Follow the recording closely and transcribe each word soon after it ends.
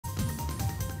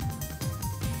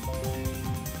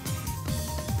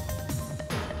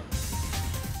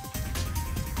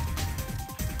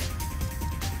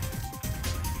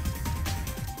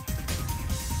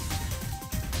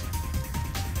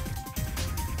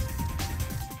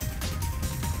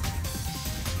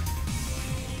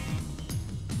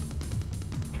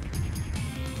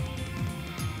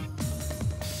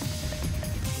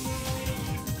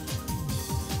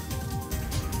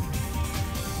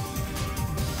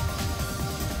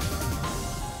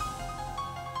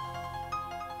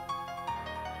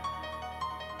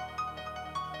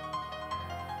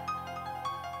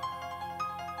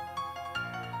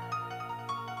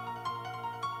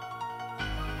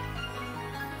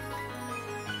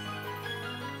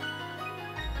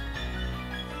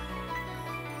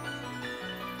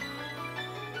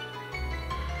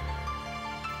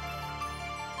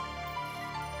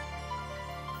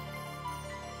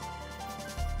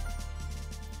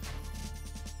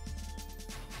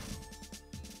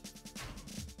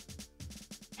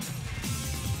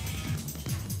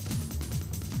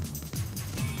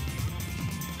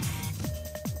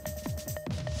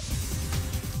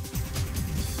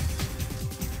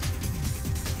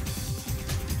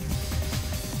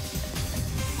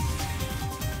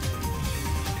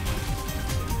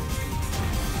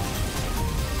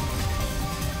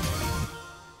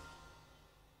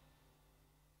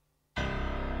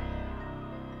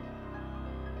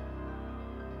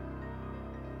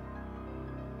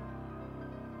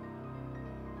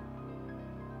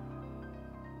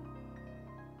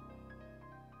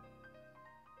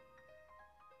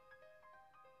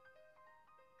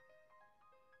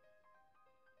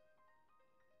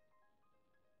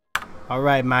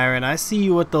Alright, Myron, I see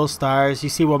you with those stars. You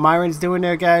see what Myron's doing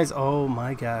there, guys? Oh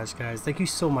my gosh, guys. Thank you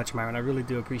so much, Myron. I really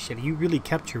do appreciate it. You really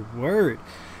kept your word.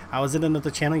 I was in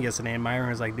another channel yesterday, and Myron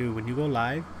was like, dude, when you go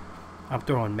live, I'm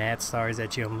throwing mad stars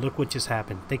at you. And look what just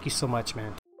happened. Thank you so much,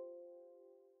 man.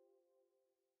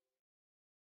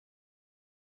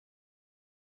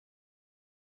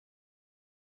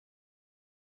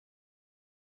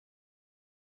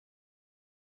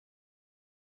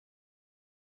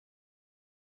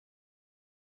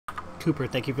 Cooper,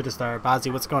 thank you for the star.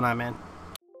 Bozzy, what's going on, man?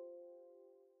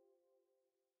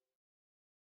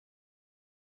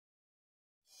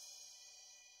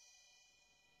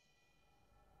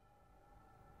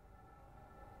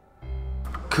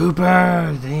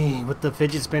 Cooper, dang, with the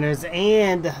fidget spinners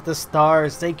and the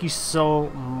stars. Thank you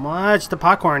so much. The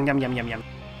popcorn, yum, yum, yum, yum.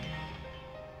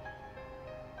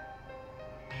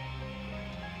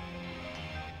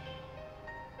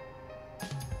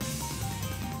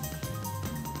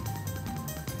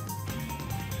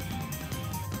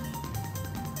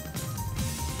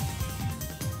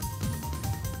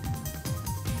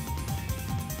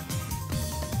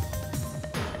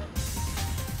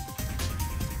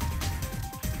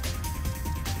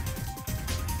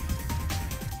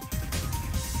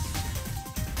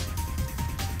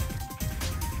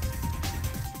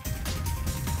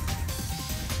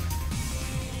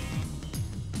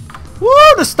 Woo!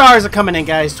 The stars are coming in,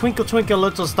 guys. Twinkle, twinkle,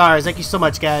 little stars. Thank you so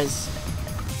much, guys.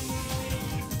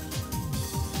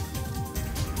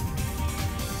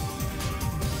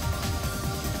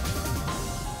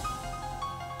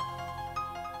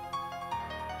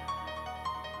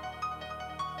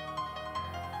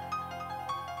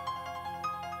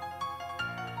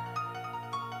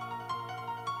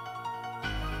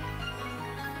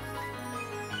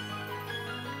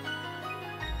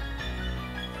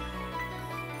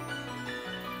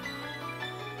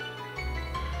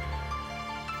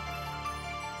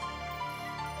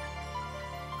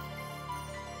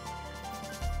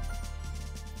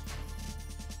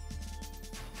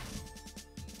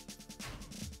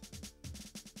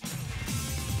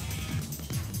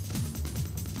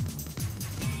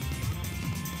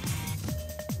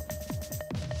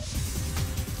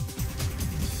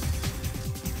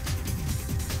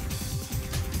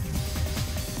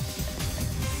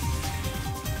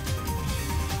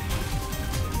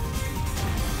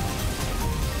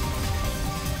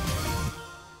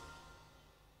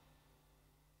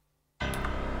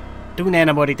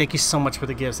 Anybody, thank you so much for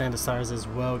the gifts and the stars as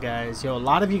well, guys. Yo, a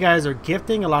lot of you guys are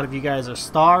gifting, a lot of you guys are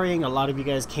starring, a lot of you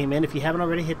guys came in. If you haven't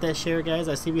already, hit that share, guys.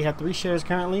 I see we have 3 shares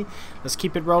currently. Let's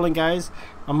keep it rolling, guys.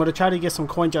 I'm gonna try to get some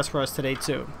coin just for us today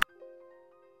too.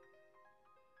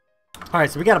 All right,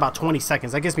 so we got about 20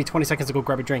 seconds. That gives me 20 seconds to go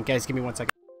grab a drink, guys. Give me 1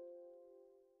 second.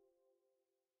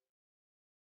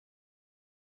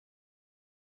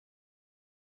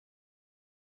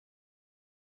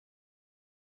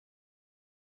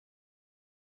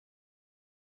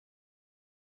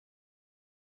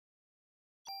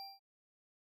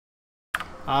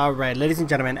 Alright, ladies and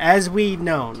gentlemen, as we've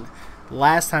known,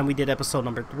 last time we did episode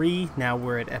number 3, now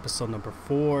we're at episode number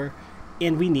 4,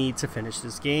 and we need to finish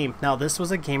this game. Now, this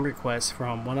was a game request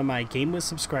from one of my Game With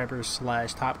subscribers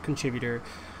slash top contributor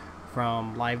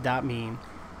from live.me,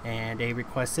 and they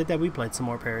requested that we played some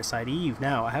more Parasite Eve.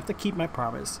 Now, I have to keep my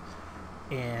promise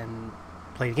and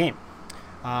play the game.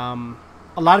 A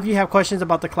lot of you have questions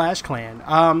about the Clash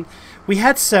Clan. We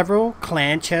had several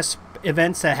clan chess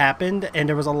events that happened, and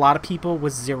there was a lot of people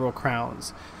with 0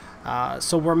 crowns.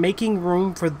 So we're making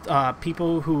room for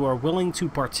people who are willing to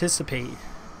participate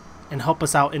and help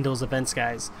us out in those events,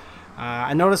 guys.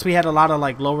 I noticed we had a lot of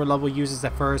like lower level users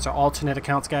at first, or alternate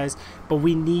accounts, guys, but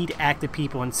we need active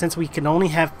people, and since we can only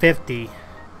have 50,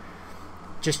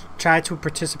 just try to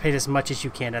participate as much as you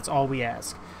can. That's all we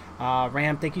ask.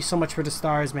 Ram, thank you so much for the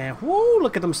stars, man. Woo,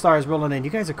 look at them stars rolling in.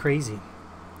 You guys are crazy.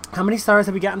 How many stars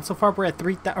have we gotten so far? We're at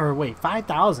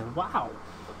 5,000. Wow.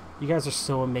 You guys are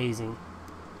so amazing.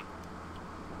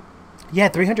 Yeah,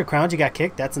 300 crowns you got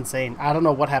kicked? That's insane. I don't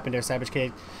know what happened there, Savage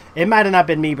Cage. It might have not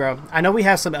been me, bro. I know we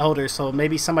have some elders, so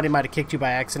maybe somebody might have kicked you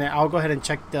by accident. I'll go ahead and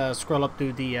check scroll up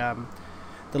through the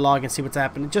log and see what's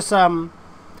happening. Just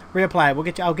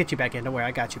reapply. I'll get you back in. Don't worry,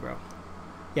 I got you, bro.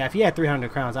 Yeah, if you had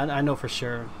 300 crowns, I know for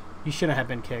sure. You shouldn't have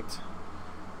been kicked.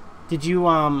 Did you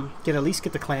at least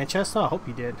get the clan chest? Oh, I hope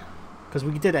you did, because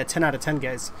we did at 10 out of 10,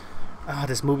 guys.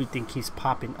 This movie thing keeps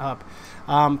popping up.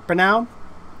 For now,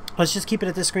 let's just keep it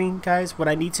at this screen, guys. What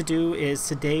I need to do is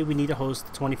today we need to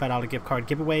host the $25 gift card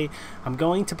giveaway. I'm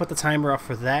going to put the timer up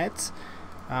for that,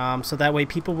 so that way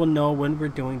people will know when we're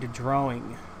doing the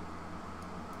drawing.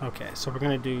 Okay, so we're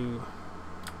gonna do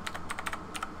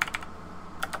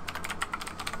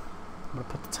I'm gonna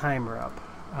put the timer up.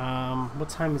 What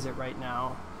time is it right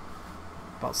now?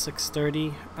 About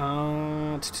 6:30.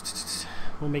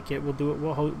 We'll make it. We'll do it.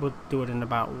 We'll do it in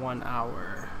about 1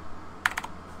 hour.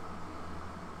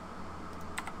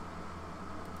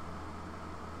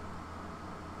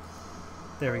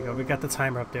 There we go. We got the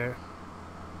timer up there.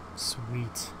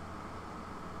 Sweet.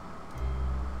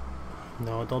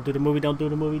 No, don't do the movie. Don't do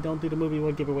the movie. Don't do the movie.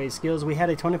 We'll give away skills. We had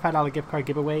a $25 gift card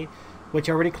giveaway, which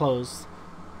already closed.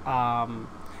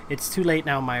 It's too late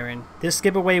now, Myron. This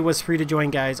giveaway was free to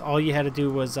join, guys. All you had to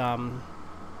do was I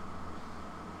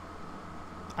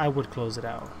would close it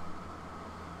out.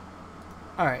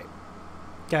 All right,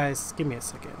 guys, give me a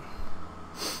second.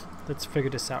 Let's figure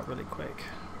this out really quick.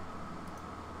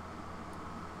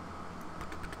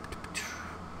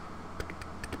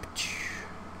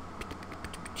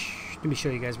 Let me show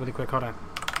you guys really quick. Hold on.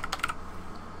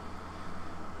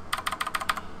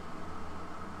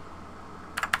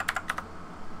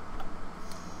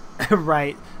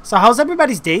 Right. So how's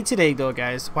everybody's day today, though,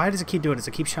 guys? Why does it keep doing this?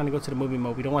 It keeps trying to go to the movie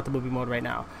mode. We don't want the movie mode right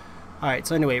now. All right.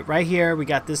 So anyway, right here we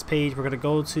got this page. We're gonna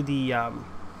go to the.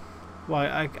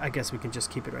 Well, I guess we can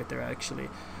just keep it right there, actually.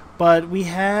 But we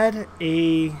had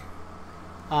a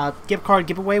gift card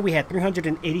giveaway. We had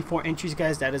 384 entries,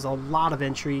 guys. That is a lot of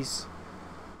entries.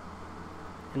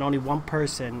 And only one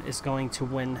person is going to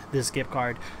win this gift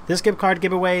card. This gift card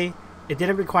giveaway, it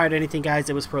didn't require anything, guys.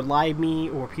 It was for live me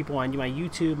or people on my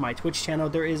YouTube, my Twitch channel.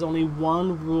 There is only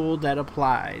one rule that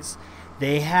applies.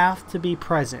 They have to be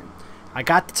present. I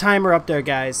got the timer up there,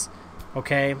 guys.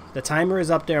 Okay, the timer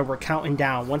is up there. We're counting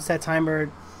down. Once that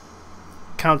timer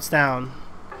counts down,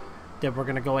 then we're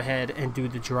gonna go ahead and do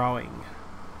the drawing.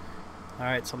 All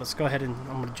right, so let's go ahead and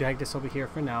I'm gonna drag this over here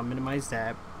for now. Minimize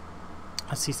that.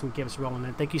 I see some gifts rolling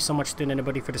in. Thank you so much, Student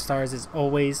Anybody, for the stars as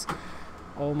always.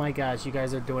 Oh my gosh, you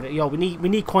guys are doing it. Yo, we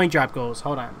need coin drop goals.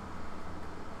 Hold on.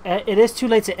 It is too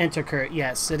late to enter, Kurt.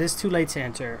 Yes, it is too late to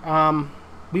enter.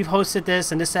 We've hosted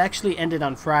this, and this actually ended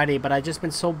on Friday, but I just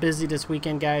been so busy this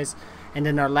weekend, guys. And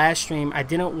in our last stream, I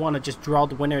didn't want to just draw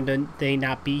the winner and then they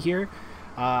not be here.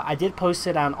 I did post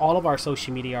it on all of our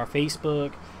social media, our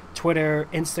Facebook, Twitter,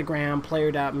 Instagram,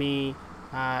 player.me.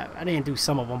 I didn't do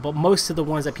some of them, but most of the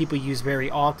ones that people use very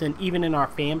often, even in our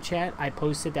fam chat, I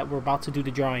posted that we're about to do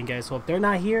the drawing, guys. So if they're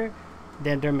not here,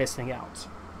 then they're missing out.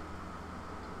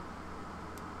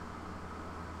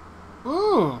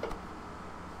 Oh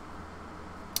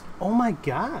my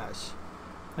gosh.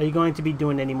 Are you going to be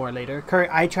doing any more later? Kurt,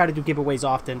 I try to do giveaways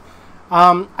often.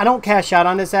 I don't cash out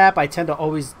on this app. I tend to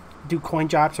always do coin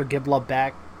drops or give love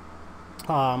back.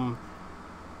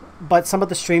 But some of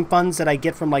the stream funds that I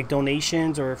get from like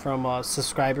donations or from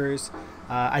subscribers,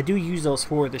 I do use those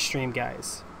for the stream,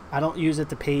 guys. I don't use it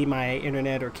to pay my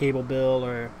internet or cable bill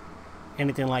or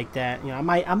anything like that. You know,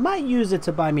 I might use it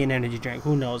to buy me an energy drink.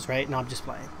 Who knows, right? No, I'm just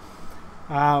playing.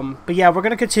 But yeah, we're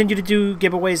gonna continue to do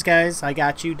giveaways, guys. I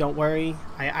got you. Don't worry.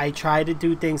 I try to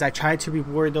do things. I try to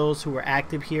reward those who are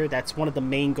active here. That's one of the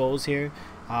main goals here.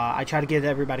 I try to give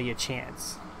everybody a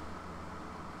chance.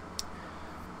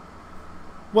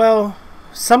 Well,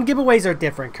 some giveaways are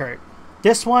different, Kurt.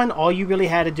 This one, all you really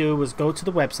had to do was go to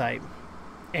the website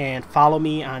and follow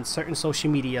me on certain social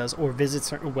medias or visit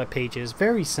certain web pages.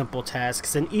 Very simple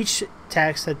tasks, and each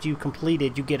task that you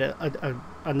completed, you get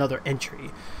another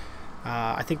entry.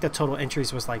 I think the total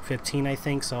entries was like 15, I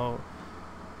think. So,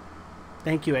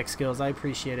 thank you, X-Skills. I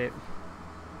appreciate it.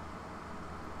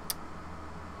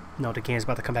 No, the game's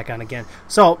about to come back on again.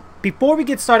 So, before we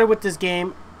get started with this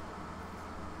game,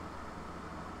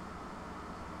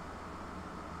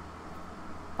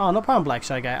 oh, no problem, Black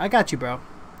Shy Guy. I got you, bro.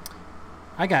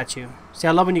 I got you. See,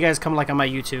 I love when you guys come like on my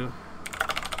YouTube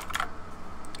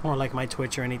or like my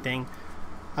Twitch or anything.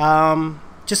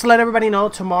 Just to let everybody know,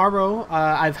 tomorrow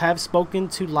I have spoken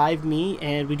to Live Me,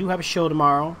 and we do have a show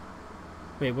tomorrow.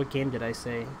 Wait, what game did I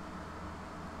say?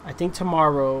 I think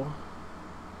tomorrow.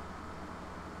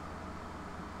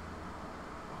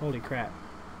 Holy crap!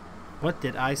 What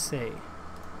did I say?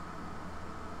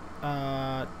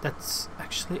 That's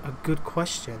actually a good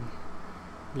question.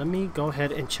 Let me go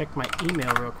ahead and check my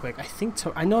email real quick.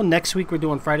 I know next week we're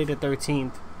doing Friday the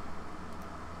 13th.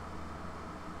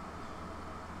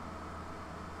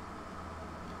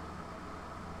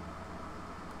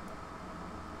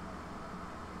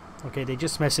 Okay, they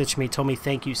just messaged me, told me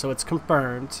thank you, so it's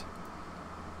confirmed.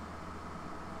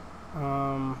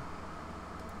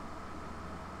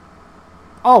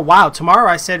 Oh wow, tomorrow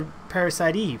I said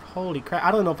Parasite Eve. Holy crap,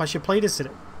 I don't know if I should play this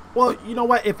today. Well, you know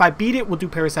what? If I beat it, we'll do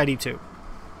Parasite Eve 2.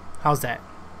 How's that?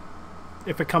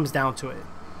 If it comes down to it.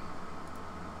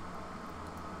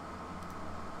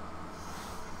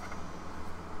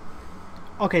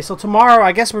 Okay, so tomorrow,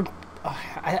 I guess we're...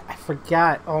 I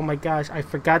forgot. Oh my gosh, I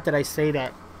forgot that I say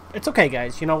that. It's okay,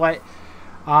 guys. You know what?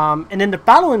 And then the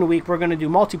following week, we're going to do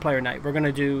multiplayer night. We're going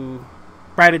to do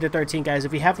Friday the 13th, guys.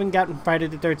 If you haven't gotten Friday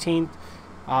the 13th,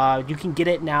 you can get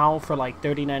it now for like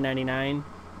 $39.99.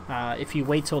 If you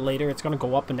wait till later, it's going to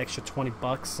go up an extra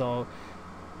 $20. So,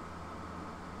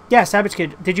 yeah, Savage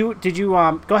Kid, did you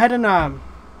go ahead and, I'm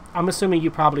assuming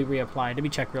you probably reapplied. Let me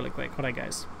check really quick. Hold on,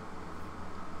 guys.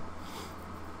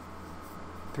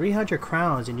 300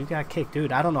 crowns and you got kicked.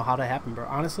 Dude, I don't know how that happened, bro.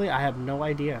 Honestly, I have no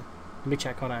idea. Let me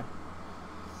check. Hold on.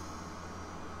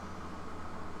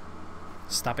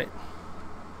 Stop it.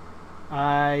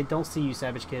 I don't see you,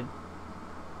 Savage Kid.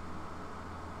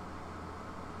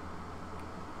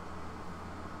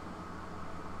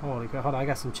 Holy crap. Hold on. I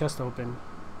got some chest open.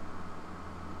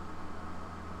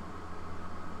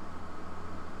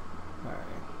 Alright.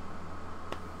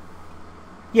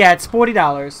 Yeah, it's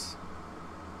 $40.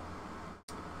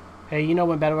 Hey, you know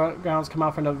when Battlegrounds come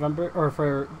out for November or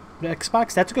for the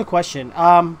Xbox? That's a good question.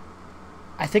 I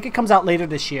think it comes out later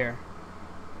this year.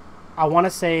 I want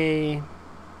to say...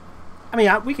 I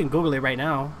mean, we can Google it right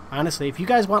now. Honestly, if you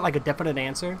guys want like a definite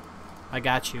answer, I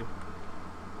got you.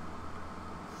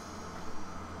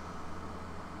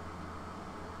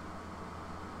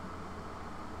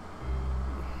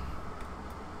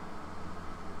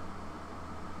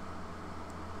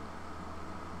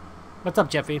 What's up,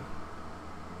 Jeffy?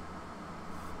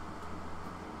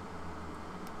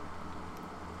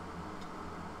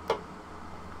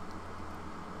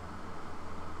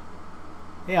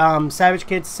 Hey, Savage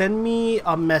Kid, send me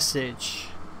a message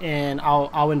and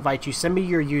I'll invite you. Send me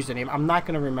your username. I'm not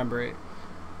gonna remember it.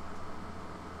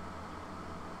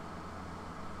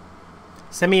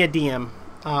 Send me a DM.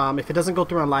 If it doesn't go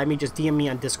through on Live Me, just DM me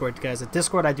on Discord, guys. At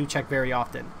Discord, I do check very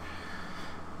often.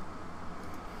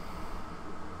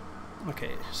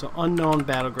 Okay, so unknown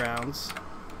Battlegrounds.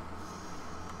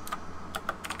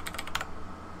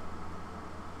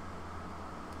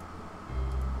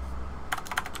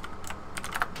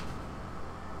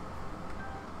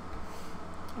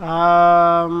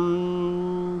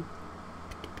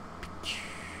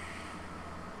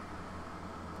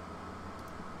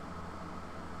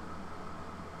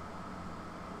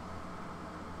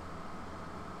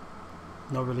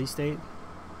 No release date.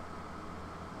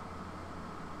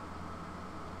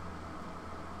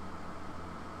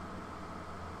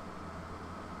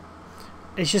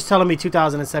 It's just telling me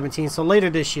 2017, so later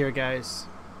this year, guys.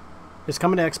 It's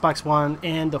coming to Xbox One,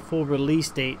 and the full release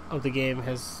date of the game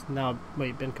has now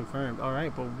been confirmed. All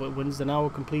right, but when's the now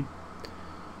complete?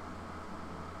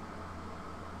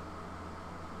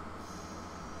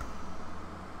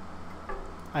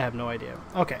 I have no idea.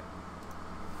 Okay.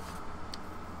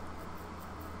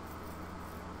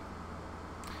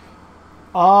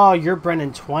 Oh, you're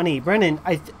Brennan 20. Brennan,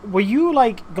 were you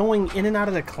like going in and out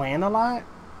of the clan a lot?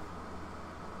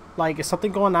 Like, is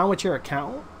something going on with your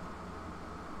account?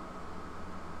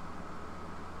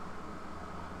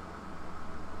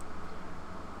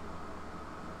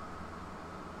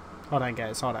 Hold on,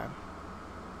 guys. Hold on.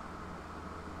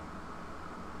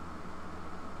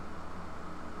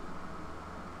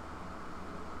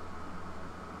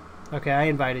 Okay, I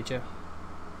invited you.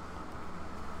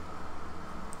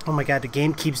 Oh my god, the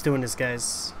game keeps doing this,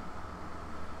 guys.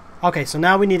 Okay, so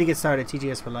now we need to get started.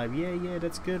 TGS for live. Yeah,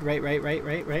 that's good. Right.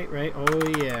 Oh,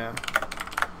 yeah.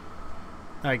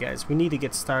 Alright, guys, we need to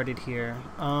get started here.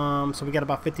 So we got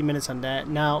about 50 minutes on that.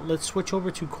 Now, let's switch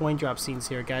over to coin drop scenes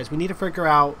here, guys. We need to figure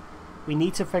out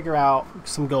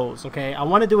some goals, okay? I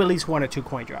want to do at least 1 or 2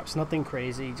 coin drops. Nothing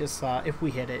crazy, just if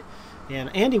we hit it. And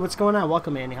Andy, what's going on?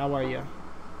 Welcome, Andy. How are you?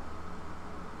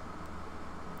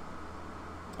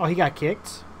 Oh, he got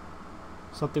kicked?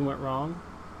 Something went wrong?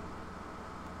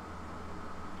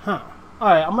 Huh.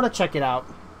 Alright, I'm going to check it out.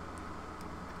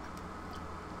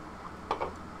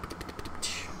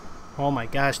 Oh my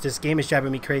gosh, this game is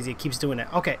driving me crazy. It keeps doing it.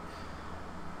 Okay.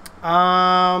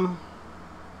 Now,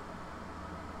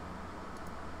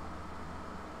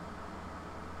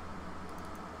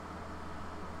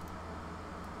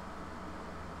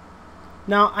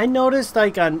 I noticed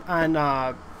like I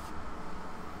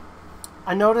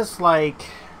noticed like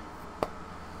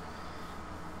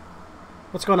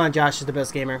what's going on, Josh is the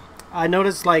best gamer. I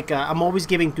noticed like I'm always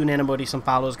giving Dunanimody some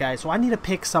follows, guys, so I need to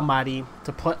pick somebody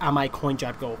to put on my coin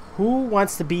drop goal. Who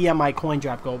wants to be on my coin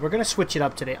drop goal? We're gonna switch it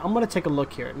up today. I'm gonna take a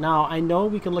look here. Now I know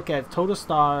we can look at total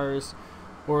stars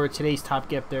or today's top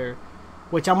gifter,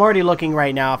 which I'm already looking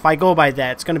right now. If I go by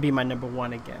that, it's gonna be my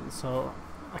 #1 again, so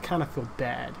I kind of feel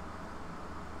bad.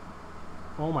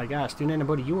 Oh my gosh,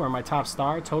 Dunanimody, you are my top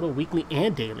star, total, weekly,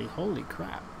 and daily. Holy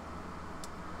crap.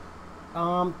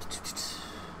 And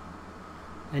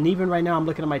even right now, I'm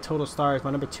looking at my total stars.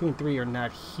 My number 2 and 3 are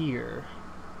not here.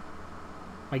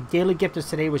 My daily gifters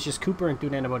today was just Cooper and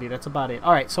Dude Antibody. That's about it.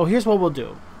 Alright, so here's what we'll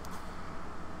do.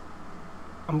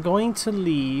 I'm going to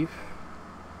leave...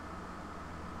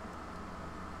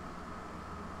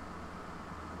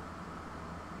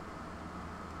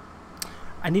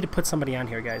 I need to put somebody on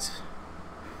here, guys.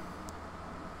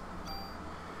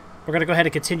 We're going to go ahead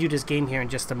and continue this game here in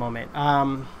just a moment. Let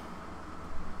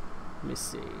me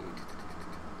see.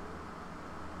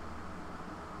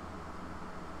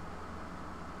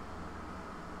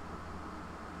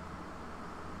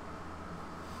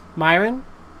 Myron?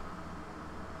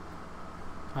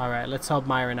 Alright, let's help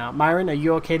Myron out. Myron, are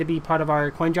you okay to be part of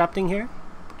our coin drop thing here?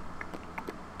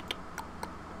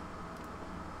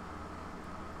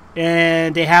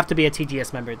 And they have to be a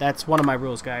TGS member. That's one of my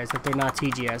rules, guys, that they're not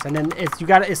TGS. And then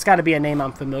it's got to be a name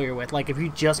I'm familiar with. Like if you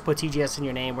just put TGS in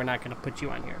your name, we're not going to put you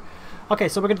on here. Okay,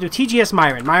 so we're going to do TGS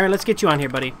Myron. Myron, let's get you on here,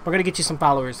 buddy. We're going to get you some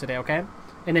followers today, okay?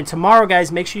 And then tomorrow,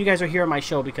 guys, make sure you guys are here on my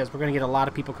show because we're going to get a lot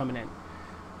of people coming in.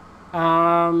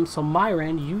 So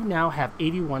Myron, you now have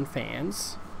 81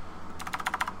 fans.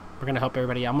 We're going to help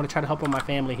everybody out. I'm going to try to help with my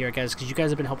family here, guys, because you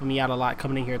guys have been helping me out a lot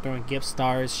coming in here, throwing gifts,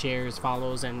 stars, shares,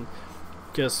 follows, and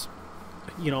just,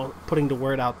 you know, putting the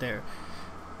word out there.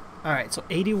 Alright, so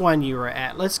 81 you were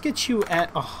at. Let's get you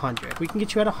at 100. We can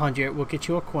get you at 100. We'll get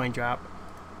you a coin drop.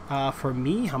 For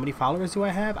me, how many followers do I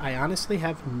have? I honestly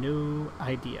have no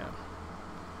idea.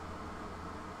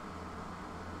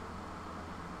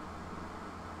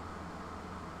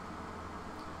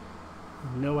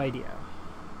 No idea.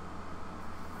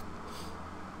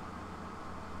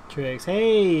 Trixz,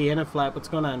 hey, Anna Flat, what's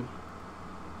going on?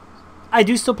 I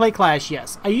do still play Clash,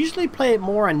 yes. I usually play it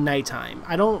more at nighttime.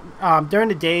 I don't, during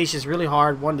the day it's just really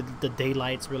hard. One, the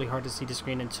daylight's really hard to see the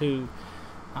screen, and two,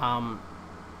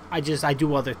 I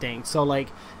do other things. So like,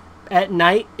 at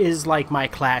night is like my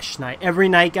Clash night. Every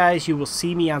night, guys, you will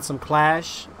see me on some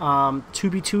Clash.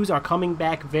 2v2s are coming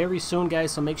back very soon,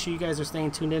 guys, so make sure you guys are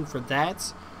staying tuned in for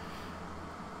that.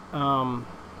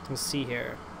 Let's see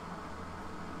here.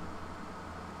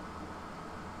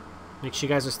 Make sure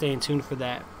you guys are staying tuned for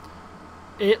that.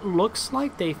 It looks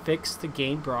like they fixed the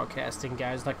game broadcasting,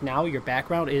 guys. Like now your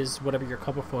background is whatever your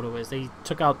cover photo is. They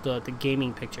took out the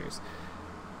gaming pictures.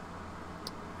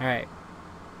 Alright.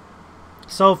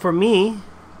 So for me,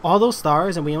 all those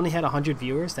stars, and we only had 100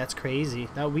 viewers. That's crazy.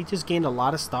 We just gained a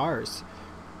lot of stars.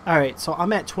 Alright, so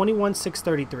I'm at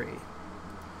 21,633.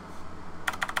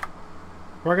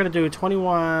 We're going to do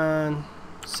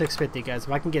 21,650, guys.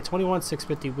 If I can get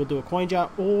 21,650, we'll do a coin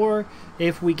drop, or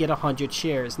if we get 100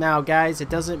 shares. Now, guys, it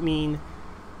doesn't mean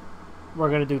we're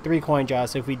going to do 3 coin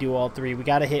drops if we do all 3. We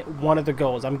got to hit one of the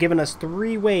goals. I'm giving us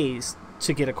 3 ways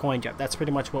to get a coin drop. That's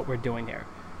pretty much what we're doing here.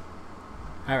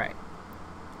 Alright.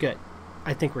 Good.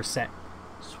 I think we're set.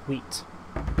 Sweet.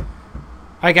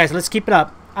 Alright, guys, let's keep it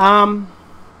up.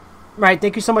 Right,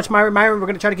 thank you so much, Myron. Myron, we're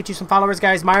going to try to get you some followers,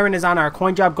 guys. Myron is on our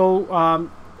coin drop go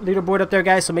leaderboard up there,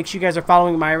 guys, so make sure you guys are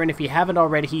following Myron. If you haven't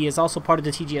already, he is also part of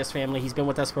the TGS family. He's been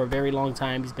with us for a very long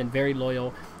time. He's been very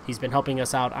loyal. He's been helping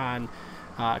us out on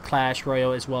Clash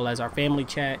Royale as well as our family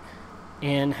chat,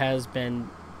 and has been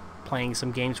playing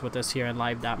some games with us here on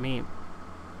live.me.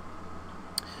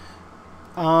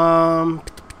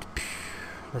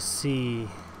 Let's see.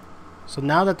 So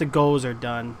now that the goals are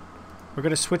done, we're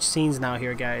going to switch scenes now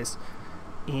here, guys,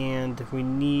 and we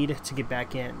need to get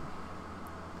back in.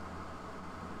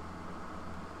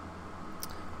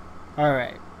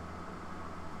 Alright.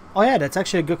 Oh yeah, that's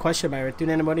actually a good question, Myra. Dude,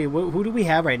 anybody, who do we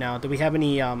have right now? Do we have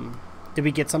any, did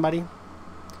we get somebody?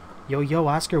 Yo,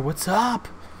 Oscar, what's up?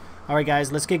 Alright,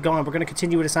 guys, let's get going. We're going to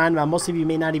continue with this on. Most of you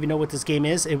may not even know what this game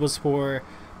is. It was for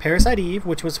Parasite Eve,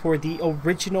 which was for the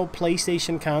original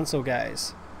PlayStation console,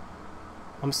 guys.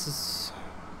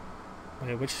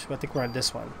 Okay, I think we're on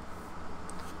this one.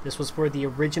 This was for the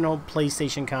original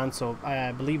PlayStation console.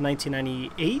 I believe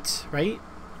 1998, right?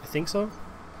 I think so.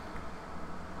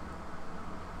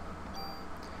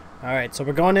 Alright, so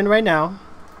we're going in right now.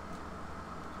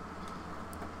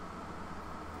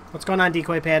 What's going on,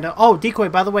 Decoy Panda? Oh, Decoy,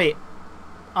 by the way,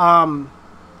 I'm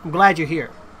glad you're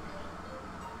here.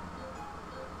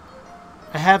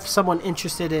 I have someone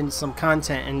interested in some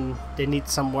content and they need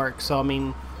some work, so I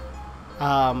mean,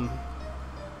 I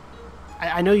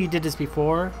know you did this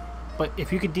before, but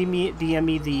if you could DM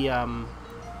me the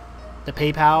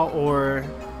PayPal or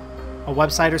a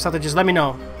website or something, just let me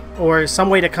know, or some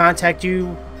way to contact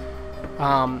you.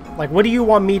 Like, what do you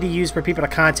want me to use for people to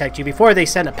contact you before they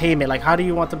send a payment? Like, how do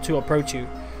you want them to approach you?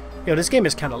 Yo, this game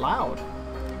is kind of loud.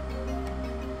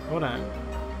 Hold on.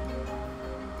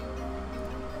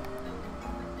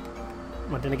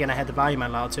 Well, then again, I had the volume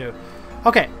on loud too.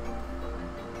 Okay.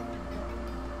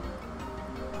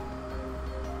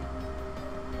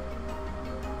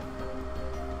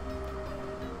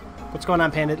 What's going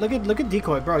on, Panda? Look at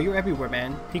Decoy, bro. You're everywhere,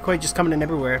 man. Decoy just coming in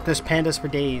everywhere. There's pandas for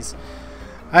days.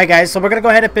 All right, guys. So we're gonna go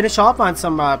ahead and finish off on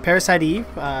some Parasite Eve.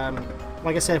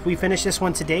 Like I said, if we finish this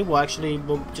one today,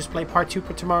 we'll just play part 2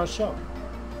 for tomorrow's show.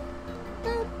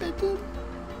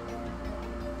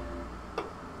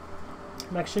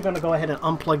 I'm actually gonna go ahead and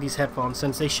unplug these headphones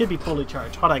since they should be fully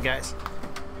charged. Hold on, guys.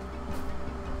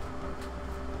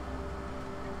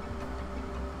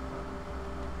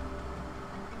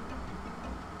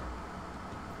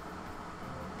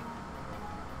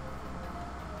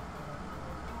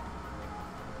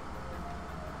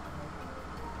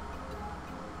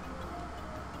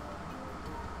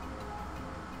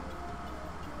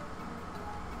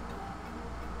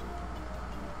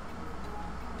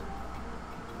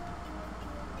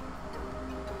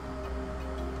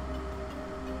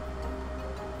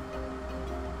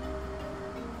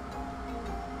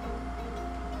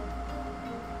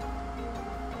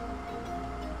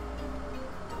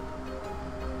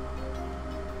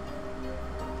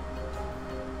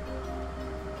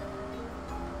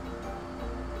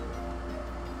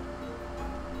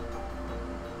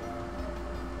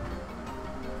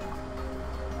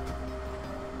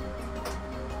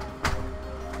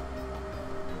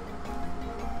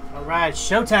 Alright,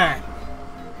 showtime!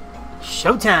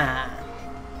 Showtime!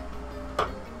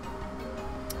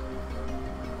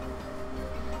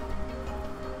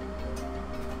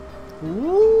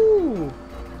 Ooh!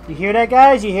 You hear that,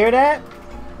 guys? You hear that?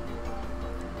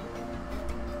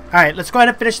 Alright, let's go ahead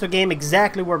and finish the game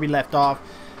exactly where we left off.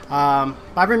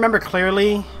 I remember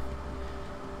clearly,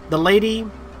 the lady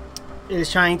is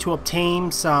trying to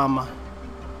obtain some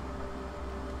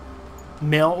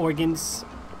male organs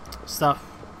stuff.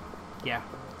 Yeah.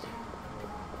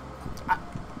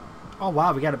 Oh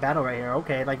wow, we got a battle right here.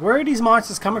 Okay, like where are these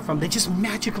monsters coming from? They just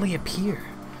magically appear.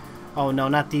 Oh no,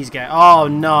 not these guys. Oh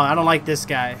no, I don't like this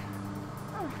guy.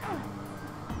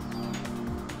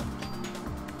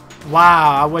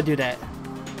 Wow, I would do that.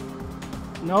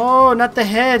 No, not the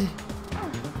head.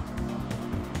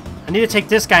 I need to take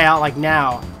this guy out like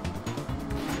now.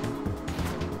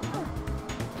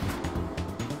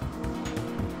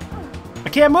 I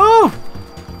can't move!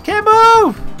 Can't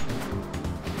move!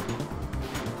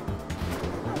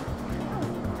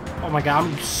 Oh my god,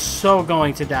 I'm so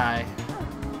going to die.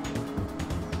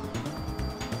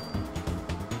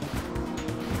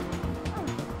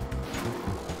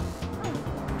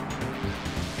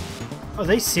 Are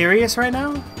they serious right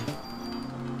now?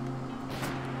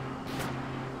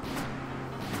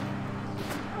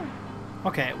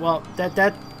 Okay, well,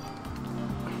 that...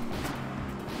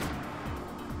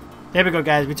 There we go,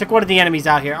 guys. We took one of the enemies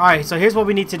out here. Alright, so here's what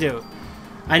we need to do.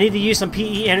 I need to use some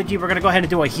PE energy. We're going to go ahead and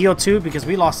do a heal, too, because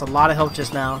we lost a lot of health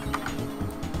just now.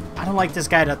 I don't like this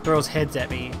guy that throws heads at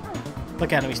me.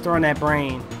 Look at him. He's throwing that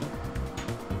brain.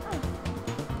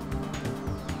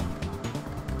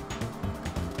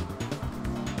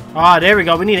 Ah, there we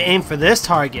go. We need to aim for this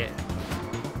target.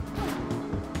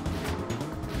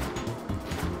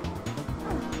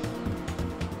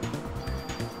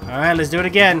 Alright, let's do it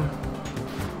again.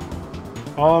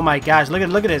 Oh my gosh, look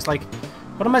at this. Like,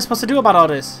 what am I supposed to do about all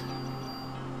this?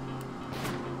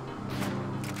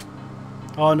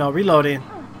 Oh no, reloading.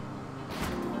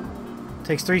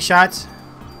 Takes 3 shots.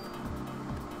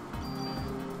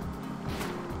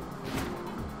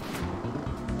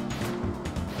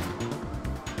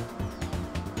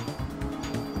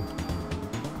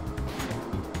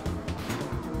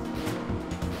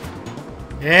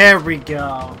 There we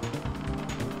go.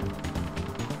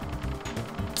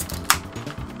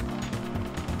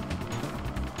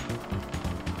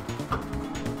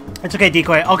 It's okay,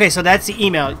 Decoy. Okay, so that's the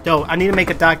email. Yo, I need to make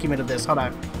a document of this. Hold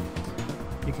on.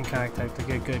 You can contact the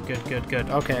good.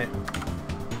 Okay.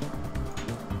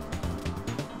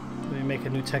 Let me make a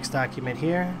new text document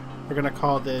here. We're gonna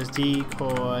call this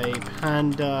Decoy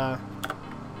Panda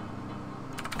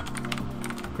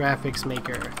Graphics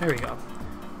Maker. There we go.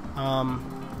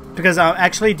 Because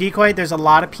actually, Decoy, there's a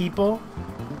lot of people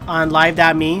on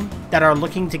live.me that are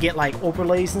looking to get like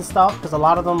overlays and stuff, because a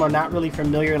lot of them are not really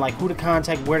familiar like who to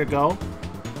contact, where to go,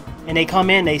 and they come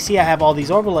in, they see I have all these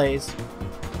overlays,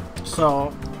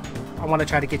 so I want to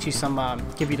try to get you some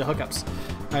give you the hookups.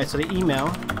 Alright, so the email,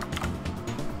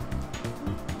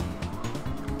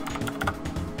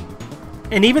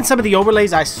 and even some of the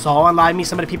overlays I saw on live.me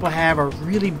some of the people have are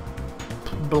really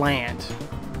bland,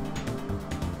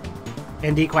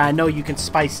 and Decoy, I know you can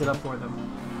spice it up for them.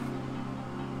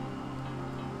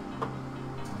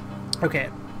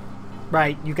 Okay.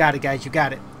 Right, you got it, guys. You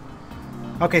got it.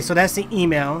 Okay, so that's the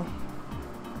email.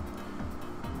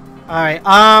 Alright,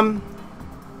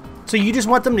 so you just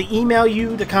want them to email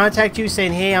you, to contact you,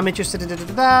 saying, hey, I'm interested in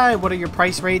da-da-da-da, what are your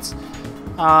price rates?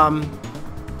 I'm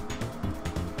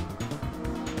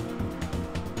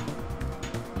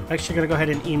actually going to go ahead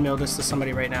and email this to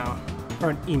somebody right now.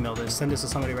 Or email this, send this to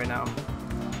somebody right now.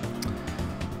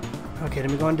 Okay, let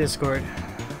me go on Discord.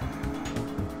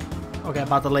 Okay,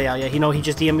 about the layout. Yeah, he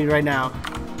just DM'd me right now.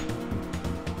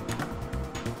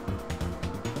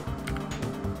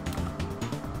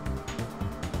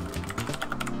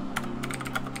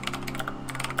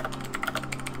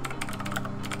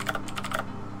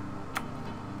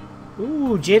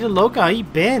 Ooh, Jada Loca, how you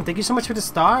been? Thank you so much for the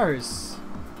stars.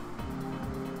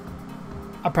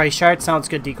 A price chart? Sounds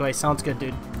good, Decoy. Sounds good,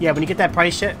 dude. Yeah, when you get that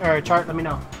price chart, let me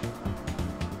know.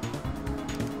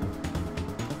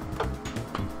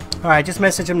 Alright, just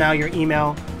message him now, your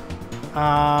email.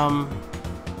 I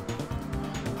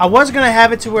was going to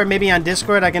have it to where maybe on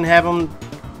Discord I can have him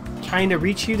trying to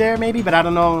reach you there, maybe, but I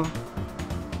don't know.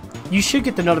 You should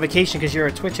get the notification because you're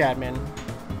a Twitch admin.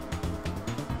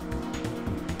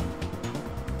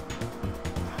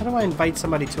 How do I invite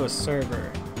somebody to a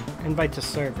server? Invite to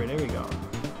server. There we go.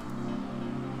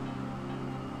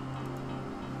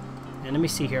 And let me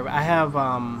see here. I have,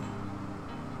 I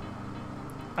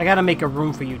gotta make a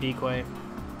room for you, Decoy.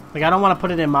 Like, I don't want to put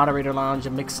it in moderator lounge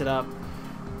and mix it up.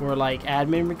 Or, like,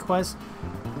 admin requests.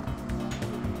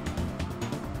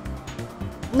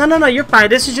 No, you're fine.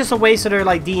 This is just a way so they're,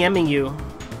 like, DMing you.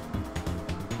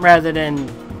 Rather than...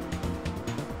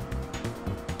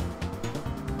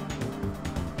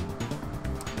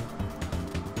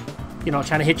 you know,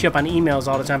 trying to hit you up on emails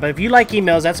all the time. But if you like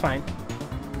emails, that's fine.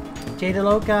 Jada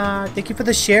Loca, thank you for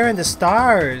the share and the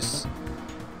stars.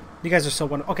 You guys are so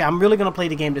wonderful. Okay, I'm really going to play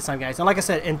the game this time, guys. And like I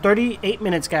said, in 38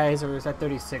 minutes, guys, or is that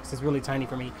 36? It's really tiny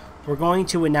for me. We're going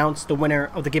to announce the winner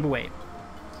of the giveaway.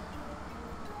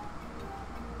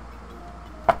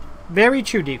 Very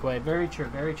true, Decoy. Very true,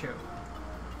 very true.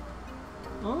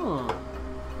 Oh.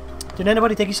 Did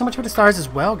anybody, thank you so much for the stars as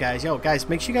well, guys. Yo, guys,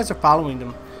 make sure you guys are following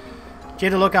them.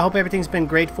 Jada, look, I hope everything's been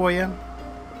great for you.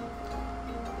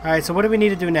 Alright, so what do we need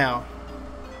to do now?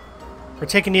 We're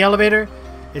taking the elevator.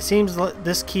 It seems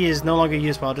this key is no longer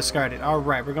useful. I'll discard it.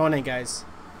 Alright, we're going in, guys.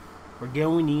 We're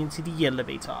going into the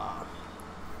elevator.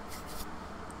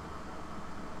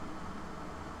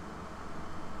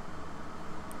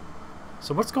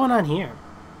 So what's going on here?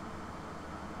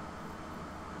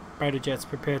 Fighter jets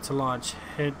prepare to launch.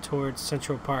 Head towards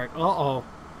Central Park. Uh-oh.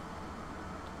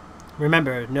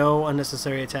 Remember, no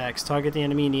unnecessary attacks. Target the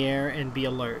enemy in the air and be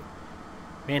alert.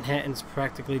 Manhattan's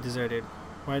practically deserted.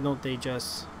 Why don't they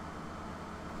just...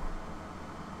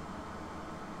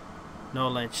 No,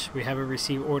 Lynch. We haven't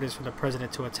received orders from the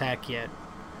president to attack yet.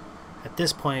 At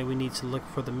this point, we need to look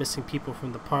for the missing people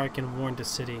from the park and warn the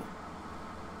city.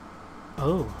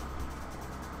 Oh.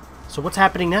 So what's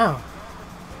happening now?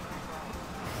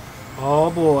 Oh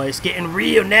boy, it's getting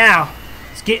real now.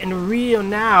 It's getting real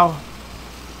now.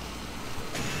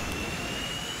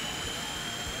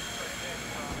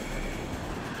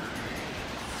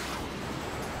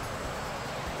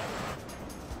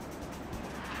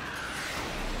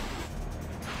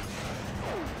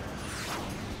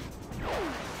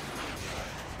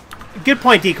 Good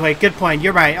point, Decoy. Good point.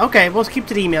 You're right. Okay, we'll keep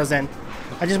to the emails then.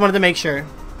 I just wanted to make sure.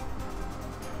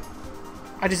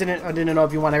 I didn't know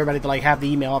if you want everybody to like have the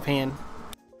email offhand.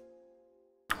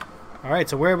 Alright,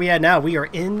 so where are we at now? We are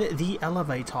in the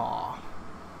elevator.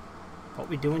 What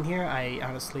we doing here? I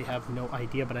honestly have no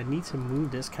idea, but I need to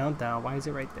move this countdown. Why is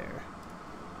it right there?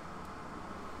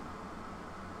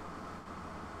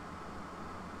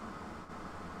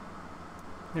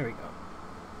 There we go.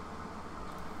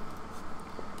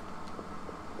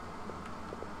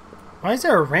 Why is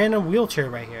there a random wheelchair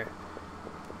right here?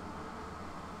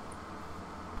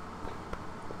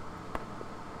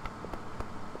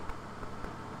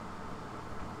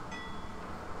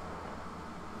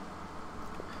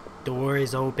 Door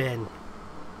is open.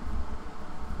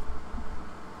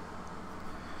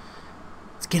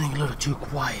 It's getting a little too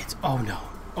quiet. Oh no.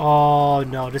 Oh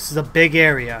no, this is a big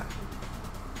area.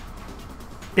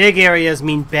 Big areas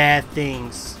mean bad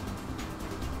things.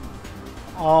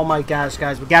 Oh my gosh,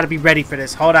 guys, we gotta be ready for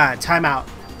this. Hold on, time out.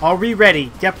 Are we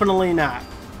ready? Definitely not.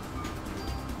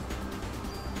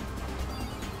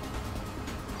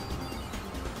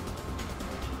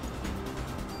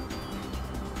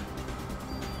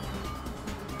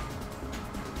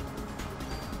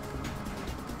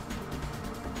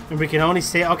 And we can only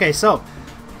say, okay, so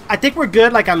I think we're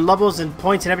good, like on levels and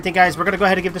points and everything, guys. We're gonna go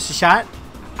ahead and give this a shot.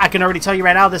 I can already tell you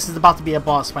right now, this is about to be a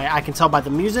boss fight. I can tell by the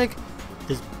music,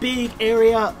 this big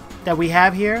area that we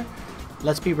have here.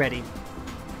 Let's be ready.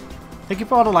 Thank you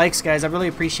for all the likes, guys. I really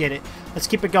appreciate it. Let's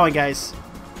keep it going, guys.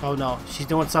 Oh no, she's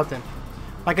doing something.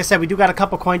 Like I said, we do got a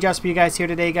couple coin drops for you guys here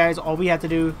today, guys. All we have to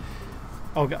do...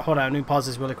 Oh, hold on. Let me pause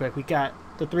this really quick. We got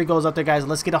the 3 goals up there, guys.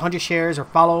 Let's get 100 shares or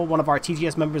follow one of our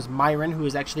TGS members, Myron, who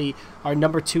is actually our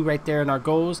number 2 right there in our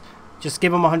goals. Just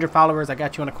give him 100 followers. I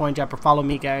got you on a coin drop, or follow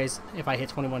me, guys. If I hit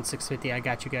 21,650, I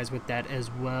got you guys with that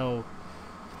as well.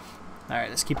 All right,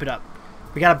 let's keep it up.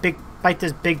 We got to fight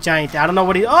this big giant. I don't know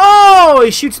what he... Oh,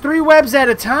 he shoots 3 webs at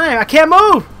a time. I can't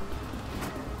move.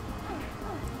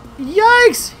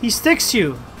 Yikes! He sticks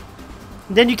you.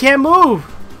 And then you can't move.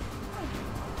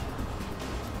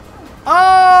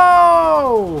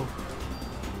 Oh!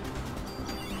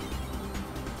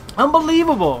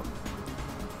 Unbelievable.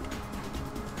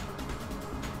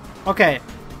 Okay.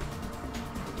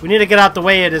 We need to get out the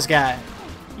way of this guy.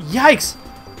 Yikes!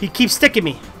 He keeps sticking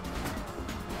me.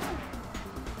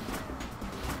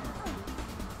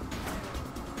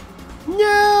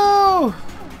 No!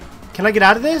 Can I get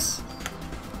out of this?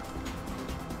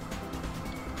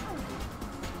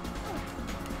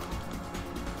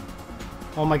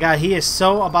 Oh my god, he is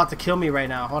so about to kill me right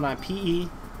now. Hold on, PE.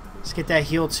 Let's get that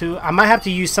heal too. I might have to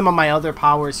use some of my other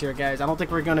powers here, guys. I don't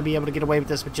think we're going to be able to get away with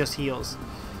this with just heals.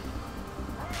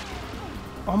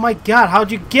 Oh my god,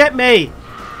 how'd you get me?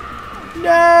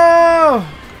 No!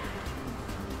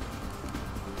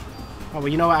 Oh, well,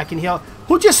 you know what? I can heal.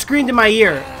 Who just screamed in my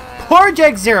ear? Poor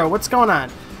Jack Zero. What's going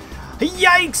on?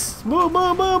 Yikes! Move,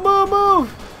 move, move, move,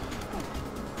 move!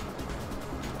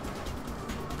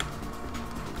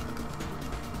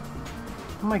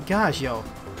 Oh my gosh, yo.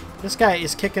 This guy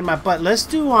is kicking my butt. Let's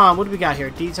do, what do we got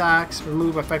here? Detox,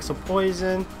 remove effects of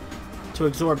poison, to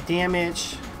absorb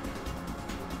damage.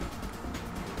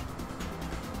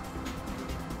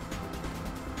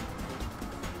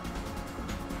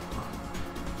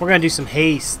 We're gonna do some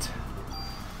haste.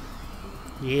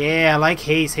 Yeah, I like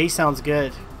haste. Haste sounds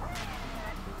good.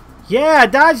 Yeah, I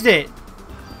dodged it.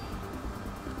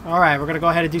 Alright, we're gonna go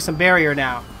ahead and do some barrier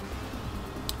now.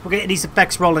 We're gonna get these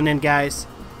effects rolling in, guys.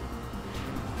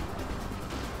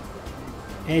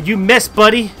 And you missed,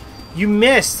 buddy. You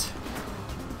missed.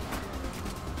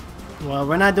 Well,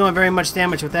 we're not doing very much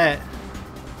damage with that.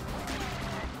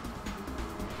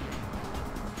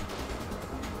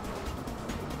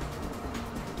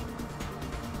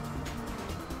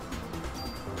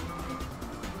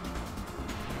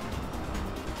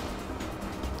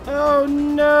 Oh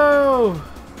no!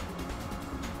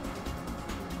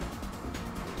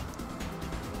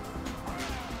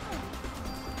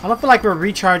 I don't feel like we're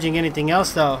recharging anything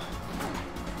else, though.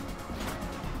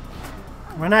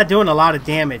 We're not doing a lot of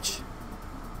damage.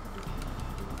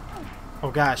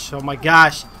 Oh gosh, oh my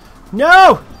gosh.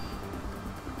 No!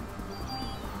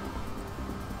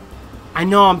 I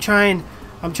know, I'm trying,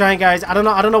 guys. I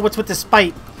don't know what's with the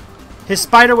spite. His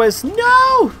spider was...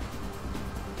 No!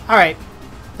 Alright.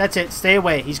 That's it. Stay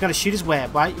away. He's going to shoot his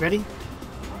web. Right, ready?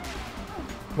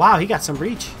 Wow, he got some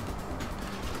reach.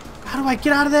 How do I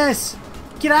get out of this?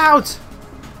 Get out!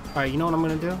 Alright, you know what I'm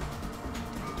going to do?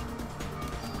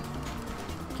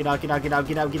 Get out, get out, get out,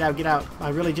 get out, get out, get out. I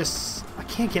really just... I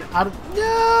can't get out of...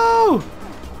 No!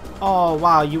 Oh,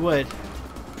 wow, you would.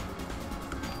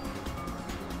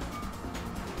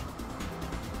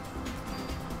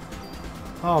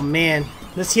 Oh, man.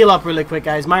 Let's heal up really quick,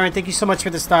 guys. Myron, thank you so much for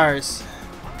the stars.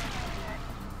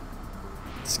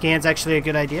 Scan's actually a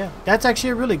good idea. That's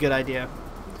actually a really good idea.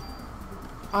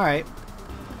 Alright.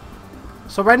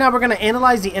 So right now we're going to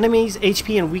analyze the enemy's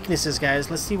HP and weaknesses, guys.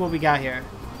 Let's see what we got here.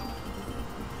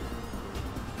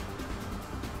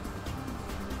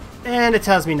 And it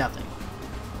tells me nothing.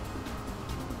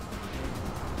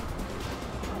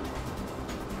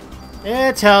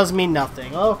 It tells me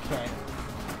nothing. Okay.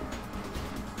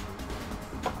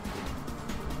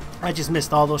 I just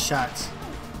missed all those shots.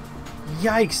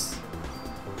 Yikes.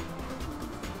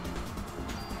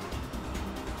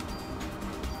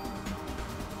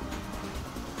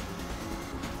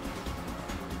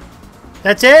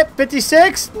 That's it?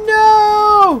 56?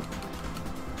 No!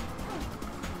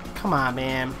 Come on,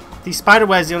 man. These spider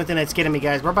webs are the only thing that's getting me,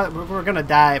 guys. We're gonna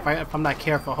die if I'm not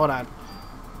careful. Hold on.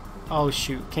 Oh,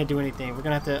 shoot. Can't do anything. We're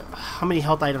gonna have to... How many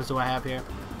health items do I have here?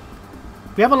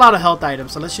 We have a lot of health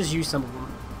items, so let's just use some of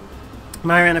them.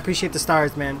 Myron, I appreciate the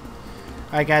stars, man.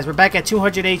 Alright, guys. We're back at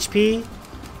 200 HP.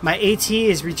 My AT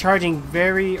is recharging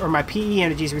very... Or my PE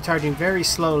energy is recharging very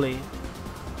slowly.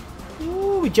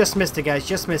 Ooh, we just missed it, guys.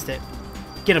 Just missed it.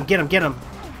 Get him, get him, get him.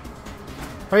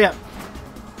 Hurry up.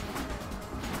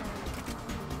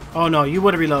 Oh, no. You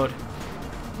would reload.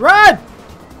 Run!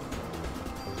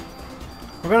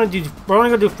 We're only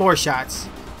gonna do 4 shots.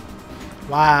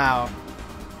 Wow.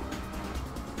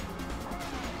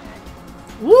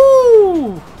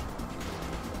 Woo!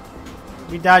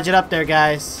 We dodge it up there,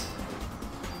 guys.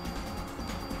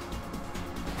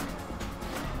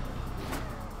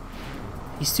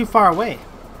 He's too far away.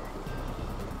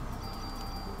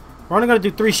 We're only gonna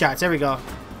do 3 shots. There we go.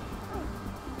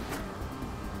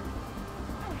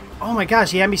 Oh my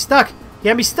gosh, he had me stuck. He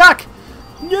had me stuck.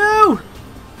 No!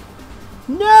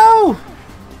 No!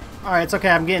 Alright, it's okay.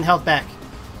 I'm getting health back.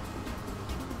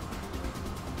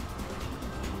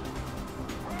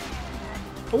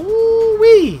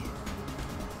 Ooh-wee!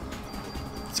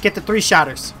 Let's get the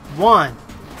 3-shotters. 1,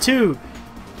 2,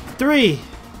 3.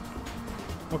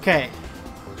 Okay.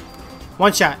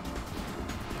 1 shot.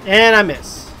 And I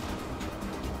miss.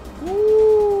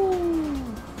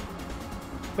 Ooh.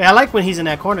 Wait, I like when he's in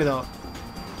that corner, though.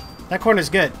 That corner's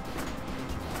good.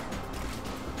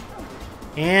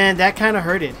 And that kind of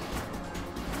hurted.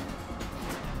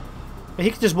 But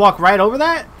he could just walk right over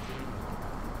that?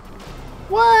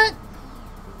 What?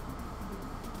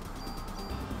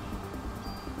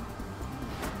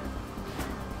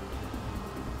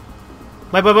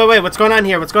 Wait. What's going on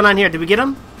here? What's going on here? Did we get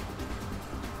him?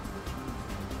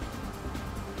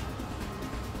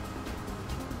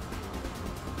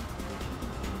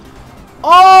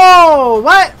 Oh,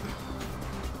 what?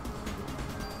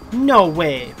 No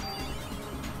way.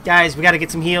 Guys, we got to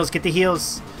get some heals. Get the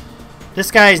heals.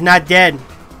 This guy is not dead.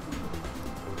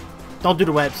 Don't do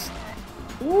the webs.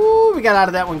 Ooh, we got out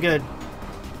of that one good.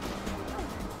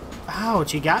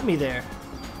 Ouch, he got me there.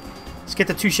 Let's get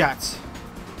the 2 shots.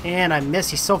 And I miss.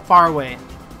 He's so far away.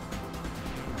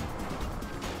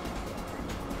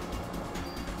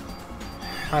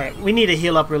 Alright, we need to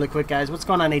heal up really quick, guys. What's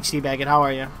going on, HD Baggett? How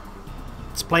are you?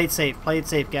 Let's play it safe. Play it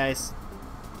safe, guys.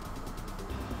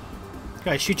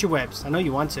 Guys, shoot your webs. I know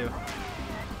you want to.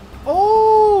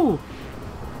 Oh!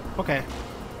 Okay.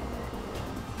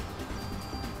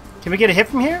 Can we get a hit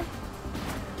from here?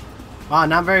 Wow,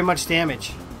 not very much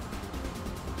damage.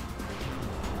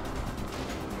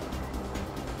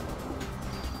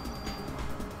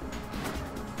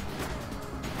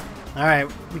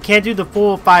 Alright, we can't do the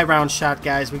full 5-round shot,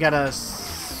 guys. We gotta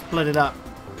split it up.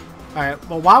 Alright,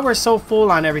 well, while we're so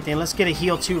full on everything, let's get a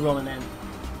heal 2 rolling in.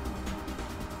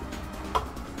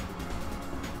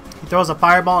 He throws a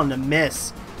fireball and a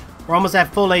miss. We're almost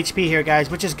at full HP here, guys,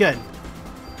 which is good.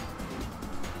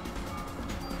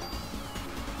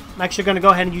 I'm actually going to go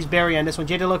ahead and use Barry on this one.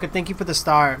 Jada Loca, thank you for the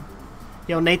star.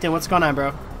 Yo, Nathan, what's going on,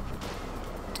 bro?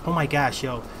 Oh my gosh,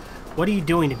 yo. What are you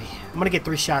doing to me? I'm going to get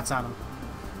 3 shots on him.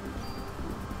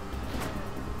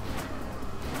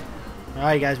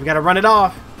 Alright, guys, we got to run it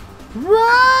off.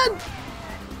 Run!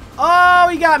 Oh,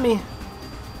 he got me.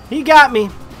 He got me.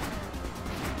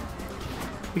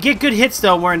 We get good hits,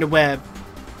 though, we're in the web.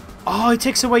 Oh, he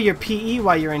takes away your PE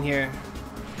while you're in here.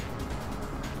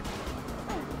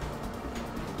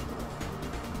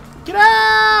 Get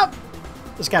out!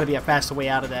 There's got to be a faster way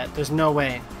out of that. There's no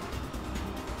way.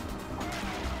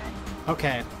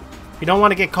 Okay. You don't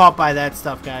want to get caught by that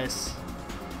stuff, guys.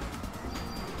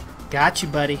 Got you,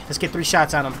 buddy. Let's get 3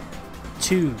 shots on him.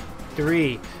 2,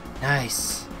 3.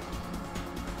 Nice.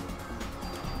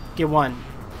 Get 1.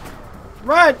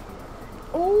 Run!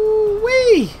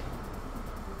 Ooh-wee!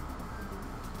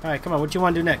 Alright, come on. What you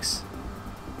want to do next?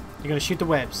 You're going to shoot the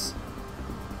webs.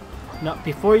 No,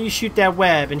 before you shoot that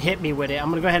web and hit me with it, I'm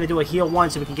going to go ahead and do a heal 1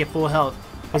 so we can get full health.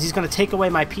 Because he's going to take away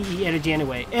my PE energy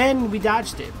anyway. And we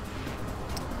dodged it.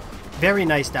 Very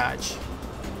nice dodge.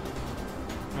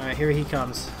 Alright, here he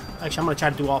comes. Actually, I'm going to try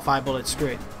to do all 5 bullets. Screw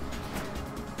it.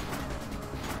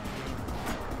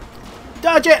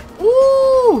 Dodge it!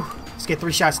 Woo! Let's get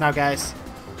 3 shots now, guys.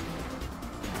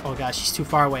 Oh gosh, he's too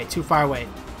far away. Too far away.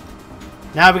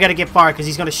 Now we got to get far because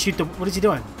he's going to shoot the... What is he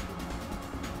doing?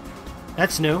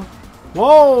 That's new.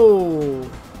 Whoa!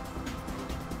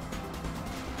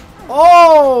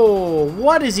 Oh!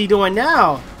 What is he doing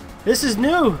now? This is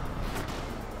new.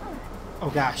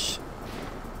 Oh gosh.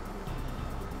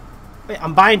 Wait,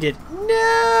 I'm binded.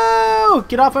 No!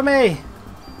 Get off of me!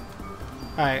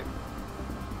 Alright.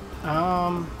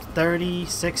 30,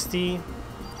 60.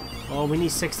 Oh, we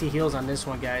need 60 heals on this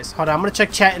one, guys. Hold on, I'm gonna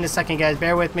check chat in a second, guys.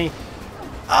 Bear with me.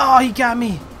 Oh, he got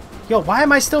me. Yo, why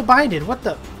am I still binded? What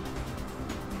the...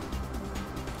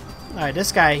 Alright,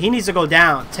 this guy, he needs to go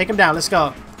down. Take him down. Let's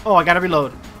go. Oh, I gotta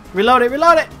reload. Reload it.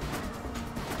 Reload it.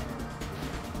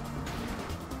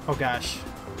 Oh, gosh.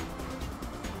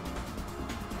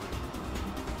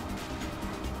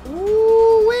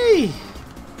 Ooh-wee.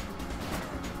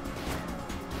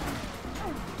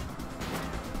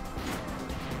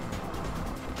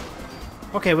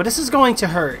 Okay, well this is going to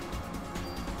hurt.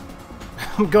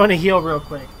 I'm going to heal real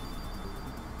quick.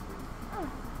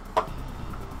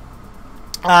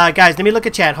 Guys, let me look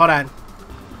at chat. Hold on.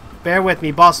 Bear with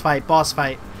me. Boss fight. Boss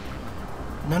fight.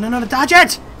 No, no, no. Dodge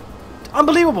it!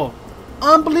 Unbelievable.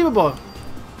 Unbelievable.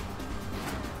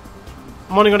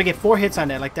 I'm only going to get 4 hits on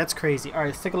that. Like, that's crazy. Alright,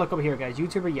 let's take a look over here, guys.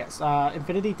 YouTuber, yes.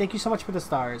 Infinity, thank you so much for the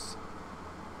stars.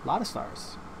 A lot of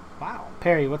stars. Wow.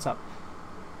 Perry, what's up?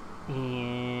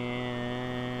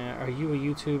 And are you a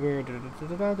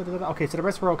YouTuber? Okay, so the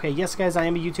rest were okay. Yes, guys, I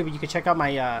am a YouTuber. You can check out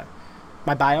my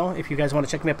my bio if you guys want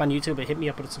to check me up on YouTube and hit me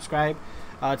up with a subscribe.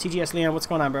 TGS Leon, what's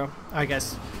going on, bro? Alright,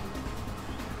 guys.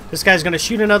 This guy's going to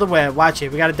shoot another web. Watch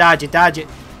it. We got to dodge it. Dodge it.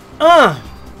 Let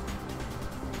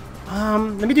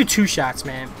me do 2 shots,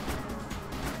 man.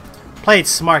 Play it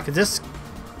smart. Did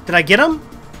I get him?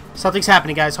 Something's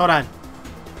happening, guys. Hold on.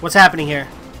 What's happening here?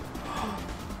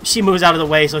 She moves out of the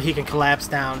way so he can collapse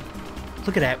down.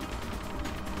 Look at that.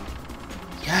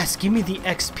 Yes, give me the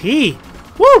XP.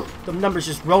 Woo! The numbers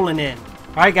just rolling in.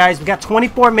 Alright, guys. We got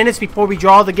 24 minutes before we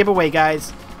draw the giveaway,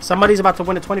 guys. Somebody's about to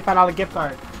win a $25 gift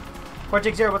card.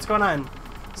 Project Zero, what's going on?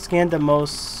 Scan the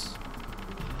most...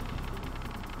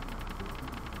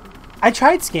 I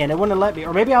tried scan, it wouldn't let me.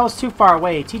 Or maybe I was too far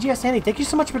away. TGS Annie, thank you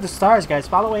so much for the stars, guys.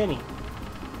 Follow Annie.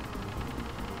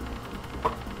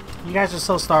 You guys are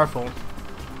so starful.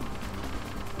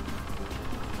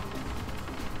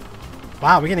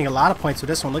 Wow, we're getting a lot of points with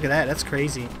this one. Look at that. That's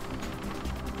crazy.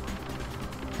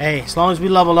 Hey, as long as we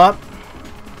level up.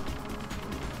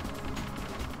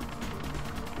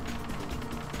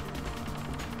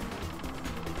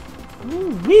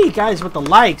 Ooh-wee, guys, with the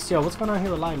likes. Yo, what's going on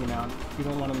here with Limey now? You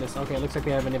don't want to miss. Okay, it looks like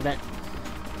we have an event.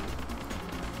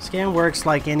 Scan works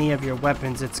like any of your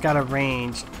weapons. It's got a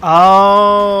range.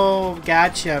 Oh,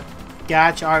 gotcha.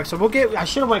 Gotcha. Alright, so we'll get... I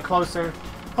should have went closer.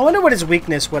 I wonder what his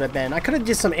weakness would have been. I could have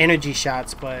did some energy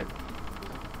shots, but...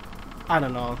 I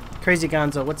don't know. Crazy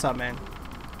Gonzo, what's up, man?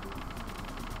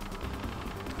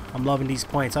 I'm loving these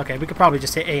points. Okay, we could probably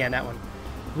just hit A on that one.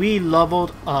 We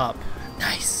leveled up.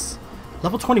 Nice.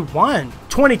 Level 21.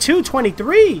 22,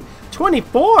 23,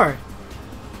 24.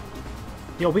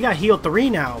 Yo, we got heal 3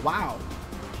 now. Wow.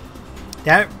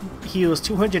 That heals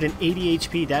 280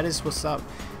 HP. That is what's up.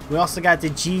 We also got the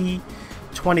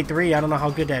G23. I don't know how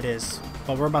good that is,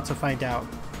 but we're about to find out.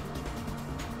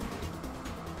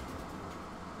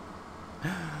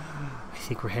 I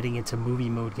think we're heading into movie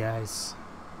mode, guys.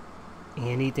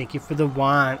 Annie, thank you for the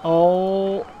wine.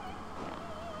 Oh.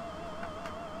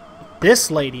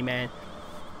 This lady, man.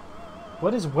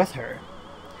 What is with her?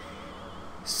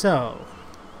 So,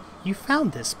 you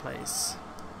found this place.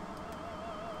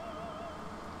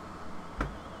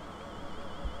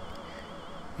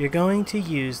 You're going to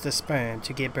use the sperm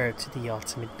to give birth to the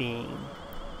ultimate being.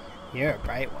 You're a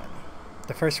bright one.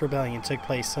 The first rebellion took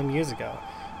place some years ago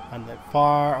on the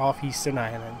far-off eastern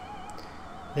island.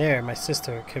 There, my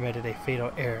sister committed a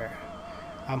fatal error.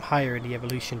 I'm higher in the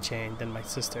evolution chain than my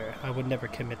sister. I would never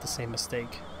commit the same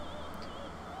mistake.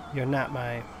 You're not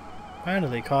my...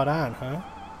 Finally caught on, huh?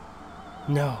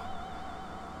 No.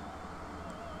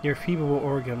 Your feeble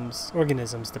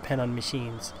organisms depend on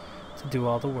machines to do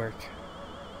all the work.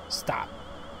 Stop.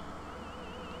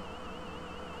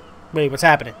 Wait, what's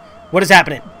happening? What is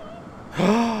happening?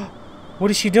 What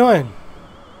is she doing?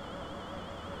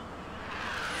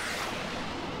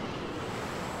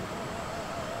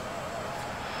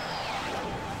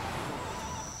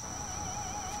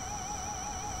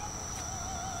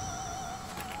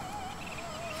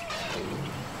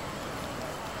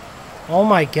 Oh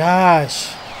my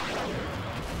gosh.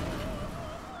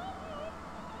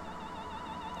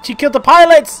 She killed the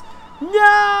pilots!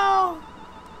 No!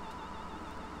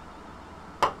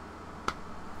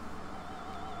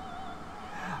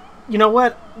 You know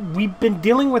what? We've been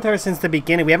dealing with her since the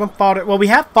beginning. We haven't fought her. Well, we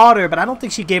have fought her, but I don't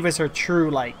think she gave us her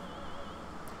true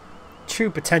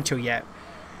potential yet.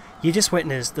 You just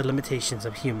witnessed the limitations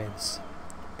of humans.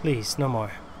 Please, no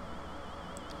more.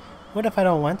 What if I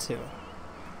don't want to?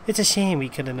 It's a shame we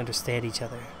couldn't understand each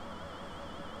other.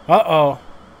 Uh-oh.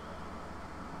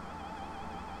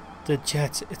 The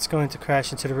jet, it's going to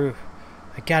crash into the roof.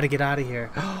 I gotta get out of here.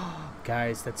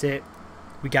 Guys, that's it.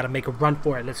 We gotta make a run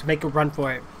for it. Let's make a run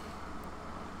for it.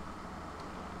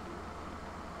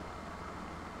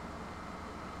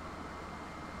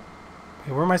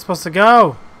 Hey, where am I supposed to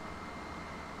go?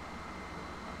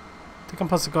 I think I'm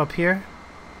supposed to go up here.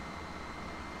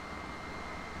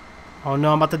 Oh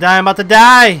no, I'm about to die. I'm about to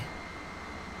die.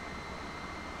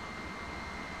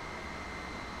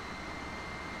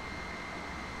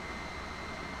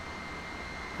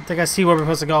 I think I see where we're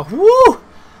supposed to go. Woo!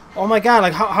 Oh my god,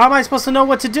 like how am I supposed to know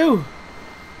what to do?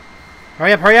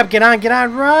 hurry up, get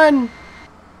on, run!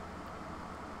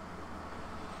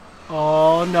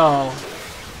 Oh no.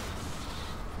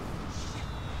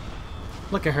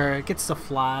 Look at her, it gets to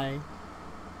fly.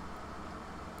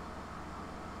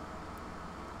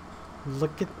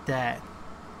 Look at that.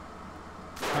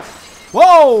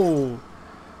 Whoa!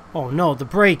 Oh no, the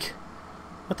brake.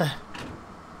 What the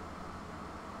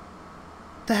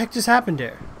heck just happened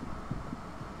there?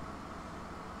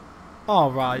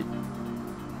 Alright.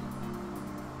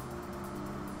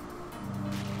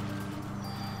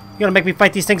 You gonna make me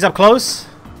fight these things up close?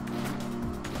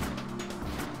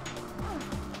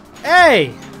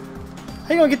 Hey!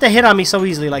 How you gonna get the hit on me so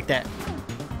easily like that?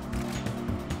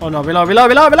 Oh no, reload!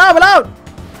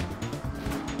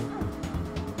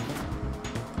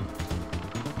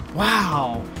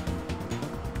 Wow.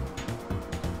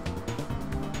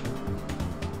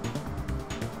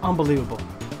 Unbelievable.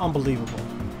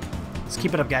 Let's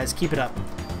keep it up, guys. Keep it up.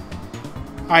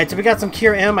 Alright, so we got some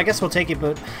Cure M. I guess we'll take it,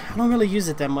 but I don't really use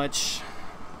it that much.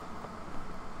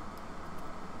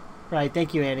 Right,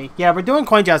 thank you, Annie. Yeah, we're doing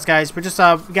coin drops, guys. We're just,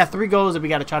 we got 3 goals that we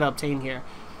got to try to obtain here.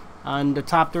 And the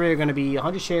top 3 are going to be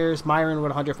 100 shares, Myron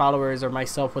with 100 followers, or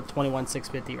myself with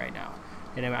 21,650 right now.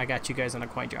 Anyway, I got you guys on a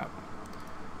coin drop.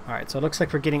 Alright, so it looks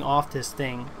like we're getting off this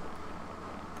thing.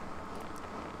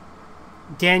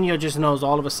 Daniel just knows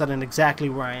all of a sudden exactly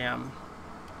where I am.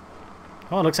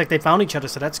 Oh, it looks like they found each other,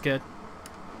 so that's good.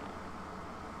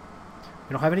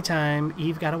 We don't have any time.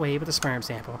 Eve got away with a sperm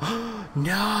sample.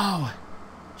 No!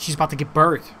 She's about to give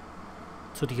birth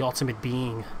to the ultimate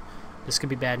being. This could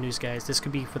be bad news, guys. This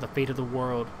could be for the fate of the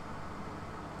world.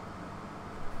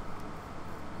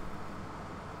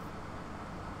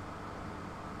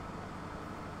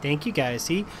 Thank you, guys.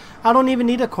 See? I don't even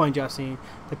need a coin drop scene.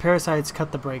 The parasites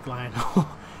cut the brake line.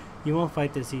 You won't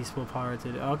fight this eastful power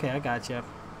today. Okay, I got you.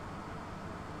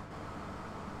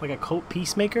 Like a coat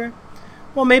peacemaker?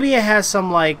 Well, maybe it has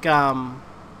some, like, you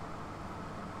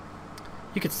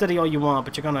can study all you want,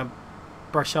 but you're gonna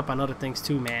brush up on other things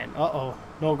too, man. Uh-oh.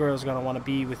 No girl's gonna want to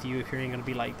be with you if you ain't gonna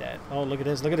be like that. Oh, look at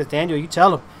this. Look at this. Daniel, you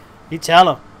tell him. You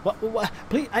tell him. What?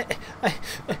 Please,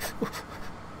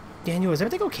 Daniel, is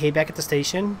everything okay back at the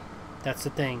station? That's the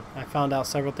thing. I found out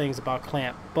several things about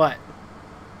Clamp, but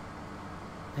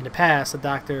in the past, a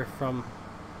doctor from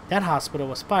that hospital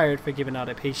was fired for giving out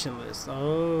a patient list.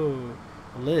 Oh,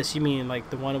 a list? You mean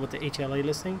like the one with the HLA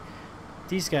listing?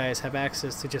 These guys have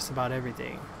access to just about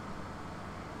everything.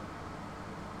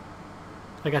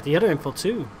 I got the other info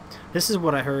too. This is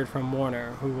what I heard from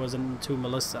Warner, who was into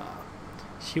Melissa.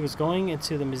 She was going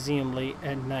into the museum late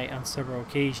at night on several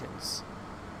occasions.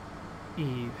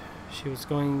 Eve, she was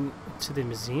going to the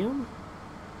museum?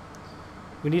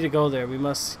 We need to go there. We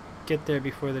must get there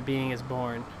before the being is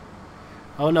born.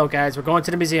 Oh no, guys, we're going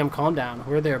to the museum. Calm down.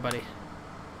 We're there, buddy.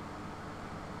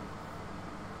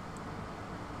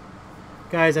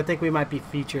 Guys, I think we might be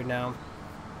featured now.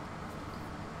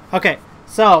 Okay,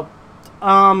 so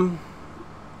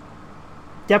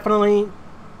definitely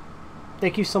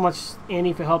thank you so much,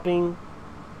 Annie, for helping.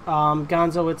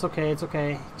 Gonzo, it's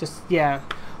okay. Just, yeah.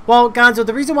 Well, Gonzo,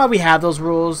 the reason why we have those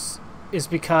rules is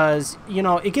because, you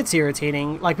know, it gets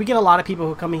irritating. Like, we get a lot of people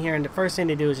who come in here and the first thing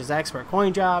they do is just ask for a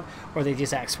coin job, or they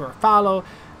just ask for a follow.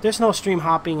 There's no stream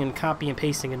hopping and copy and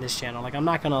pasting in this channel. Like, I'm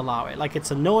not going to allow it. Like, it's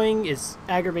annoying, it's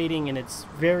aggravating, and it's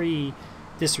very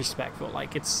disrespectful.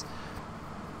 Like, it's...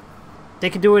 They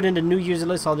can do it in the new user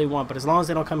list all they want, but as long as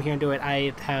they don't come here and do it,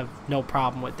 I have no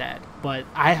problem with that. But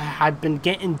I've been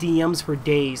getting DMs for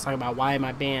days talking about why am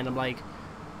I banned. I'm like,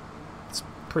 it's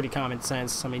pretty common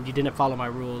sense. I mean, you didn't follow my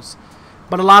rules.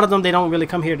 But a lot of them, they don't really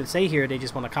come here to stay here. They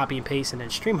just want to copy and paste and then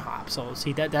stream hop. So,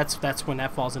 see, that's when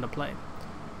that falls into play.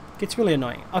 It's really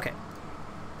annoying. Okay.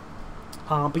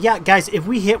 But yeah, guys, if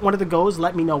we hit one of the goals,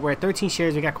 let me know. We're at 13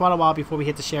 shares. We got quite a while before we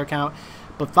hit the share count.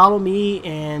 But follow me.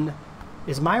 And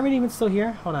is Myron even still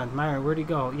here? Hold on. Myron, where'd he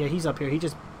go? Yeah, he's up here. He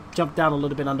just jumped down a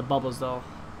little bit on the bubbles, though.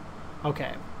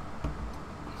 Okay.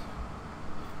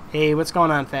 Hey, what's going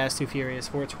on, Fast Too Furious?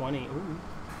 420. Ooh.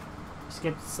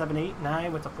 Skipped 7, 8,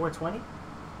 9 with the 420.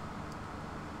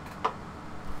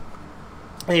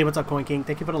 Hey, what's up, Coin King?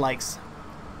 Thank you for the likes.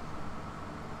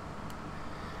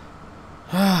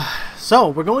 So,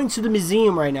 we're going to the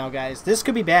museum right now, guys. This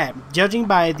could be bad. Judging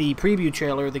by the preview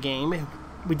trailer of the game,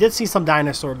 we did see some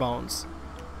dinosaur bones.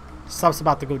 Stuff's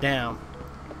about to go down.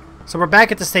 So, we're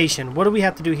back at the station. What do we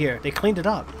have to do here? They cleaned it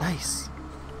up. Nice.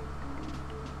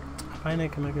 I find I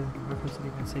can make a reference to the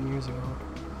event 10 years ago.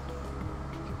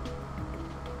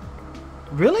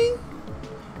 Really?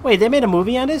 Wait, they made a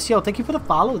movie on this? Yo, thank you for the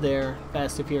follow there,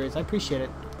 Fast and Furious. I appreciate it.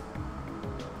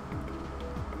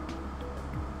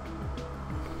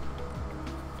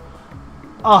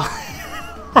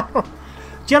 Oh,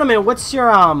 gentlemen, what's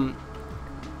your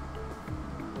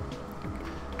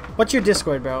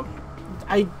Discord, bro?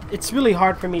 It's really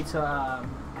hard for me to.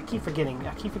 I keep forgetting.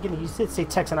 You said say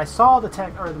text, and I saw the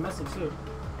text or the message too.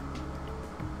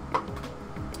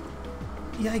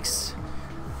 Yikes!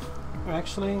 Or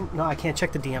actually, no, I can't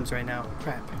check the DMs right now.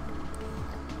 Crap.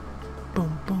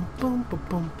 Boom, boom, boom, boom,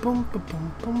 boom, boom,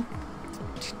 boom, boom,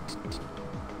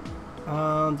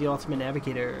 boom. The Ultimate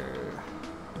Navigator.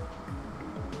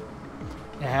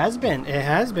 It has been. It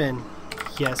has been.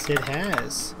 Yes, it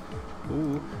has.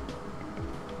 Ooh.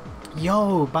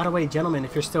 Yo, by the way, gentlemen,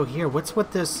 if you're still here, what's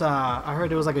with this? I heard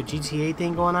there was like a GTA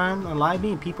thing going on Live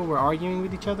Me, and people were arguing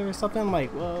with each other or something. I'm like,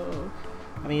 whoa.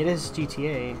 I mean, it is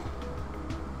GTA.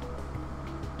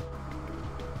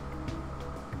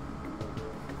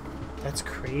 That's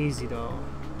crazy, though.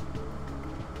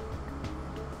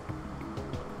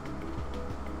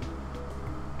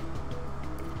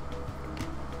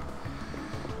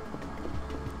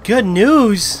 Good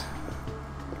news,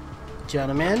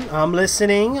 gentlemen. I'm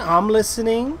listening. I'm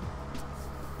listening.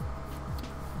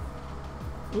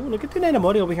 Ooh, look at the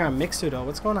Nanamori over here on Mixer, though.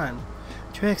 What's going on?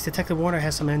 Trixz, Detective Warner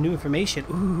has some new information.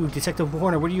 Ooh, Detective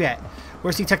Warner, where are you at?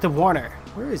 Where's Detective Warner?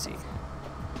 Where is he?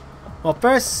 Well,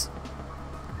 first,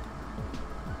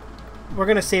 we're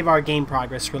going to save our game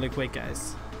progress really quick,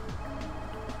 guys.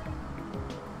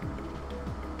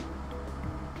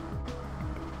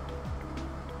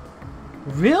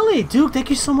 Really? Duke,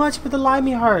 thank you so much for the Live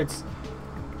Me hearts.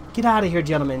 Get out of here,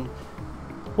 gentlemen.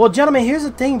 Well, gentlemen, here's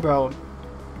the thing, bro.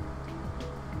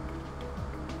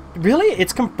 Really?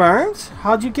 It's confirmed?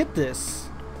 How'd you get this?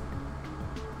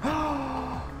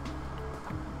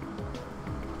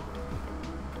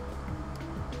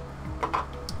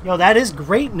 Yo, that is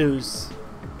great news.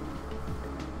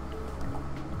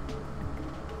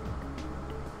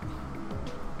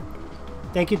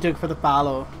 Thank you, Duke, for the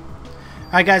follow.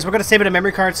 Alright, guys, we're going to save it at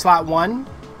memory card slot 1.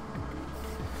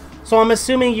 So I'm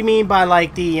assuming you mean by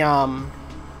like the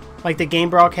game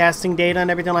broadcasting data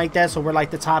and everything like that, so we're like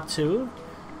the top 2.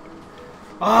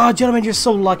 Oh, gentlemen, you're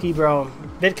so lucky, bro.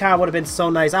 VidCon would have been so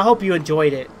nice. I hope you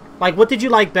enjoyed it. Like, what did you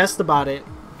like best about it?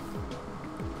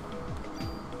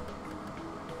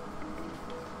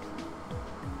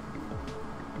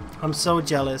 I'm so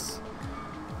jealous.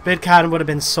 VidCon would have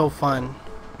been so fun.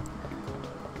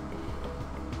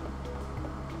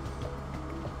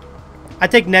 I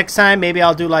think next time maybe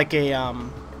I'll do like a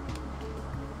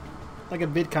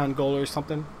VidCon goal or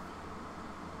something.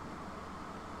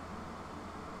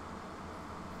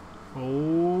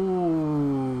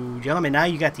 Oh, gentlemen, now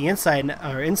you got the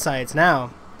insides now.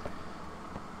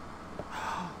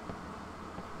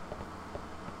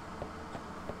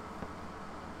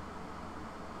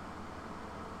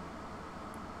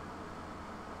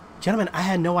 Gentlemen, I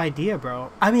had no idea,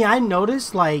 bro. I mean, I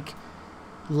noticed like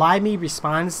Live Me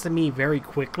responds to me very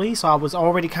quickly, so I was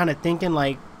already kind of thinking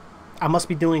like I must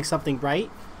be doing something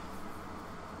right.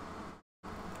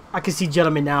 I can see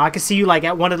gentlemen now. I can see you like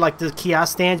at one of like the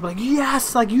kiosk stands, like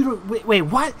yes, like you don't wait,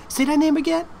 what? Say that name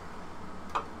again.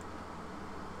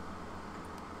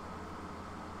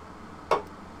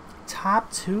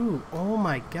 Top 2. Oh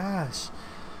my gosh.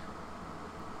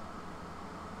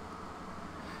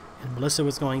 And Melissa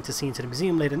was going to see into the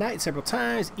museum late at night several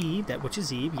times. Eve, that which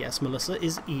is Eve. Yes, Melissa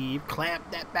is Eve.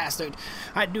 Clamp, that bastard.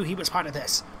 I knew he was part of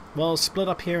this. Well, split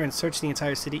up here and search the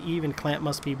entire city. Eve and Clamp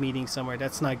must be meeting somewhere.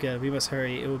 That's not good. We must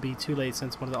hurry. It will be too late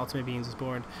since one of the ultimate beings is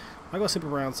born. I'll go super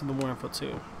around some more info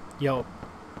too. Yo.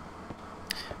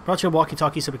 Brought you a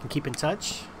walkie-talkie so we can keep in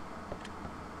touch.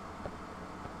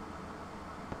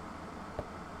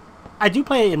 I do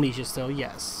play Amnesia still,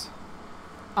 yes.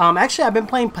 Actually, I've been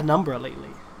playing Penumbra lately.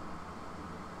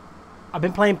 I've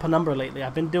been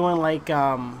doing like,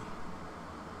 oh,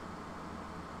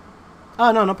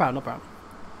 no problem.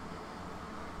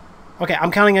 Okay, I'm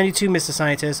counting on you too, Mr.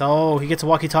 Scientist. Oh, he gets a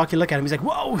walkie-talkie. Look at him. He's like,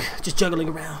 whoa, just juggling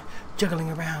around.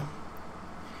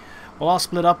 Well, I'll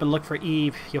split up and look for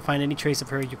Eve. You'll find any trace of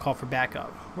her, you call for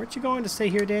backup. Weren't you going to stay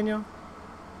here, Daniel?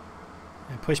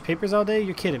 And push papers all day?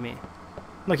 You're kidding me.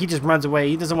 Look, he just runs away.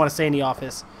 He doesn't want to stay in the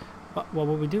office. Well, what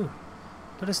will we do?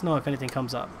 Let us know if anything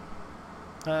comes up.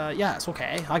 Yeah, it's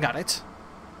okay. I got it.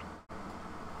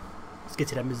 Let's get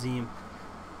to that museum.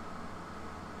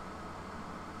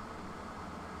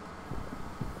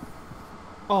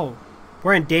 Oh,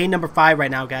 we're in day number 5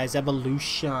 right now, guys.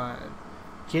 Evolution.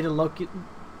 Jada Loki.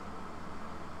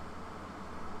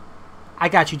 I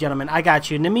got you, gentlemen. I got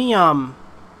you. Let me, I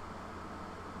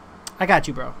got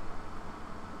you, bro.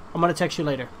 I'm gonna text you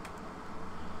later.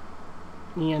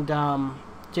 And,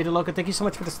 Jada Loca, thank you so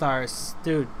much for the stars.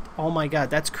 Dude, oh my god,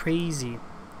 that's crazy.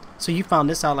 So you found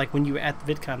this out like when you were at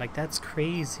the VidCon. Like, that's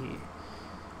crazy.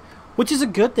 Which is a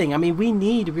good thing. I mean, we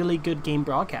need really good game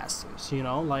broadcasters, you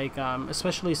know, like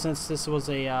especially since this was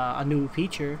a new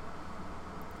feature.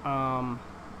 And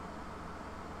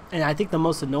I think the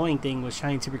most annoying thing was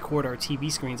trying to record our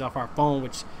TV screens off our phone,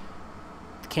 which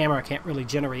the camera can't really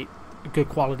generate a good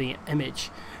quality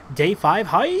image. Day 5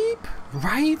 hype,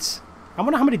 right? I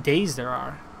wonder how many days there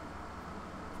are.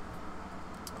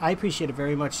 I appreciate it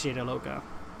very much, Jada Loca.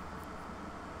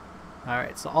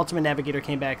 Alright, so Ultimate Navigator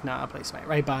came back. Nah, play Smite.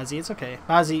 Right, Bazzi? It's okay.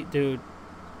 Bazzi, dude.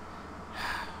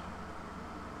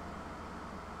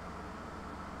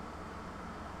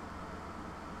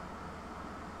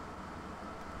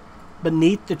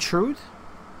 Beneath the Truth?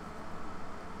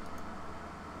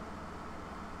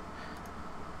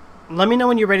 Let me know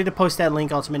when you're ready to post that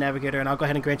link, Ultimate Navigator, and I'll go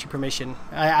ahead and grant you permission.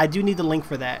 I do need the link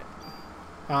for that.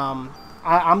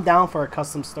 I'm down for a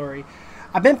custom story.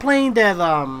 I've been playing that...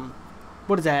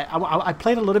 what is that? I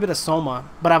played a little bit of Soma,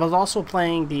 but I was also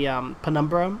playing the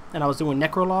Penumbra, and I was doing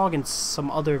Necrolog and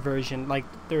some other version. Like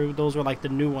those were like the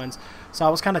new ones, so I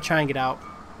was kind of trying it out.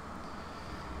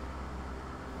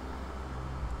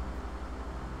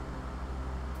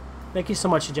 Thank you so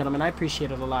much, gentlemen. I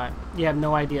appreciate it a lot. You have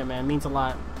no idea, man. It means a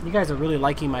lot. You guys are really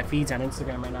liking my feeds on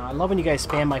Instagram right now. I love when you guys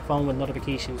spam my phone with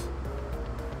notifications.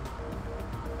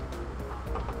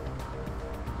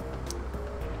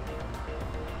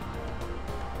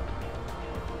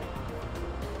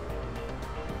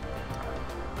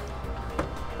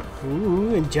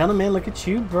 Ooh, and gentlemen, look at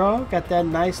you, bro. Got that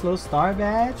nice little star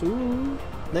badge. Ooh.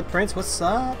 Lit Prince, what's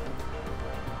up?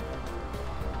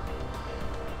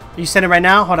 You send it right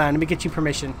now? Hold on, let me get you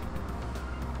permission.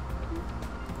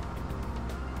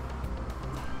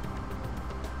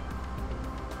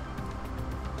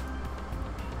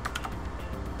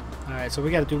 Alright, so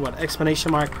we gotta do what?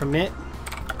 Exclamation mark permit.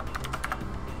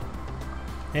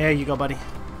 There you go, buddy.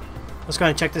 Let's go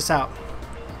ahead and check this out.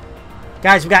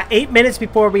 Guys, we got 8 minutes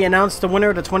before we announce the winner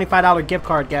of the $25 gift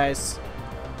card, guys.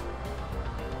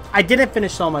 I didn't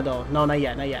finish Soma, though. No, not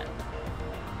yet, not yet.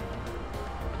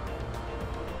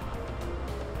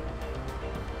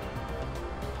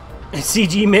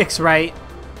 CG mix, right?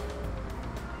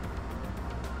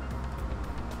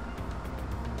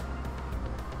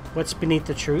 What's Beneath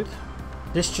the Truth?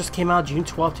 This just came out June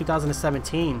 12,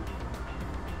 2017.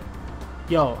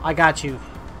 Yo, I got you.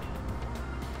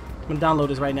 I'm gonna download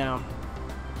this right now.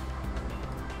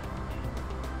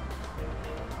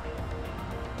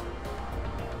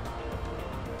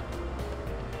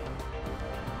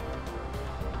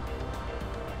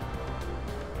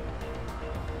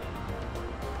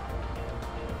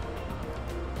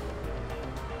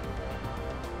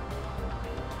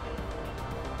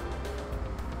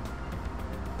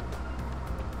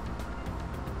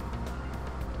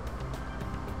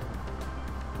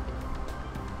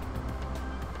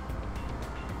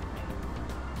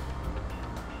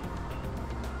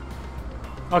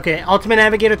 Okay, Ultimate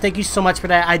Navigator, thank you so much for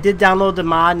that. I did download the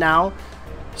mod now.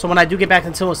 So when I do get back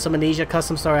into some Amnesia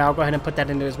custom story, I'll go ahead and put that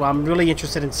in there as well. I'm really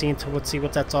interested in seeing see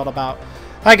what that's all about.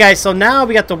 Alright guys, so now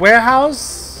we got the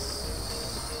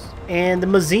warehouse and the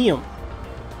museum.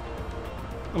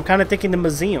 I'm kind of thinking the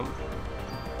museum.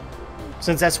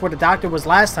 Since that's where the doctor was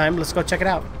last time, let's go check it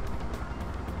out.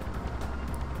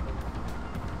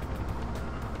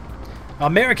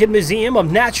 American Museum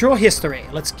of Natural History.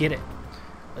 Let's get it.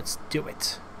 Let's do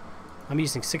it. I'm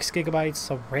using 6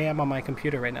 gigabytes of RAM on my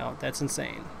computer right now. That's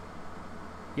insane.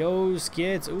 Yo,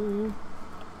 skids. Ooh.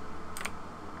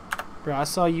 Bro, I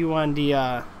saw you on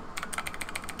the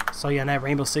saw you on that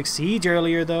Rainbow Six Siege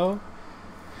earlier though.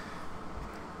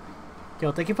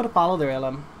 Yo, thank you for the follow there,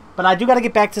 LM. But I do gotta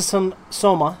get back to some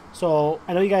Soma. So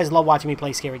I know you guys love watching me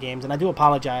play scary games, and I do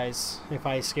apologize if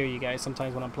I scare you guys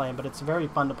sometimes when I'm playing, but it's very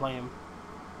fun to play them.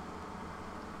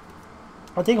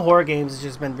 I think horror games has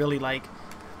just been really like,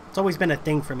 it's always been a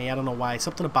thing for me. I don't know why.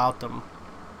 Something about them.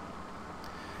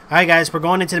 Alright guys, we're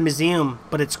going into the museum,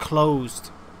 but it's closed.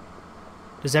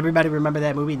 Does everybody remember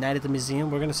that movie, Night at the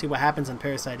Museum? We're going to see what happens in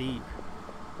Parasite Eve.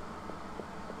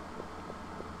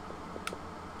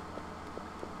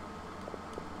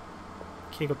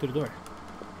 Can't go through the door.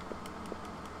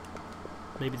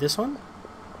 Maybe this one?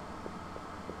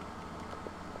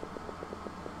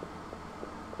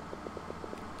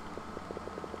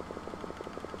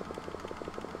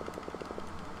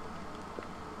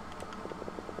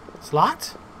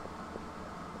 Slot?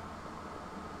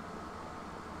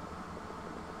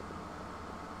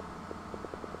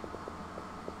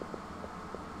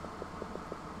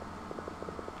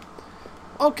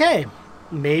 Okay,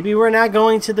 maybe we're not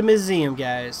going to the museum,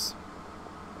 guys.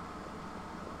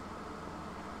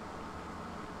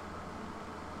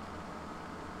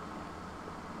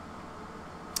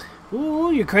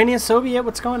 Ooh, Ukrainian Soviet,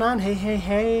 what's going on? Hey, hey,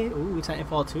 hey. Ooh,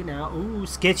 Titanfall 2 now. Ooh,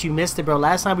 Sketch, you missed it, bro.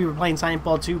 Last time we were playing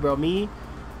Titanfall 2, bro. Me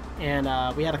and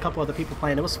we had a couple other people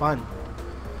playing. It was fun.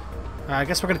 I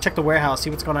guess we're going to check the warehouse, see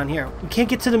what's going on here. We can't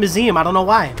get to the museum. I don't know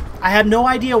why. I have no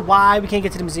idea why we can't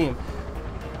get to the museum.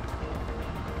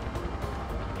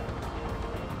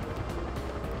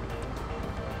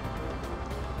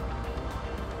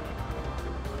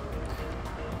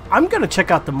 I'm going to check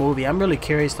out the movie. I'm really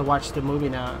curious to watch the movie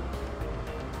now.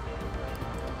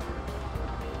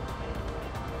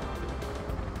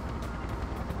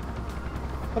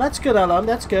 Well, that's good, Alum.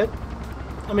 That's good.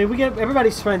 I mean, we get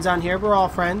everybody's friends on here. We're all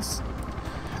friends.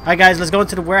 All right, guys, let's go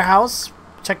into the warehouse.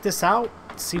 Check this out.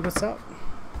 See what's up.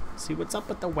 See what's up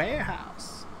at the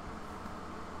warehouse.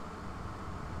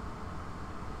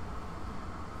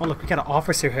 Oh, look, we got an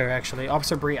officer here, actually.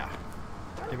 Officer Bria.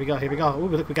 Here we go. Here we go. Ooh,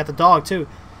 look, we got the dog, too.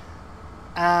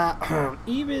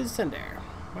 Eve is in there.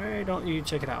 Why don't you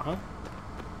check it out, huh?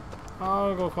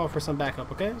 I'll go call for some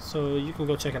backup, okay? So you can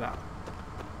go check it out.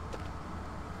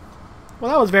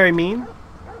 Well, that was very mean.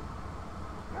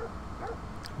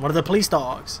 One of the police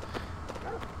dogs.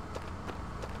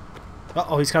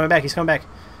 Uh-oh, he's coming back. He's coming back.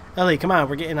 Ellie, come on.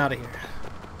 We're getting out of here.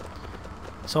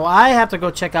 So I have to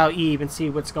go check out Eve and see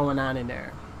what's going on in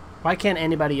there. Why can't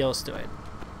anybody else do it?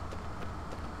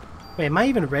 Wait, am I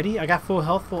even ready? I got full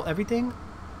health, full everything?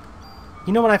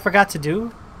 You know what I forgot to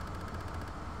do?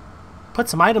 Put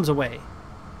some items away.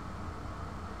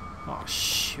 Oh,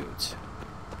 shoot.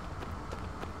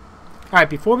 Alright,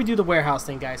 before we do the warehouse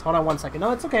thing, guys, hold on one second.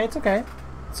 No, it's okay, it's okay.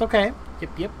 It's okay.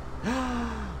 Yep, yep.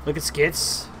 Look at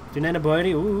Skits. Doing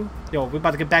anybody. Ooh. Yo, we're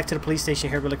about to get back to the police station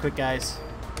here really quick, guys.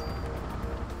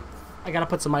 I gotta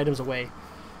put some items away.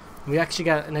 We actually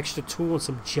got an extra tool and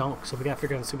some junk, so we gotta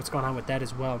figure out and see what's going on with that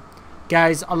as well.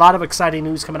 Guys, a lot of exciting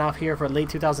news coming out here for late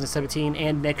 2017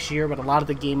 and next year with a lot of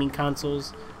the gaming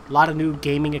consoles. A lot of new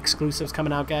gaming exclusives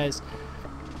coming out, guys.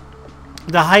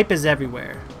 The hype is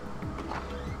everywhere.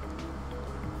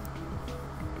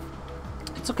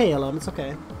 It's okay, Elam. It's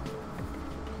okay.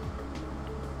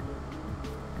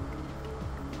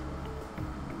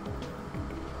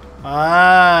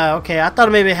 Okay. I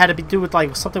thought maybe it had to do with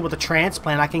like something with a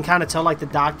transplant. I can kind of tell like the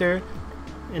doctor,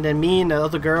 and then me and the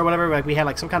other girl, whatever, like we had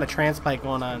like some kind of transplant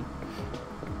going on.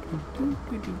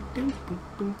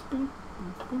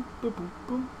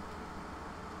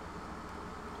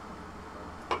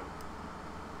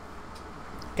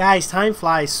 Guys, time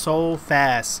flies so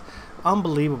fast.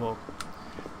 Unbelievable.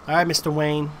 Alright, Mr.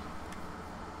 Wayne.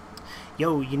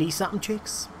 Yo, you need something,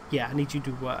 Trixz? Yeah, I need you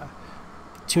to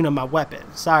tune up my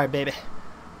weapon. Sorry, baby.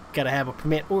 Gotta have a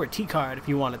permit or a T-card if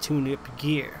you want to tune up your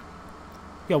gear.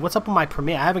 Yo, what's up with my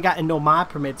permit? I haven't gotten no mod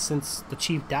permit since the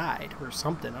chief died or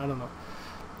something. I don't know.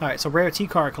 Alright, so rare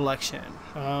T-card collection.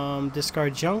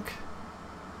 Discard junk.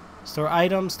 Store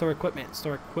items. Store equipment.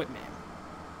 Store equipment.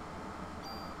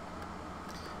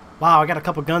 Wow, I got a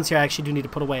couple guns here I actually do need to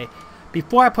put away.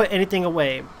 Before I put anything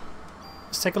away,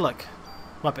 let's take a look.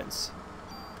 Weapons.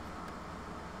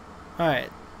 Alright.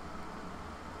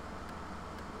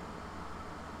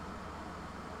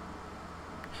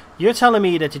 You're telling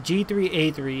me that the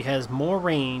G3A3 has more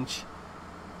range,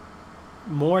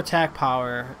 more attack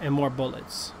power, and more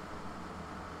bullets.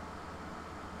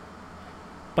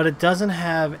 But it doesn't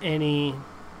have any...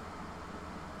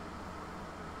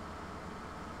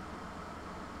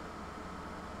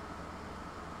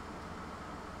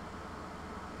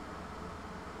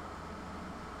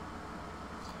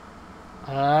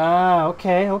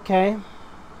 okay, okay.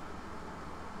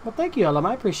 Well, thank you, Elam.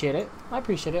 I appreciate it. I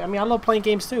appreciate it. I mean, I love playing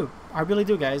games too. I really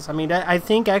do, guys. I mean, I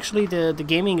think actually the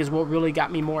gaming is what really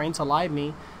got me more into Live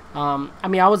Me. I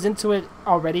mean, I was into it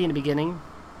already in the beginning,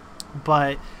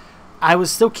 but I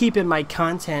was still keeping my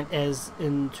content as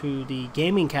into the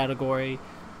gaming category.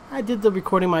 I did the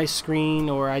recording my screen,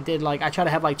 or I did like, I try to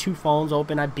have like 2 phones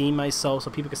open. I beam myself so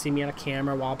people can see me on a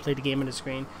camera while I play the game on the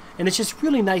screen. And it's just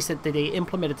really nice that they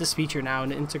implemented this feature now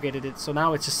and integrated it. So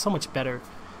now it's just so much better.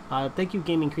 Thank you,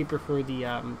 Gaming Creeper, for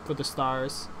the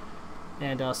stars.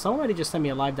 And somebody just sent me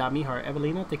a live.me heart.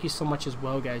 Evelina, thank you so much as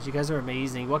well, guys. You guys are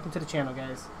amazing. Welcome to the channel,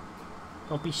 guys.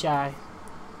 Don't be shy.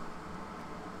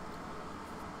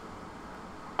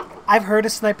 I've heard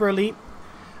of Sniper Elite.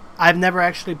 I've never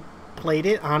actually played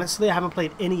it, honestly. I haven't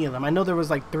played any of them. I know there was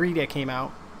like 3 that came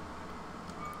out.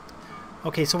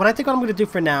 Okay, so what I think I'm going to do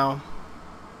for now...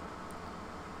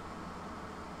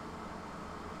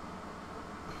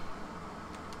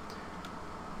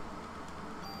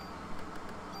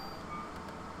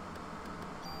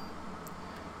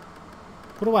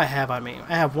 What do I have on me?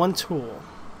 I have 1 tool,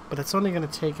 but it's only going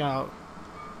to take out...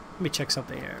 Let me check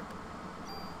something here.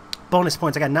 bonus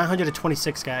points. I got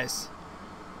 926, guys.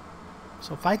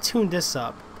 So if I tune this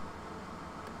up,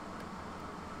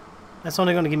 that's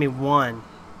only going to give me 1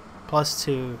 plus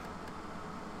 2.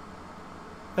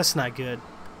 That's not good.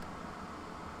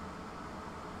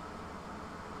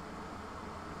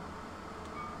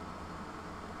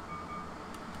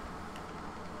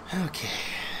 Okay.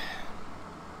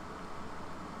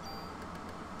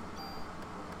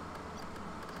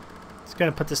 Just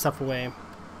gonna put this stuff away.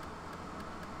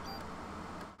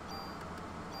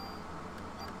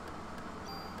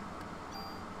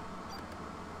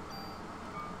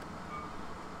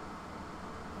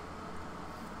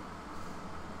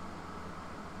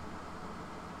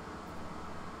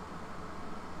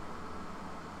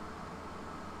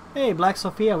 Hey, Black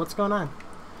Sophia, what's going on?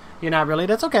 You're not really?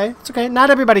 That's okay. It's okay.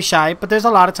 Not everybody's shy, but there's a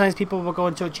lot of times people will go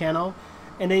into a channel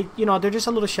and they, you know, they're just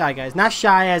a little shy, guys. Not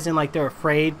shy as in like they're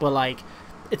afraid, but like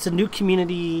it's a new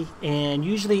community, and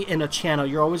usually in a channel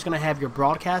you're always going to have your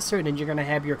broadcaster, and then you're going to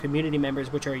have your community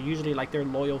members, which are usually like their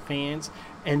loyal fans,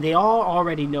 and they all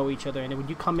already know each other. And then when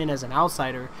you come in as an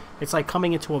outsider, it's like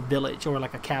coming into a village or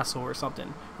like a castle or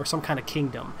something, or some kind of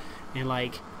kingdom, and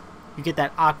like you get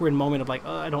that awkward moment of like,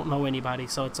 oh, I don't know anybody.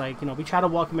 So it's like, you know, we try to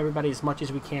welcome everybody as much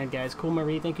as we can, guys. Cool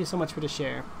Marie, thank you so much for the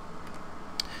share.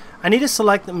 I need to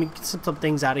select, let me get some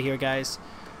things out of here, guys.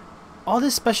 All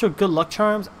this special good luck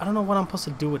charms, I don't know what I'm supposed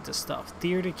to do with this stuff.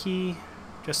 Theater key,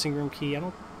 dressing room key,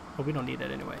 oh, we don't need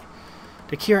that anyway.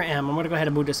 The Cure M, I'm going to go ahead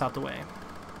and move this out the way.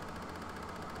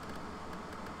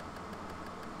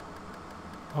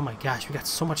 Oh my gosh, we got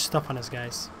so much stuff on us,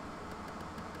 guys.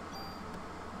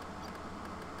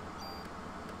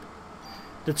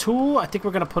 The tool, I think we're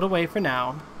going to put away for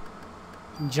now.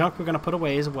 Junk, we're going to put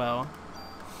away as well.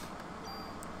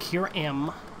 Cure M.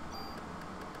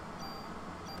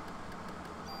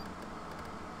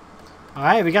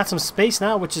 Alright, we got some space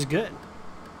now, which is good.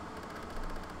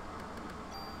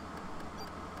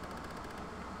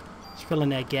 Just filling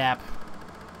that gap.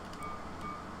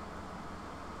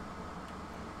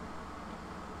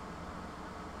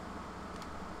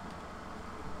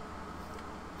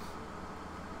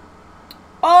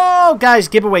 Oh, guys,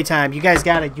 giveaway time. You guys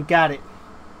got it. You got it.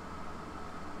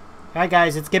 Alright,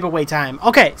 guys, it's giveaway time.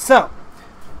 Okay, so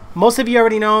most of you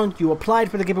already know you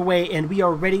applied for the giveaway, and we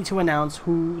are ready to announce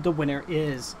who the winner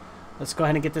is. Let's go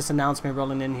ahead and get this announcement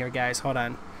rolling in here, guys. Hold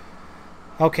on.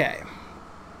 Okay.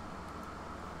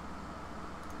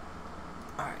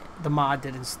 Alright, the mod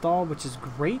did install, which is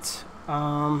great.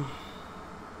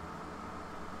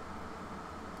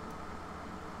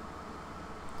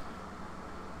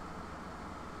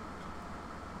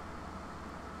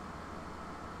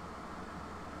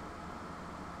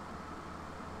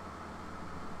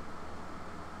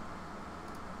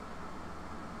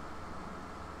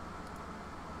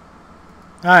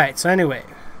 Alright, so anyway,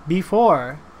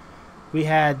 before we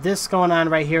had this going on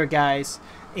right here, guys,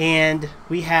 and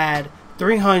we had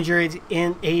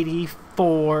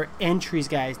 384 entries,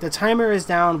 guys. The timer is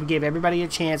down. We gave everybody a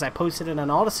chance. I posted it on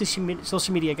all the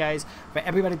social media, guys, for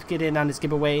everybody to get in on this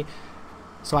giveaway,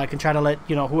 so I can try to let,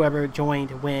 you know, whoever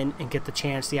joined win and get the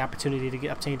chance, the opportunity to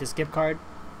obtain this gift card.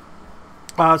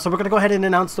 So we're going to go ahead and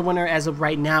announce the winner as of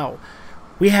right now.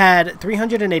 We had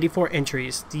 384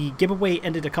 entries. The giveaway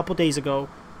ended a couple days ago,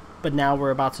 but now we're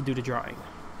about to do the drawing.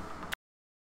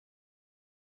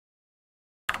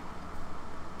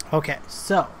 Okay,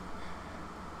 so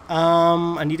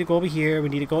I need to go over here. We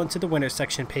need to go into the winner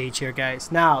section page here,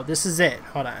 guys. Now, this is it.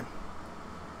 Hold on.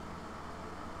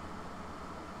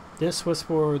 This was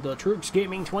for the Trixz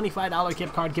Gaming $25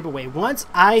 gift card giveaway. Once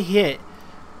I hit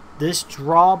this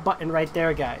draw button right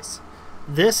there, guys,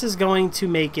 this is going to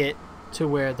make it to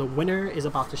where the winner is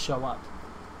about to show up.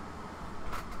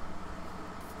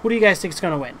 Who do you guys think is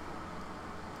going to win?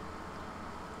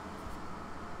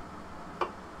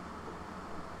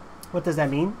 What does that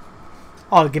mean?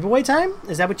 Oh, giveaway time?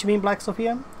 Is that what you mean, Black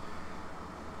Sophia?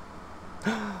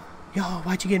 Yo,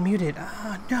 why'd you get muted?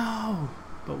 Ah, no.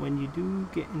 But when you do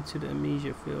get into the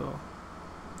amnesia feel,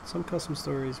 some custom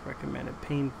stories recommended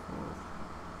painful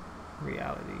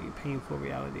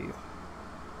reality.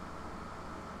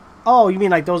 Oh, you mean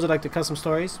like those are like the custom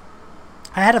stories?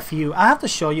 I had a few. I'll have to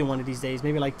show you one of these days.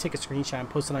 Maybe like take a screenshot and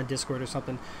post it on Discord or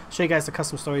something. Show you guys the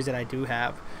custom stories that I do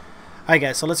have. Alright,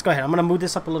 guys, so let's go ahead. I'm going to move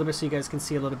this up a little bit so you guys can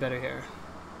see a little better here.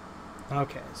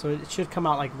 Okay, so it should come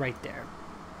out like right there.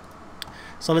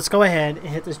 So let's go ahead and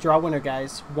hit this draw winner,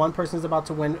 guys. One person is about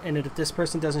to win, and if this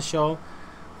person doesn't show,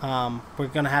 we're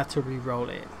going to have to re-roll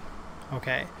it.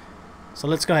 Okay, so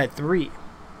let's go ahead. 3,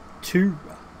 2,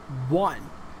 1.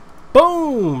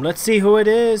 Boom! Let's see who it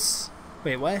is.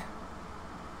 Wait, what?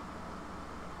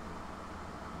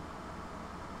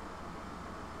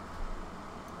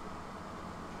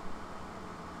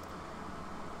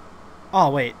 Oh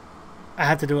wait, I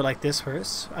have to do it like this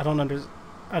first. I don't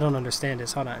understand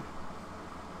this. Hold on.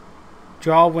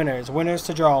 Draw winners. Winners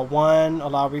to draw 1.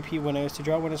 Allow repeat winners to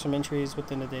draw winners from entries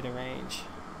within the data range.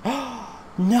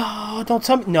 No, don't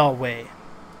tell me. No way.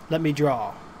 Let me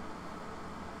draw.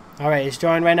 Alright, it's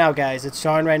drawing right now, guys. It's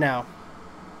drawing right now.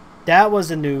 That was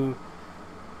a new...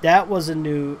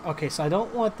 Okay, so I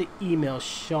don't want the email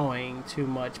showing too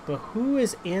much, but who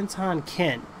is Anton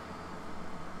Ken?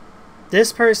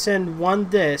 This person won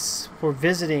this for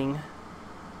visiting...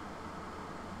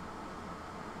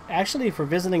 Actually, for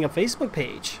visiting a Facebook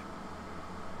page.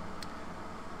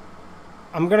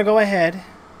 I'm going to go ahead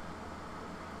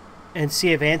and see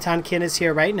if Anton Ken is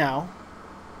here right now.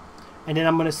 And then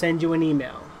I'm going to send you an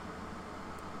email.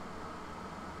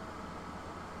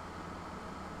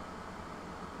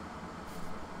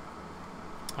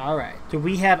 Alright. Do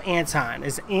we have Anton?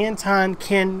 Is Anton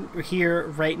Ken here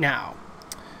right now?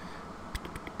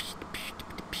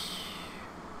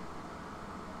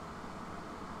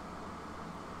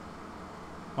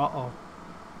 Uh-oh.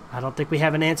 I don't think we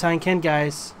have an Anton Ken,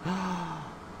 guys.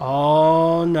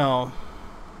 Oh, no.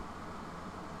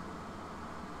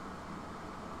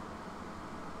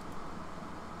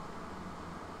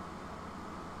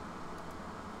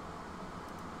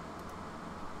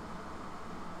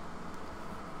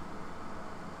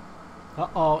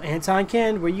 Uh-oh. Anton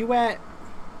Ken, where you at?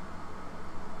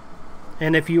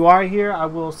 And if you are here, I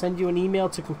will send you an email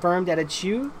to confirm that it's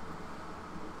you.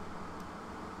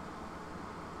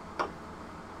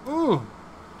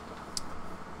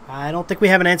 I don't think we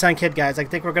have an Anton Kid, guys. I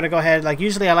think we're going to go ahead. Like,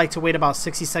 usually I like to wait about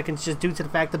 60 seconds just due to the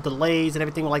fact of delays and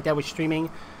everything like that with streaming.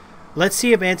 Let's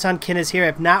see if Anton Kin is here.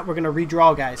 If not, we're going to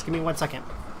redraw, guys. Give me 1 second.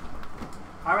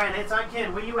 All right, Anton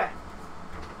Kin, where you at?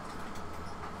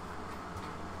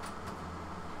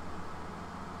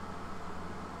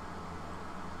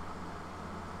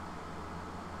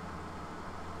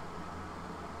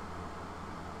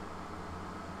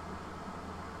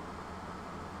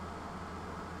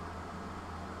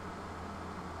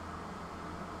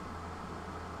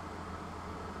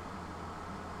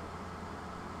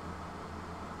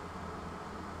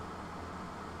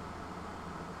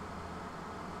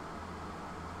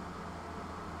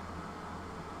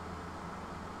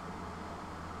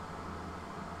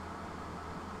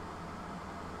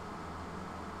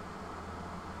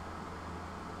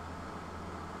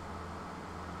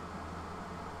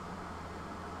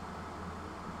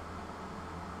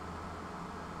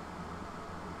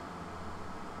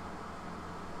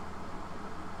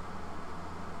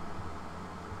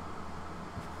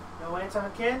 No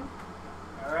Anton Kin?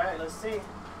 Alright, let's see.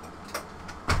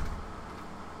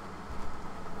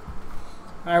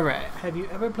 Alright, have you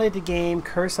ever played the game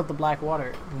Curse of the Black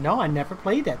Water? No, I never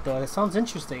played that though. That sounds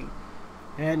interesting.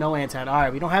 And no Anton.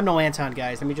 Alright, we don't have no Anton,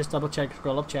 guys. Let me just double check,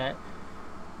 scroll up chat.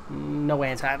 No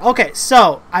Anton. Okay,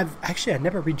 so I've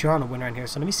never redrawn a winner in here,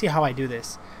 so let me see how I do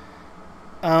this.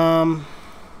 No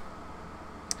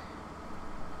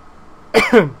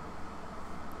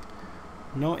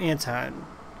Anton.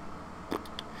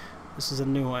 This is a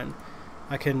new one.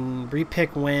 I can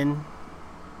repick win,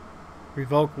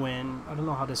 revoke win. I don't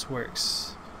know how this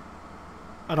works.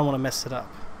 I don't want to mess it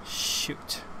up.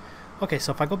 Shoot. Okay,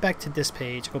 so if I go back to this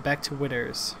page, go back to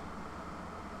winners,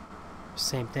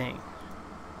 same thing.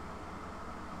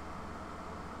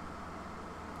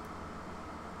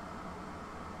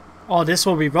 Oh, this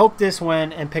will revoke this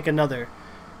one and pick another.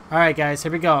 Alright, guys,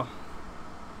 here we go.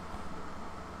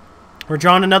 We're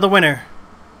drawing another winner.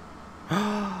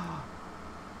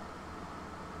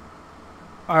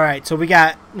 Alright, so we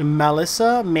got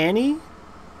Melissa, Manny.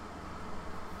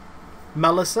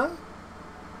 Melissa.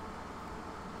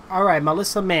 Alright,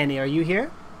 Melissa, Manny, are you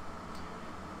here?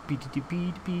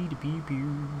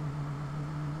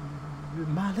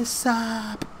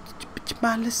 Melissa.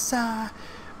 Melissa.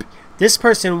 This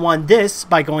person won this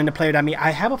by going to Player.me.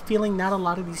 I have a feeling not a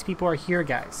lot of these people are here,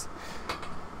 guys.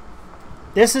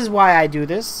 This is why I do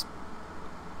this.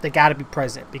 They gotta be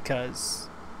present because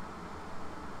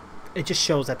it just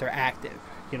shows that they're active,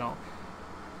 you know.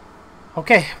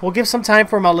 Okay, we'll give some time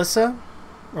for Melissa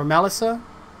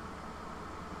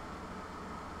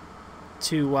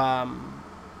to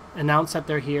announce that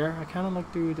they're here. I kind of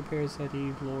looked through the Parasite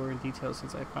Eve lore in detail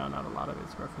since I found out a lot of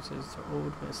its references to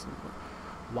Old West.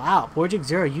 Wow, Borjik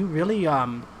Zero, you really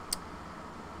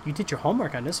you did your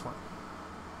homework on this one.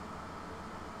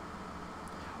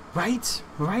 Right,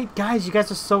 guys, you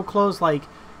guys are so close. Like,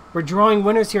 we're drawing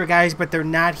winners here, guys, but they're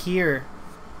not here.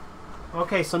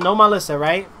 Okay, so no Melissa,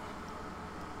 right?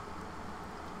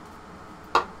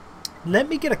 Let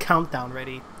me get a countdown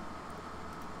ready.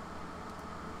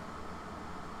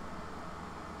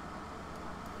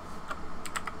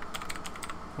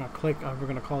 gonna click. We're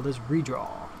gonna call this redraw.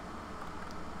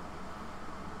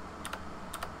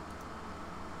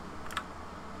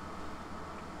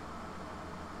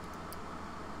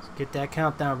 Let's get that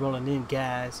countdown rolling in,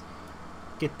 guys.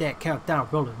 Get that countdown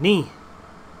rolling in.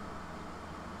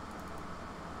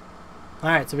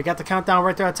 Alright, so we got the countdown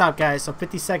right there at the top, guys. So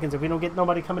 50 seconds. If we don't get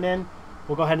nobody coming in,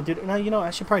 we'll go ahead and do it. No, you know,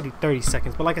 I should probably do 30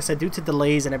 seconds. But like I said, due to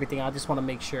delays and everything, I just want to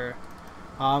make sure.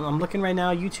 I'm looking right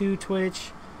now. YouTube,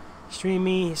 Twitch, Stream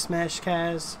Me,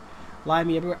 Smashcast, Live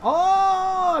Me everywhere.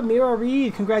 Oh, Mira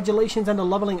Reed, congratulations on the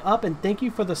leveling up. And thank you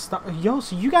for the star. Yo,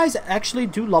 so you guys actually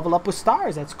do level up with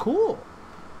stars. That's cool.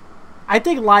 I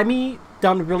think Live Me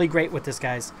done really great with this,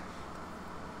 guys.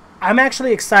 I'm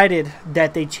actually excited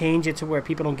that they change it to where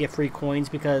people don't get free coins,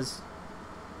 because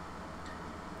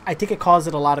I think it caused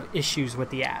a lot of issues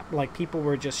with the app. Like, people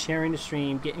were just sharing the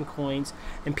stream, getting coins,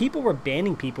 and people were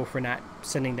banning people for not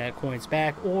sending that coins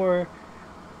back or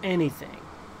anything.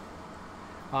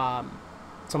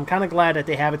 So I'm kind of glad that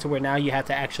they have it to where now you have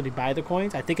to actually buy the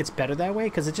coins. I think it's better that way,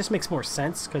 because it just makes more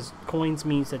sense, because coins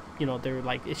means that, you know, they're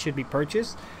like, it should be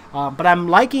purchased. But I'm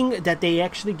liking that they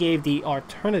actually gave the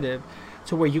alternative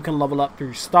to where you can level up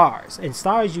through stars. And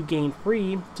stars you gain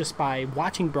free just by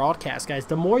watching broadcasts, guys.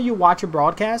 The more you watch a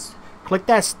broadcast, click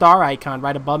that star icon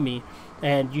right above me,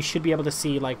 and you should be able to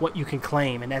see like what you can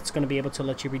claim, and that's going to be able to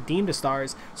let you redeem the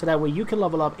stars, so that way you can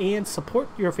level up and support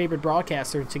your favorite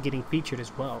broadcaster into getting featured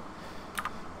as well.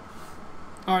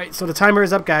 Alright, so the timer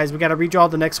is up, guys. We got to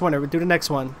redraw the next one, or we'll do the next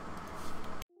one.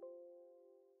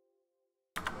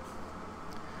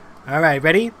 Alright,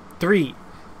 ready? 3,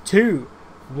 2,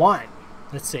 1.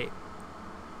 Let's see.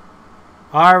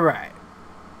 Alright.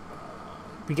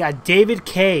 We got David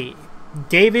K.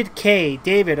 David K.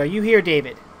 David, are you here,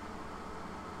 David?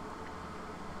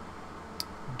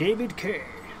 David K.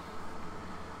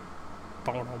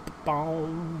 Bow down, bow.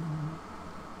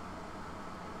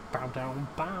 Bow down,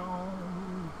 bow.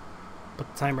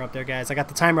 Put the timer up there, guys. I got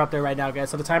the timer up there right now, guys.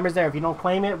 So the timer's there. If you don't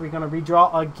claim it, we're going to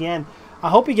redraw again. I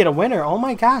hope you get a winner. Oh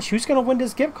my gosh, who's going to win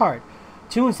this gift card?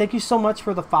 Tunes, thank you so much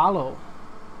for the follow.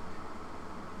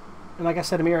 And like I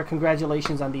said, Amira,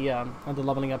 congratulations on the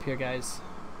leveling up here, guys.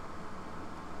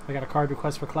 I got a card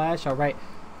request for Clash. All right,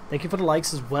 thank you for the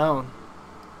likes as well.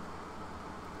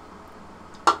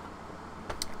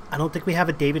 I don't think we have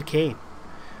a David K.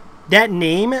 That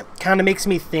name kind of makes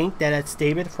me think that it's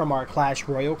David from our Clash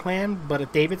Royale clan, but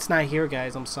if David's not here,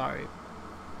 guys, I'm sorry.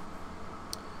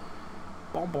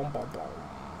 Boom, boom, boom, boom.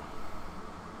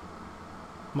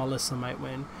 Melissa might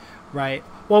win, right?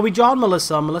 Well, we drawed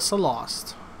Melissa. Melissa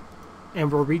lost. And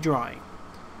we're redrawing.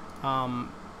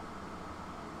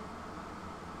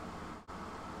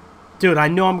 Dude, I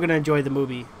know I'm going to enjoy the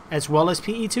movie. As well as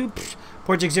PE2. Pfft,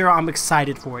 Project Zero, I'm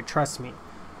excited for it. Trust me.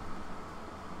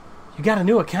 You got a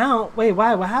new account? Wait,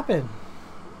 why? What happened?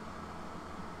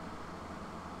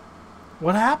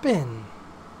 What happened?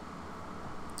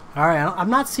 Alright, I'm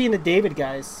not seeing the David,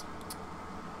 guys.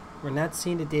 We're not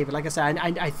seeing the David. Like I said,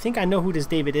 I think I know who this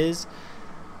David is.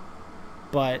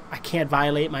 But I can't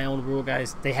violate my own rule,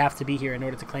 guys. They have to be here in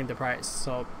order to claim the prize.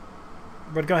 So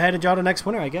we're going to go ahead and draw the next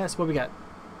winner, I guess. What we got?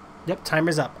 Yep,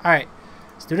 timer's up. All right,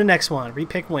 let's do the next one.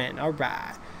 Repick win. All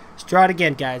right. Let's draw it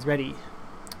again, guys. Ready?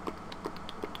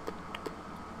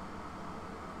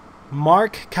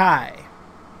 Mark Kai.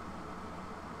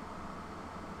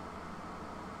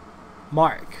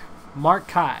 Mark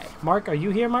Kai. Mark, are you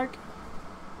here, Mark?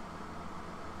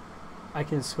 I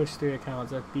can switch 3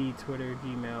 accounts, FB, Twitter,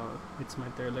 Gmail. It's my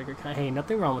third liquor account. Hey,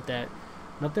 nothing wrong with that.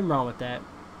 Nothing wrong with that.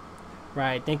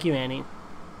 Right, thank you, Annie.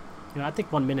 You know, I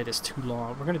think 1 minute is too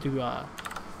long. We're gonna do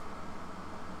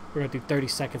 30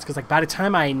 seconds, because like by the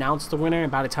time I announce the winner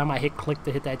and by the time I hit click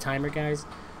to hit that timer, guys.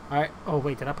 Alright, oh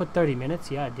wait, did I put 30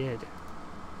 minutes? Yeah, I did.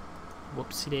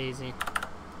 Whoopsie daisy.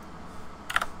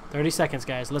 30 seconds,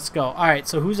 guys. Let's go. Alright,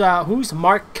 so who's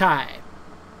Mark Kai?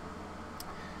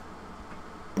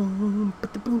 Boom,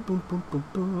 but the boom, boom, boom, boom,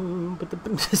 boom, but the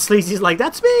boom. Sleazy's like,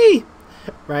 that's me,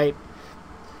 right?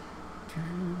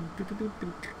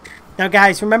 Now,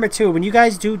 guys, remember too, when you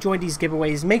guys do join these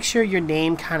giveaways, make sure your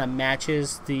name kind of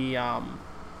matches the.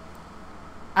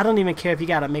 I don't even care if you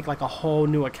gotta make like a whole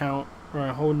new account or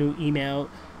a whole new email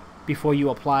before you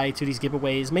apply to these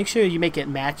giveaways. Make sure you make it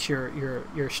match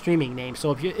your streaming name.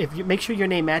 So if you make sure your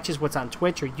name matches what's on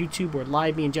Twitch or YouTube or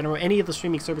Live Me in general, any of the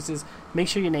streaming services, make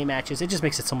sure your name matches. It just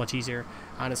makes it so much easier,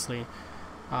 honestly.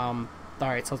 All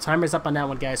right, so timer's up on that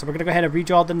one, guys. So we're gonna go ahead and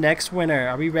redraw the next winner.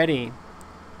 Are we ready?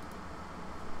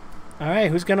 All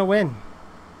right, who's gonna win?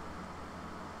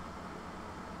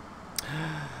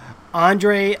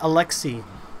 Andre Alexi.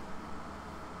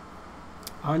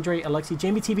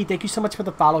 Jamie TV, thank you so much for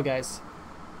the follow, guys.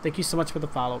 Thank you so much for the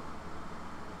follow.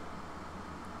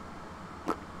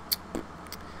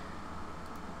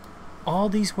 All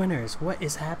these winners. What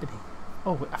is happening?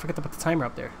 Oh, I forgot to put the timer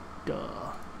up there.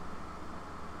 Duh.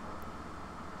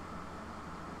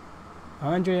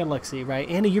 Andre Alexi, right?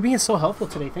 Andy, you're being so helpful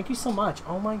today. Thank you so much.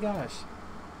 Oh my gosh.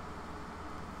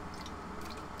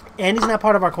 Andy's not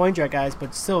part of our coin drop, guys,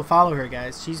 but still follow her,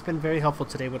 guys. She's been very helpful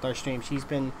today with our stream. She's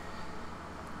been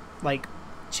like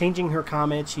changing her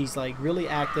comments. She's like really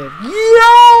active.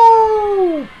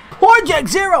 Yo! Project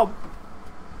Zero!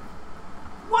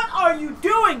 What are you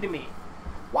doing to me?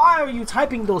 Why are you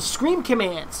typing those scream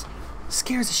commands?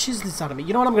 Scares the shiznits out of me.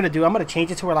 You know what I'm gonna do? I'm gonna change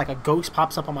it to where like a ghost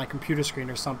pops up on my computer screen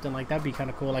or something. Like that'd be kind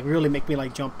of cool. Like really make me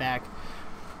like jump back.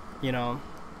 You know.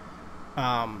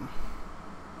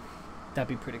 That'd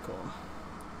be pretty cool.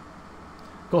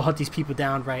 Go hunt these people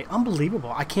down, right?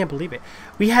 Unbelievable. I can't believe it.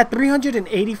 We had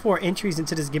 384 entries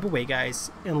into this giveaway, guys.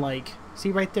 And like,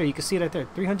 see right there. You can see it right there.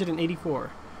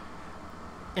 384.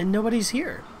 And nobody's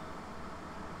here.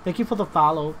 Thank you for the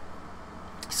follow.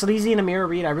 Sleazy and Amira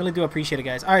Reed, I really do appreciate it,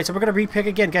 guys. Alright, so we're going to repick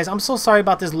again. Guys, I'm so sorry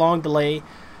about this long delay.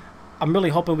 I'm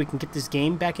really hoping we can get this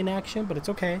game back in action, but it's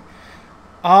okay.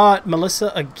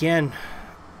 Melissa again.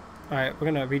 Alright, we're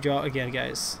going to redraw again,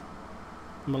 guys.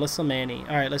 Melissa Manny.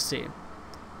 Alright, let's see.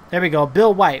 There we go.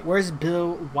 Bill White. Where's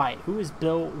Bill White? Who is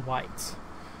Bill White?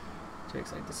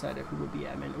 Trixz, I decided who would be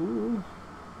admin. Ooh.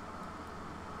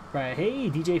 Right. Hey,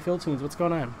 DJ Phil Tunes. What's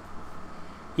going on?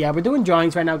 Yeah, we're doing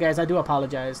drawings right now, guys. I do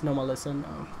apologize. No, Melissa.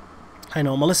 No. I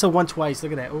know. Melissa won twice.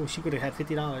 Look at that. Oh, she could have had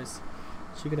 $50.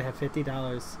 She could have had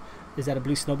 $50. Is that a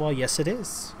blue snowball? Yes, it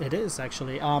is. It is,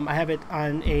 actually. I have it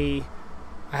on a...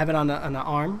 I have it on an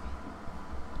arm.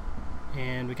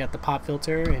 And we got the pop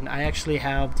filter, and I actually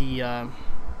have the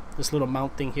this little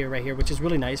mount thing here, right here, which is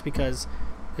really nice because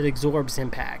it absorbs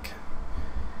impact.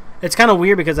 It's kind of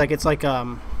weird because like it's like you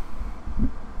know,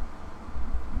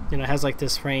 it has like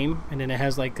this frame, and then it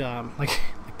has like like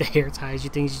the hair ties,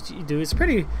 things you do. It's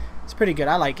pretty good.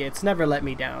 I like it. It's never let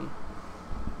me down.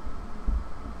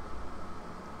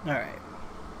 All right.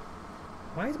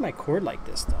 Why is my cord like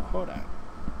this though? Hold on.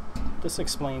 This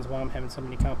explains why I'm having so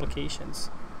many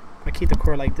complications. If I keep the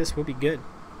cord like this, we'll be good.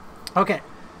 Okay.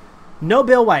 No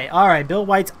Bill White. All right, Bill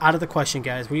White's out of the question,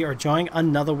 guys. We are drawing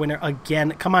another winner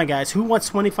again. Come on, guys. Who wants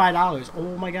 $25?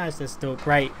 Oh, my gosh. That's dope.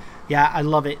 Right. Yeah, I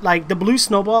love it. Like, the blue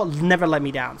snowball never let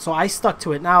me down. So I stuck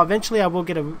to it. Now, eventually, I will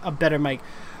get a better mic.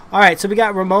 All right, so we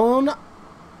got Ramon.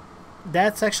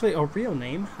 That's actually a real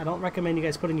name. I don't recommend you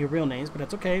guys put in your real names, but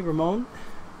that's okay. Ramon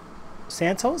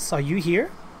Santos, are you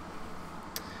here?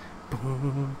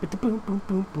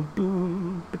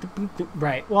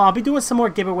 Right. Well, I'll be doing some more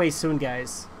giveaways soon,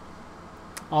 guys.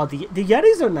 Oh, the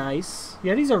Yetis are nice.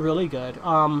 Yetis are really good.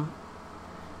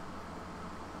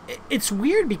 It's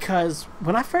weird because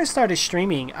when I first started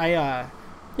streaming, I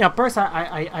you know, first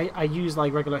I used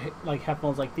like regular like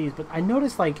headphones like these, but I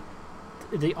noticed like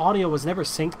the audio was never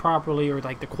synced properly, or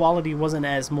like the quality wasn't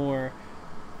as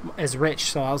rich.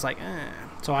 So I was like, eh.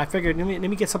 So I figured let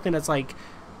me get something that's like,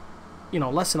 you know,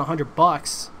 less than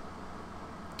 $100.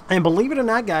 And believe it or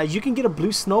not, guys, you can get a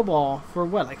blue snowball for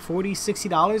what, like $40,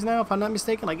 $60 now, if I'm not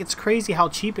mistaken. Like, it's crazy how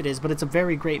cheap it is, but it's a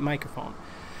very great microphone.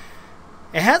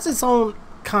 It has its own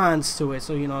cons to it,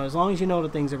 so, you know, as long as you know the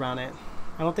things around it.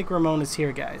 I don't think Ramon is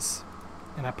here, guys.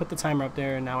 And I put the timer up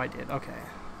there, and now I did. Okay.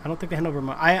 I don't think they had no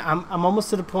Ramon. I'm almost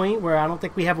to the point where I don't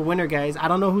think we have a winner, guys. I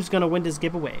don't know who's going to win this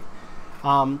giveaway.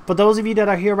 For those of you that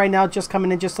are here right now, just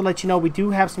coming in, just to let you know, we do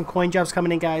have some coin drops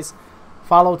coming in, guys.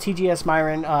 Follow TGS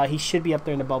Myron. He should be up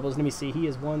there in the bubbles. Let me see. He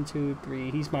is 1, 2,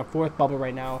 3. He's my 4th bubble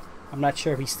right now. I'm not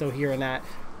sure if he's still here or not.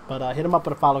 But hit him up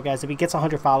with a follow, guys. If he gets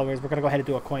 100 followers, we're going to go ahead and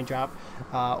do a coin drop.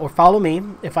 Or follow me.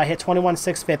 If I hit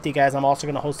 21,650, guys, I'm also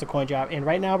going to host a coin drop. And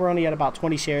right now, we're only at about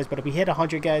 20 shares. But if we hit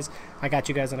 100, guys, I got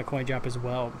you guys on a coin drop as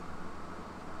well.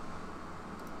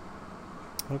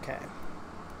 Okay.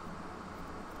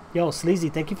 Yo, Sleazy,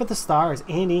 thank you for the stars.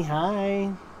 Annie,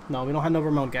 hi. No, we don't have no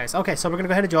Ramon, guys. Okay, so we're going to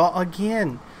go ahead and draw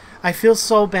again. I feel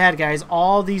so bad, guys.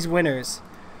 All these winners.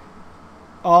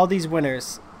 All these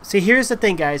winners. See, here's the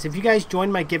thing, guys. If you guys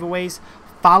join my giveaways,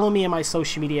 follow me on my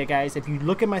social media, guys. If you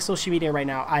look at my social media right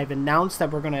now, I've announced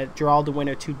that we're going to draw the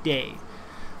winner today.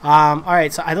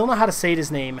 Alright, so I don't know how to say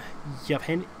his name.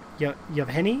 Yevheny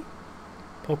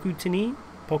Pokutini?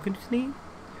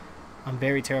 I'm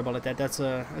very terrible at that. That's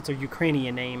a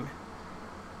Ukrainian name.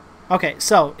 Okay,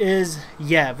 so is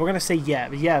Yev. We're going to say Yev.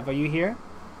 Yev, are you here?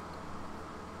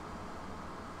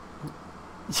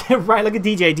 Right, look at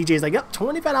DJ. DJ's like, yep,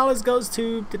 $25 goes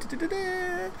to...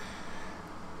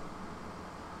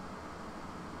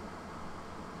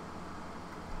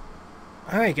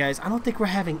 Alright, guys. I don't think we're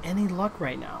having any luck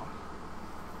right now.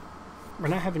 We're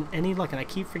not having any luck, and I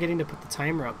keep forgetting to put the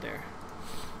timer up there.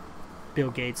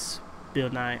 Bill Gates, Bill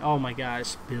Nye. Oh my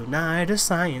gosh. Bill Nye the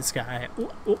Science Guy.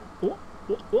 Ooh, ooh, ooh,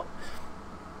 ooh, ooh.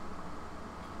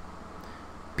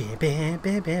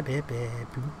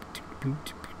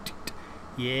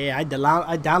 Yeah, I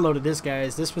downloaded this,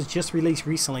 guys. This was just released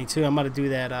recently, too. I'm going to do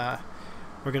that.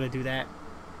 We're going to do that.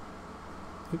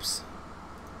 Oops.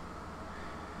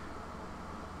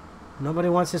 Nobody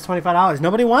wants this $25.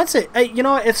 Nobody wants it. Hey, you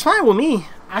know what? It's fine with me.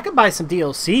 I could buy some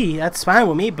DLC. That's fine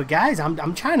with me. But guys,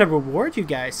 I'm trying to reward you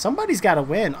guys. Somebody's got to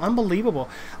win. Unbelievable.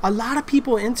 A lot of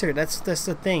people entered. That's the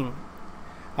thing.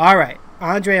 All right,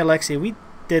 Andre Alexei. We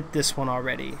did this one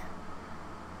already.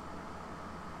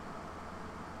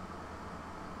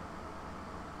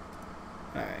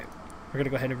 All right, we're gonna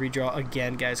go ahead and redraw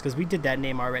again, guys, because we did that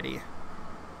name already.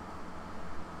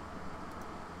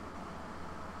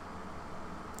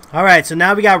 Alright, so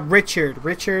now we got Richard.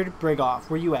 Richard Brigoff.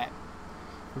 Where you at?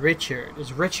 Richard.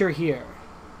 Is Richard here?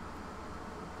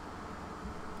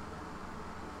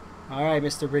 Alright,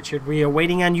 Mr. Richard. We are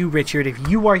waiting on you, Richard. If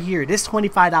you are here, this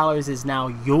 $25 is now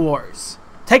yours.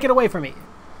 Take it away from me.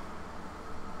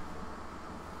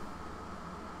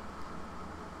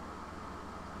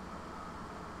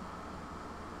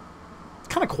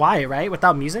 Kind of quiet, right?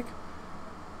 Without music?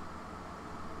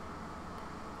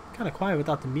 Kind of quiet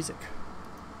without the music.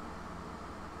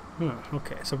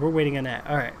 Okay, so we're waiting on that.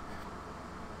 Alright.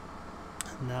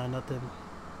 No, nothing.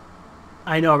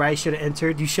 I know, right? Should have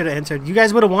entered. You should have entered. You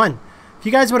guys would have won. If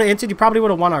you guys would have entered, you probably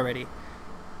would have won already.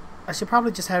 I should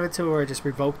probably just have it to where just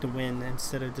revoke the win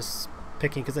instead of just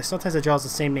picking, because sometimes it draws the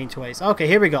same name twice. Okay,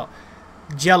 here we go.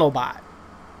 Jellobot.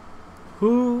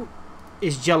 Who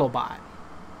is Jellobot?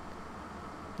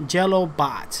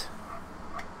 Jellobot.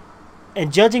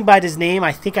 And judging by this name,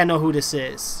 I think I know who this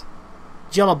is.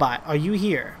 Jellobot, are you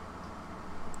here?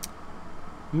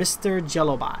 Mr.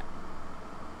 Jellobot.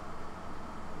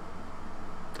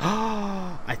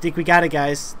 Oh, I think we got it,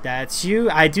 guys. That's you.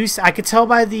 I could tell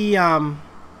by the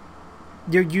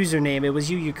your username. It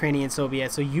was you, Ukrainian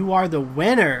Soviet. So you are the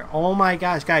winner. Oh my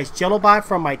gosh, guys. Jellobot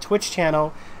from my Twitch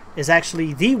channel is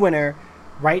actually the winner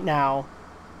right now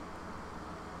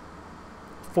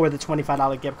for the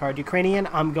 $25 gift card. Ukrainian,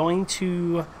 I'm going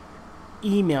to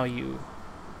email you.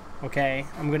 Okay,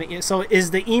 I'm gonna. So,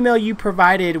 is the email you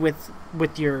provided with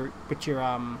your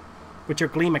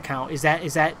Gleam account, is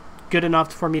that good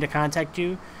enough for me to contact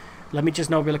you? Let me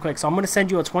just know really quick. So I'm gonna send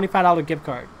you a $25 gift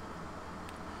card.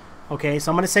 Okay,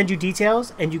 so I'm gonna send you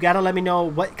details, and you gotta let me know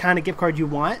what kind of gift card you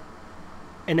want,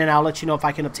 and then I'll let you know if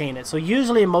I can obtain it. So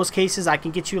usually, in most cases, I can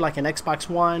get you like an Xbox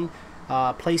One,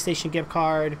 PlayStation gift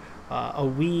card, a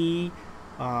Wii,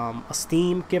 a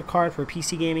Steam gift card for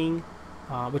PC gaming.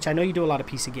 Which I know you do a lot of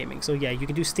PC gaming. So, yeah, you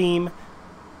can do Steam.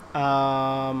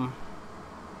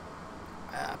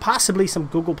 Possibly some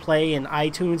Google Play and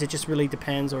iTunes. It just really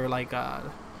depends. Or, like...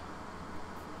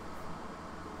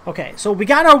 Okay, so we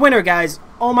got our winner, guys.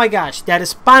 Oh, my gosh. That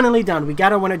is finally done. We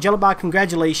got our winner. Jellobot,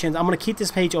 congratulations. I'm going to keep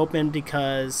this page open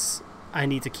because I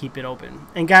need to keep it open.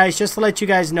 And, guys, just to let you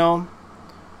guys know...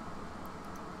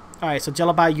 Alright, so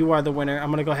Jellobot, you are the winner. I'm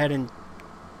going to go ahead and...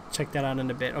 check that out in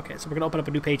a bit. Okay, so we're gonna open up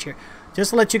a new page here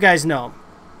just to let you guys know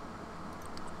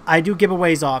I do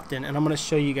giveaways often, and I'm gonna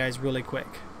show you guys really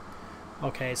quick.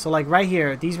 Okay, so like right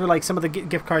here, these were like some of the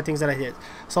gift card things that I did.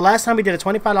 So last time we did a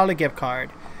 $25 gift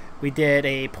card. We did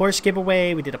a Porsche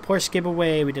giveaway. We did a Porsche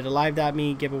giveaway. We did a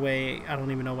Live.me giveaway. I don't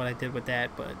even know what I did with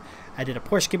that, but I did a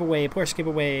Porsche giveaway,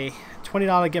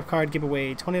 $20 gift card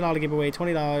giveaway, $20 giveaway,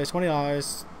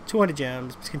 $20, 200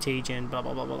 gems, Contagion, blah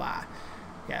blah blah blah blah.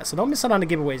 Yeah, so don't miss out on the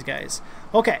giveaways, guys.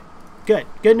 Okay, good.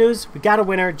 Good news. We got a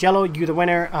winner. Jello, you the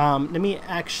winner. Let me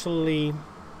actually...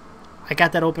 I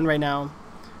got that open right now.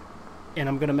 And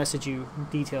I'm going to message you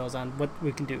details on what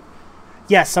we can do.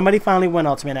 Yes, somebody finally won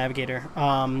Ultimate Navigator.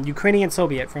 Ukrainian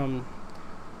Soviet from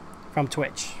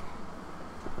Twitch.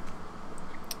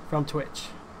 From Twitch.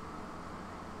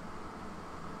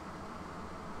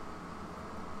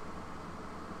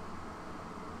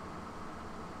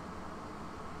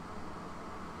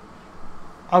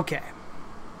 Okay.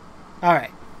 All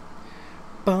right.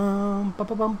 Bum bum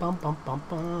bum bum bum bum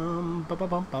bum bum bum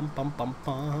bum bum bum bum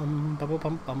bum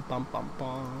bum bum bum bum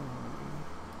bum.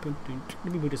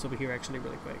 Let me move this over here actually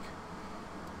really quick.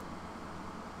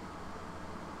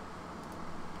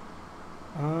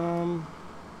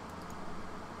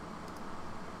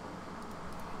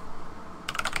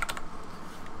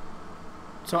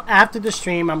 So after the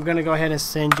stream, I'm gonna go ahead and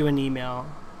send you an email.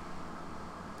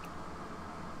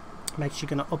 I'm actually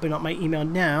going to open up my email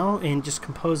now and just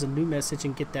compose a new message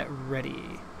and get that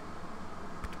ready.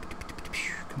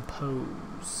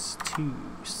 pose to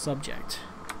subject.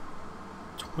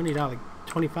 $20,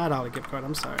 $25 gift card.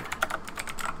 I'm sorry.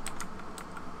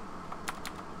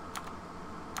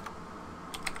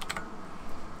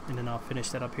 And then I'll finish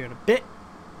that up here in a bit.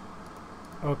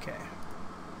 Okay.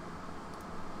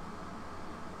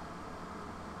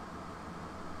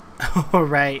 All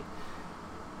right.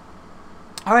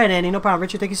 All right, Andy. No problem.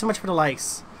 Richard, thank you so much for the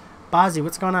likes. Bozzy,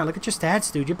 what's going on? Look at your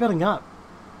stats, dude. You're building up.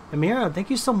 Amira, thank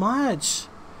you so much.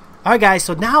 All right, guys.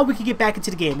 So now we can get back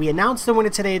into the game. We announced the winner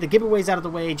today. The giveaway's out of the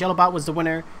way. Jellobot was the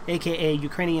winner, a.k.a.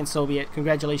 Ukrainian Soviet.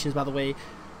 Congratulations, by the way.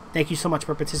 Thank you so much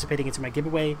for participating into my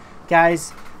giveaway.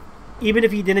 Guys, even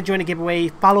if you didn't join the giveaway,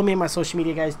 follow me on my social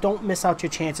media, guys. Don't miss out your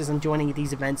chances on joining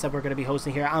these events that we're going to be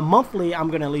hosting here. Monthly, I'm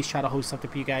going to at least try to host something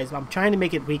for you guys. I'm trying to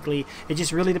make it weekly. It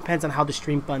just really depends on how the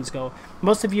stream funds go.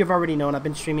 Most of you have already known I've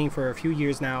been streaming for a few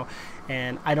years now,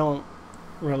 and I don't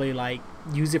really like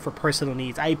use it for personal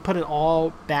needs. I put it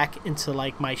all back into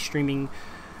like my streaming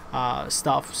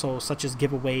stuff, so such as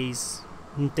giveaways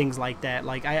and things like that.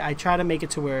 Like I try to make it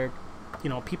to where, you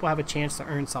know, people have a chance to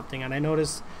earn something, and I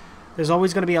notice there's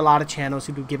always going to be a lot of channels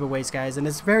who do giveaways, guys, and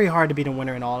it's very hard to be the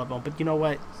winner in all of them. But you know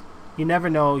what? You never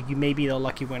know. You may be the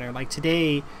lucky winner. Like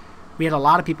today, we had a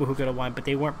lot of people who could have won, but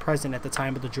they weren't present at the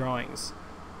time of the drawings.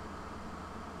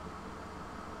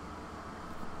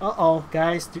 Uh-oh,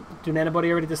 guys. Did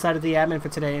anybody already decided the admin for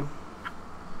today?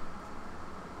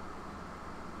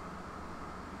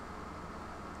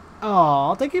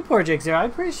 Oh, thank you, poor Jigsaw. I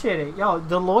appreciate it. Yo,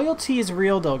 the loyalty is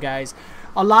real, though, guys.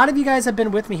 A lot of you guys have been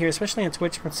with me here, especially on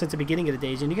Twitch since the beginning of the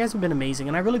days, and you guys have been amazing,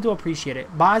 and I really do appreciate it.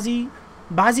 Bozzy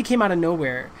came out of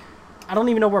nowhere. I don't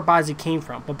even know where Bozzy came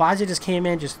from, but Bozzy just came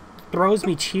in, just throws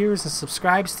me cheers and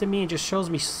subscribes to me and just shows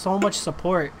me so much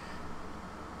support.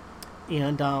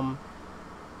 And,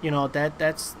 you know,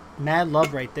 that's mad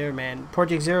love right there, man.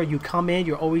 Project Zero, you come in,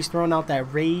 you're always throwing out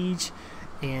that rage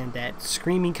and that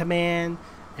screaming command,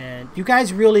 and you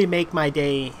guys really make my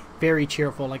day very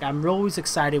cheerful. Like, I'm always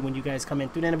excited when you guys come in.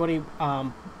 Dude, anybody,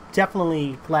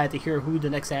 definitely glad to hear who the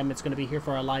next admin's going to be here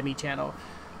for our Live Me channel.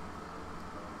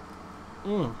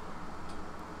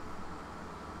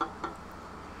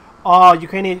 Oh,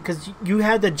 Ukrainian, because you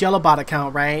had the Jellobot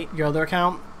account, right? Your other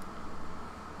account?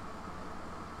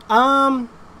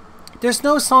 There's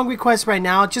no song requests right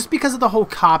now, just because of the whole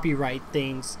copyright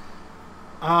things.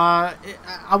 I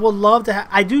would love to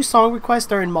I do song requests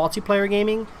during multiplayer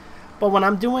gaming, but when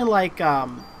I'm doing like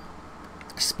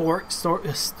story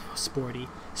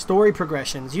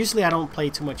progressions, usually I don't play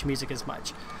too much music as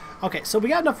much. Okay, so we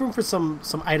got enough room for some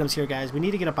items here, guys. We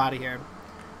need to get up out of here.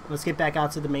 Let's get back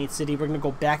out to the main city. We're gonna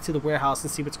go back to the warehouse and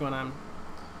see what's going on.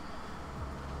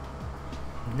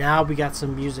 Now we got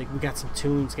some music. We got some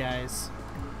tunes, guys.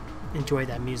 Enjoy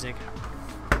that music.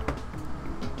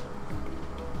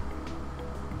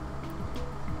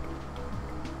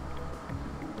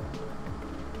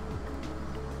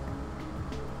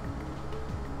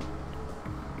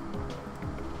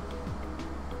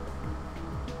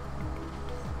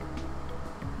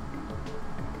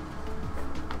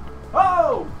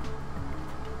 Oh!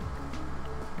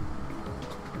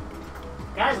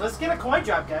 Guys, let's get a coin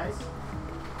drop, guys.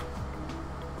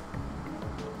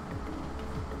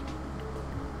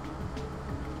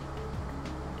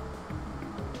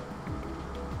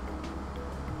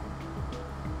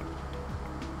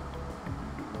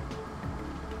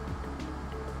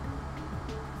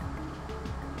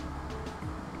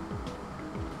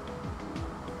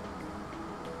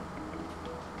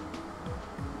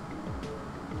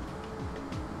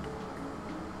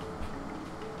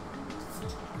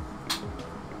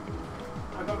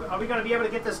 Are we going to be able to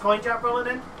get this coin drop rolling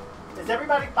in? Is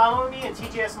everybody following me in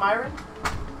TGS Myron?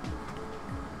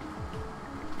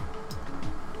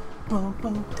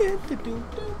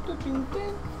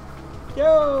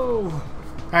 Yo!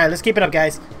 Alright, let's keep it up,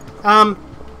 guys.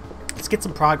 Let's get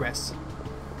some progress.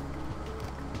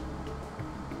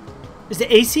 Is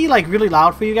the AC like really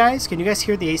loud for you guys? Can you guys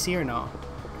hear the AC or no?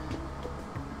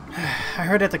 I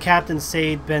heard that the captain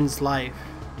saved Ben's life.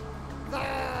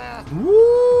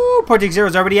 Woo! Project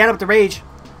Zero's already added up the rage.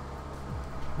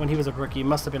 When he was a rookie, it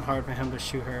must have been hard for him to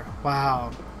shoot her.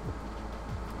 Wow.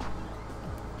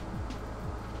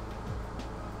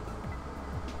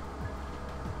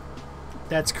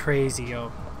 That's crazy,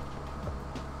 yo.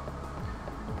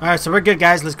 Alright, so we're good,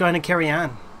 guys. Let's go ahead and carry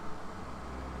on.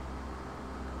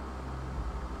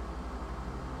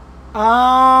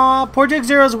 Project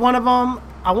Zero is one of them.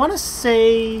 I want to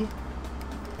say...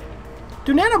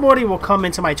 Dunana will come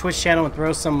into my Twitch channel and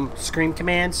throw some scream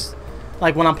commands.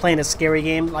 Like when I'm playing a scary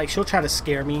game. Like, she'll try to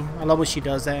scare me. I love when she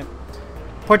does that.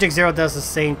 Project Zero does the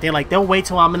same thing. Like, they'll wait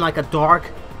till I'm in like a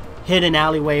dark hidden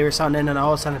alleyway or something, and then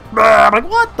all of a sudden, I'm like,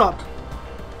 what the?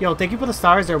 Yo, thank you for the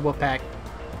stars there, Wolfpack.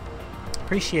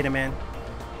 Appreciate it, man.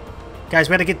 Guys,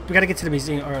 we gotta get to the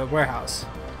museum or warehouse.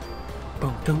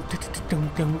 Boom, dum,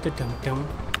 dum, dum, dum, dum, dum.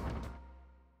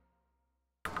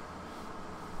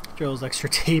 Joe's extra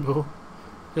table,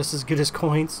 just as good as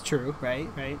coins. True, right,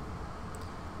 right.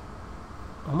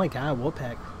 Oh my God,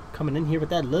 Wolfpack coming in here with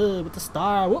that love, with the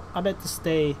star. Whoop, I meant to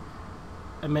stay.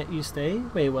 I meant you stay.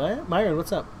 Wait, what? Myron,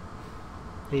 what's up?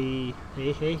 Hey,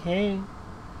 hey, hey, hey.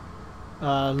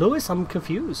 Lewis, I'm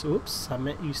confused. Oops, I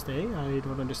meant you stay. I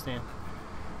don't understand.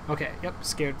 Okay, yep,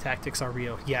 scared tactics are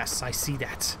real. Yes, I see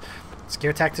that.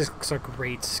 Scare tactics are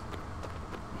great.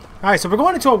 Alright, so we're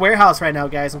going into a warehouse right now,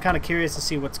 guys. I'm kind of curious to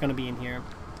see what's going to be in here.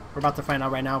 We're about to find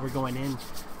out right now. We're going in.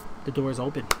 The door is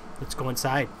open. Let's go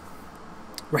inside.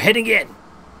 We're heading in.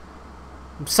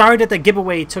 I'm sorry that the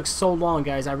giveaway took so long,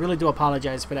 guys. I really do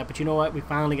apologize for that. But you know what? We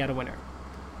finally got a winner.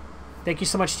 Thank you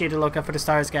so much, Jada Loca, for the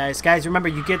stars, guys. Guys, remember,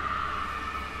 you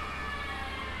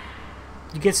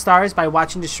get stars by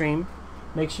watching the stream.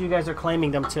 Make sure you guys are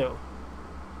claiming them, too.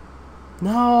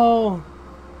 No.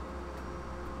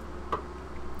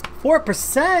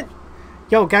 4%?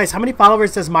 Yo, guys, how many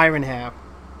followers does Myron have?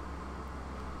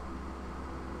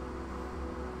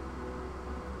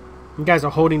 You guys are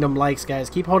holding them likes, guys.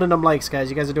 Keep holding them likes, guys.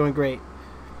 You guys are doing great.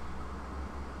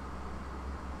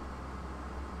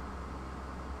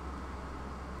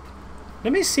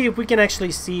 Let me see if we can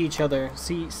actually see each other.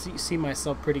 See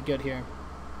myself pretty good here.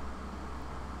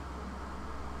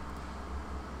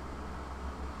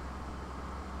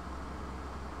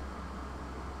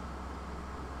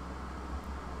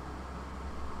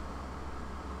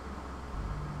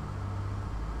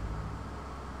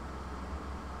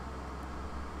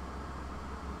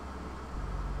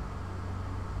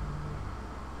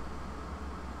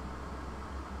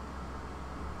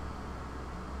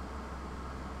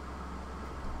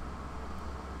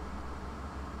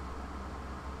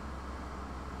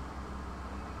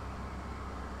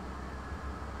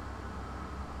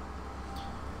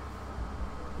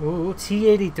 Ooh,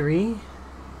 T83?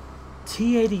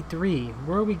 T83.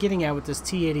 Where are we getting at with this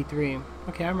T83?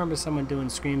 Okay, I remember someone doing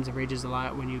Screams and Rages a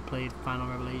lot when you played Final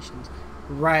Revelations.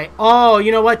 Right. Oh,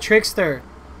 you know what? Trickster.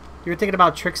 You were thinking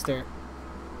about Trickster.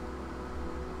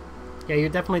 Yeah, you're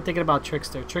definitely thinking about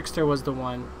Trickster. Trickster was the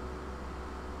one.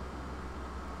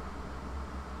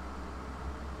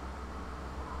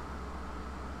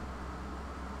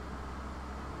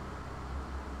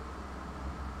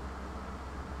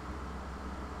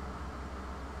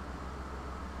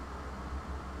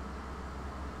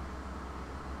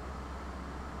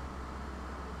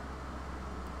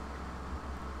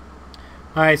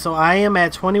 Alright, so I am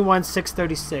at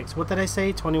 21,636. What did I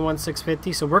say?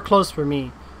 21,650. So we're close for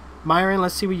me. Myron,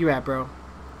 let's see where you at, bro.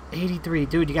 83.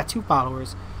 Dude, you got 2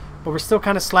 followers. But we're still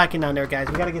kind of slacking down there, guys.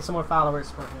 We got to get some more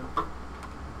followers for him.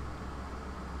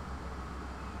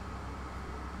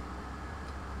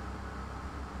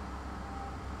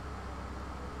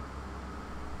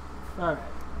 Alright.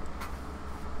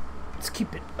 Let's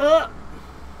keep it up.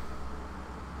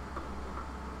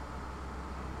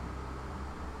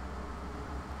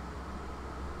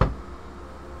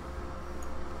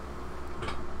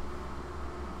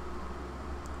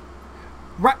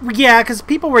 Right, yeah, because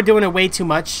people were doing it way too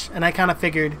much, and I kind of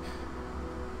figured,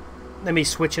 let me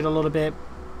switch it a little bit.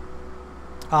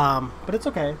 But it's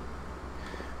okay.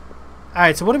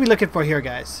 Alright, so what are we looking for here,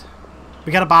 guys?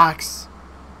 We got a box.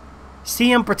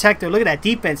 CM Protector. Look at that.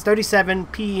 Defense, 37.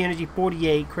 PE Energy,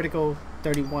 48. Critical,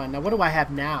 31. Now, what do I have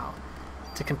now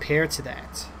to compare to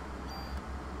that?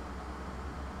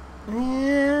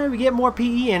 Yeah, we get more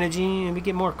PE Energy, and we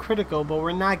get more Critical, but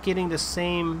we're not getting the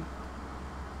same...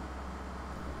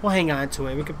 We'll hang on to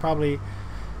it. We could probably...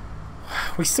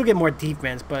 We still get more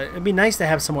defense, but it'd be nice to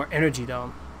have some more energy,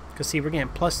 though. Because, see, we're getting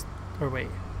plus... Or, wait.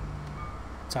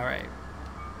 It's alright.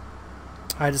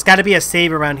 Alright, there's got to be a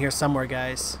save around here somewhere,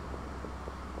 guys.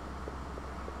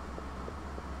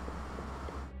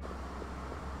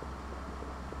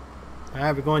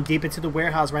 Alright, we're going deep into the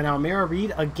warehouse right now. Mara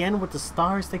Reed, again with the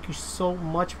stars. Thank you so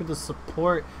much for the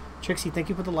support. Trixie, thank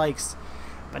you for the likes.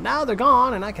 But now they're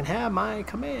gone, and I can have my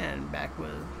command back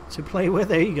with to play with.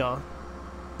 There you go.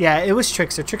 Yeah, it was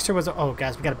Trickster. Trickster was... Oh,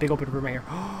 guys, we got a big open room right here.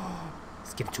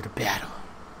 Let's get into the battle.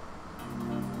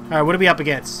 All right, what are we up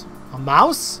against? A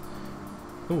mouse?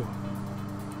 Ooh.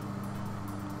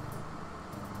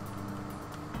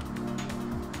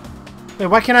 Wait,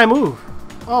 why can't I move?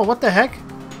 Oh, what the heck?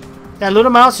 That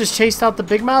little mouse just chased out the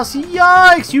big mouse?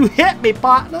 Yikes! You hit me,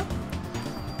 partner! All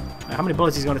right, how many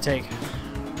bullets he's going to take?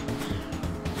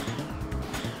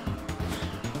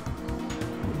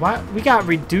 What? We got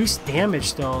reduced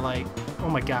damage though, like, oh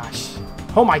my gosh.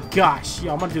 Oh my gosh.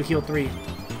 Yo, I'm gonna do heal 3.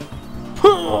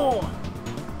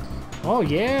 Oh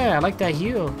yeah, I like that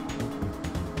heal.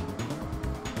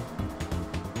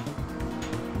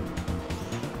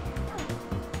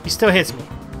 He still hits me.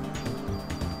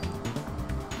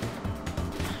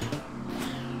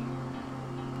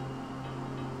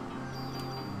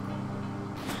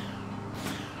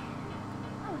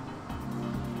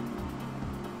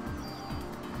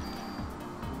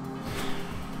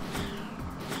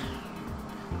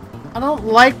 I don't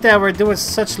like that we're doing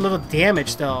such little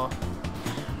damage though.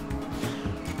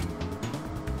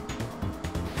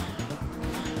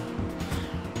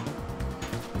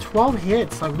 "12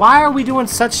 hits. Like, why are we doing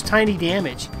such tiny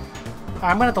damage?"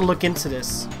 I'm gonna have to look into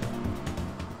this.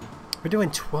 We're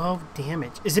doing 12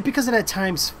 damage. Is it because of that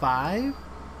 ×5?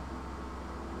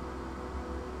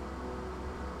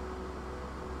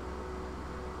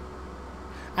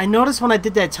 I noticed when I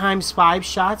did that ×5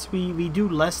 shots, we do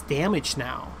less damage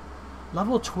now.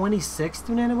 Level 26,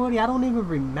 Dune Antibody? I don't even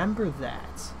remember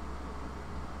that.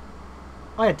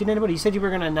 Oh yeah, Dune Antibody, you said you were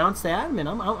going to announce the admin.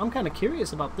 I'm kind of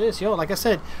curious about this. Yo, like I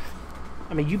said,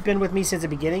 I mean, you've been with me since the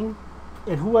beginning,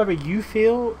 and whoever you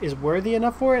feel is worthy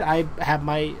enough for it, I have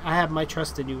my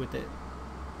trust in you with it.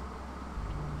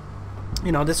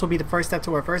 You know, this will be the first step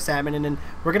to our first admin, and then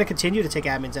we're going to continue to take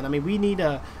admins in. I mean, we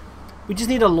just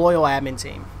need a loyal admin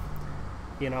team.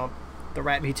 You know, the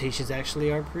rat mutations actually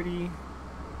are pretty...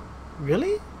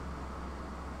 Really?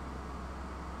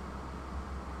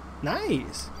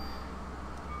 Nice.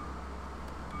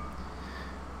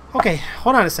 Okay,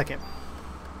 hold on a second.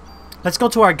 Let's go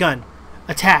to our gun.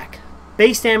 Attack.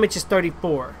 Base damage is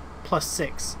 34 plus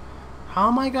 6. How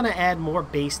am I going to add more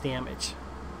base damage?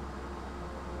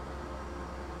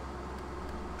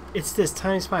 It's this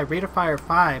 ×5, rate of fire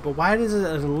 5, but why does it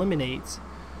eliminate?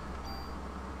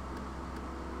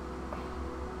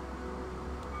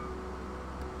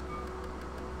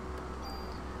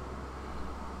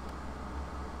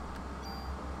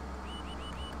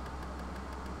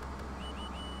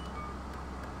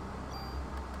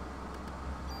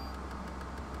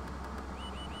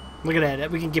 Look at that.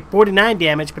 We can get 49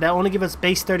 damage, but that only gives us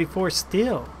base 34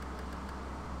 still.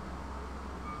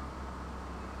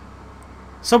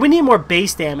 So we need more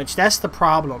base damage. That's the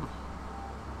problem.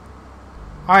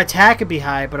 Our attack could be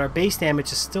high, but our base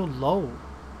damage is still low.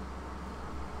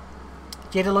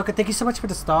 Jada Loca, thank you so much for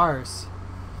the stars.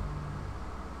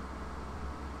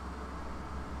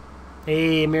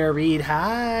 Hey, Mira Reed,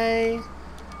 hi.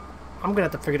 I'm gonna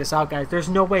have to figure this out, guys. There's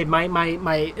no way my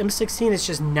M16 is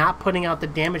just not putting out the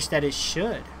damage that it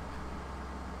should.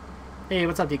 Hey,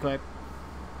 what's up, Decoy?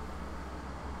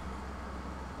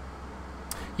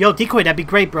 Yo, Decoy, that'd be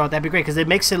great, bro. That'd be great, because it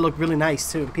makes it look really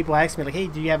nice, too. People ask me, like, hey,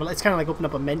 do you have a... It's kind of like open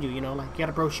up a menu, you know? Like, you got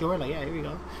a brochure? Like, yeah, here we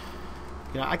go.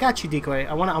 You know, I got you, Decoy.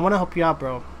 I wanna help you out,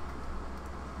 bro.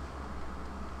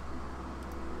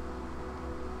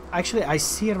 Actually, I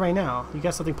see it right now. You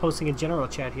got something posting in general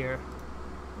chat here.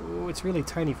 Ooh, it's really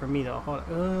tiny for me, though. Hold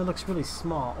on. It looks really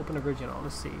small. Open original.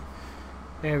 Let's see.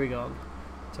 There we go.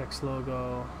 Text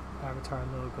logo. Avatar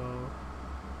logo.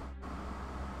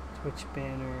 Twitch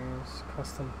banners.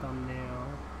 Custom thumbnail.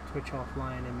 Twitch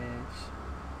offline image.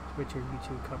 Twitch or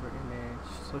YouTube cover image.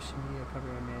 Social media cover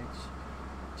image.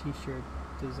 T-shirt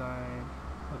design.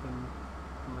 Other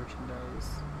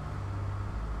merchandise.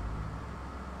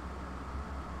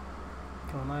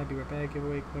 Going live, be right back,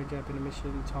 giveaway, coin drop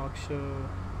intermission, talk show,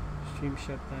 stream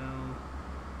shutdown,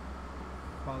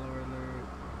 follower alert.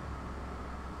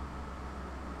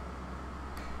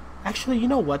 Actually, you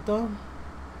know what though?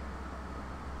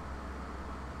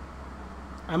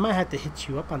 I might have to hit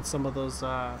you up on some of those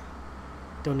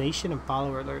donation and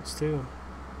follower alerts too.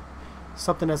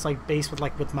 Something that's like based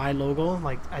with my logo.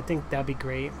 Like, I think that'd be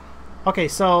great. Okay,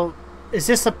 so is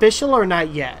this official or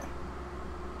not yet?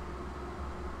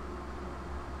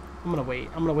 I'm gonna wait.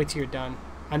 I'm gonna wait till you're done.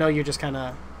 I know you're just kind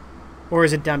of... Or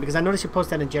is it done? Because I noticed you post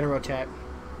that in general chat.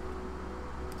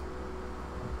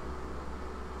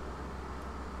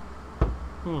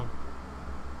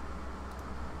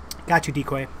 Got you,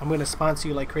 Decoy. I'm gonna sponsor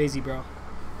you like crazy, bro.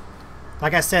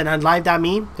 Like I said, on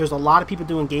live.me, there's a lot of people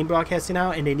doing game broadcasting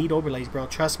now, and they need overlays, bro.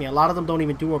 Trust me, a lot of them don't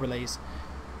even do overlays.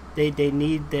 They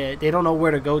don't know where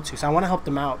to go to. So I want to help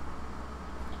them out.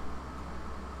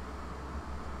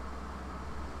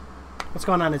 What's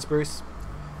going on? It's Bruce.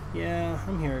 Yeah,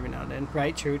 I'm here every now and then.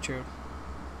 Right, true, true.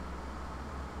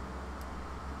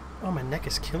 Oh, my neck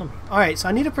is killing me. Alright, so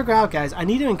I need to figure out, guys. I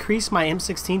need to increase my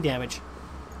M16 damage.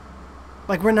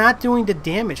 Like, we're not doing the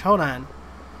damage. Hold on.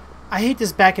 I hate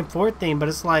this back and forth thing, but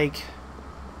it's like...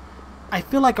 I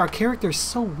feel like our character is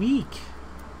so weak.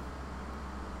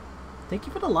 Thank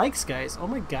you for the likes, guys. Oh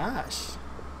my gosh.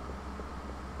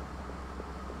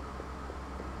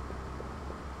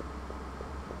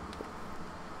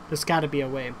 There's got to be a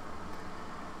way.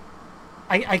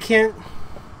 I can't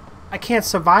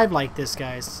survive like this,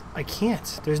 guys. I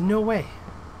can't. There's no way.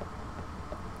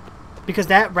 Because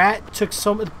that rat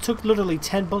took literally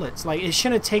 10 bullets. Like, it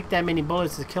shouldn't take that many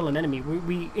bullets to kill an enemy.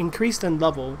 We increased in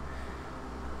level,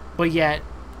 but yet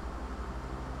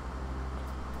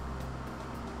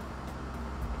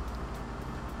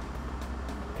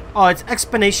oh, it's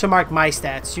exclamation mark my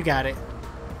stats. You got it.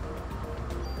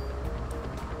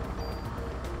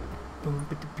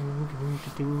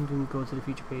 Go to the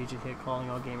feature page and hit calling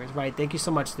all gamers. Right, thank you so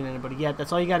much, anybody. Yeah,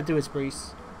 that's all you gotta do is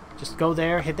Breeze. Just go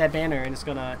there, hit that banner, and it's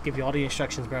gonna give you all the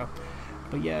instructions, bro.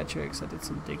 But yeah, Trixz, I did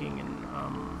some digging and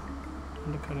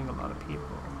undercutting a lot of people.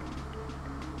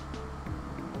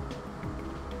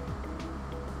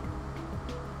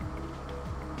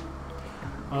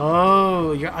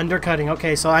 Oh, you're undercutting.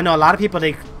 Okay, so I know a lot of people,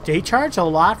 they charge a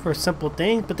lot for simple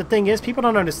things, but the thing is, people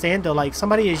don't understand though. Like,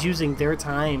 somebody is using their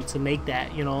time to make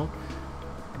that, you know.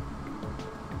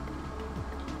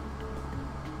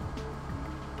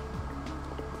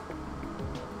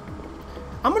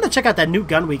 I'm gonna check out that new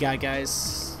gun we got,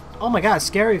 guys. Oh my god,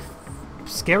 scary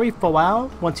for wow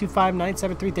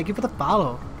 125973. Thank you for the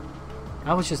follow.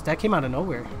 That came out of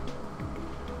nowhere.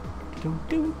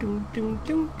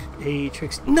 Hey,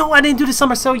 Trixz. No, I didn't do the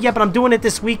summer sale yet, but I'm doing it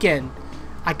this weekend.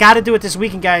 I gotta do it this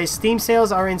weekend, guys. Steam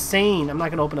sales are insane. I'm not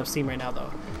gonna open up Steam right now,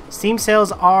 though. Steam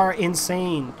sales are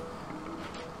insane.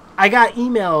 I got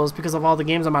emails because of all the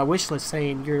games on my wish list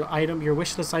saying your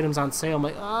wish list item's on sale. I'm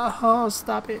like, oh,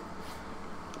 stop it.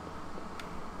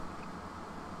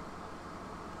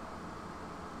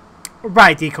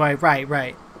 Right, Decoy. Right.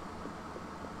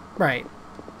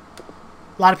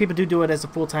 A lot of people do it as a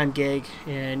full-time gig,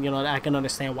 and you know, I can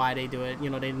understand why they do it.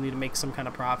 You know, they need to make some kind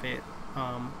of profit.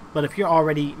 But if you're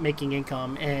already making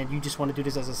income and you just want to do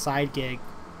this as a side gig,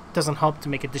 it doesn't help to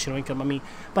make additional income. I mean,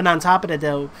 but on top of that,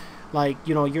 though, like,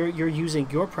 you know, you're using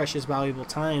your precious valuable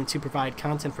time to provide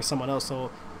content for someone else,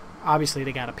 so obviously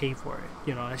they gotta pay for it.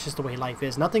 You know, that's just the way life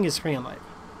is. Nothing is free in life.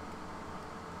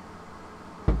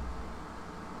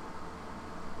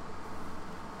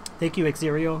 Thank you,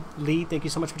 Xerio. Lee, thank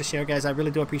you so much for the share, guys. I really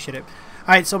do appreciate it.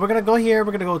 Alright, so we're going to go here.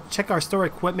 We're going to go check our store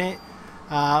equipment.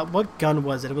 What gun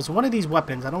was it? It was one of these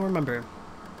weapons. I don't remember.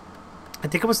 I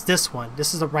think it was this one.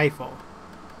 This is a rifle.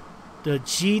 The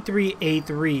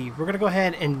G3A3. We're going to go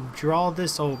ahead and draw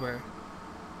this over.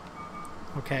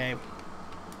 Okay.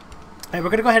 Alright, we're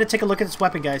going to go ahead and take a look at this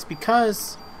weapon, guys.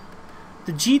 Because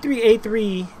the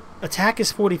G3A3 attack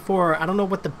is 44. I don't know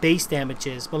what the base damage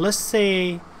is. But let's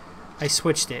say I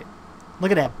switched it. Look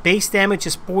at that. Base damage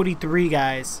is 43,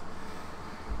 guys.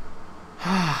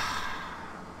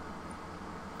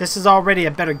 This is already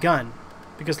a better gun.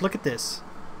 Because look at this.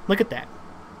 Look at that.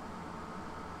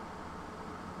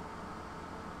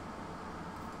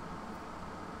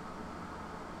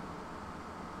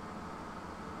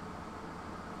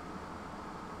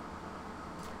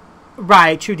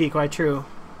 Right. True, Decoy. True.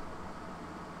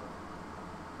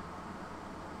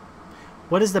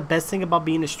 What is the best thing about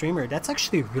being a streamer? That's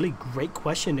actually a really great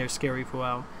question there, Scary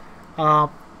Fuel.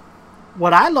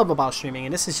 What I love about streaming,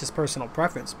 and this is just personal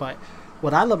preference, but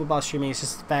what I love about streaming is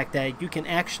just the fact that you can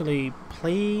actually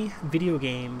play video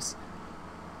games,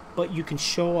 but you can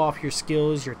show off your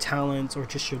skills, your talents, or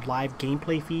just your live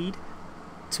gameplay feed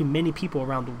to many people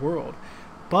around the world.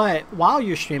 But while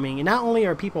you're streaming, and not only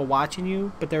are people watching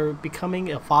you, but they're becoming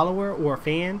a follower or a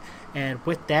fan, and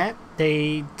with that,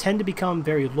 they tend to become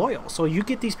very loyal. So you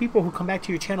get these people who come back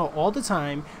to your channel all the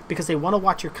time because they want to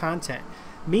watch your content.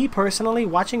 Me personally,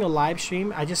 watching a live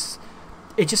stream, it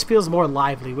just feels more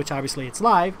lively, which obviously it's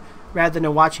live, rather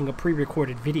than watching a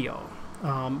pre-recorded video.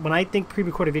 When I think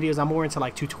pre-recorded videos, I'm more into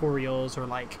like tutorials or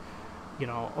like, you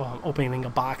know, opening a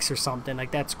box or something.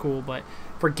 Like, that's cool. But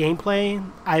for gameplay,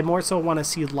 I more so want to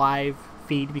see live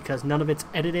feed because none of it's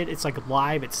edited. It's like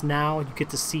live. It's now. You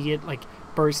get to see it like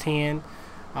firsthand.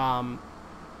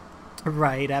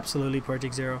 Right, absolutely,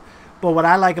 Project Zero. But what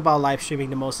I like about live streaming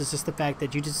the most is just the fact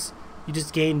that you just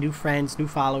gain new friends, new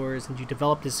followers, and you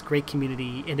develop this great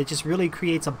community, and it just really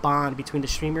creates a bond between the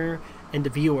streamer and the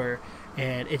viewer,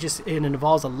 and it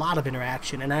involves a lot of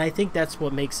interaction, and I think that's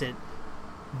what makes it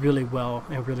really well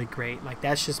and really great. Like,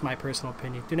 that's just my personal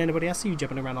opinion. Dude, anybody, I see you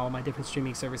jumping around all my different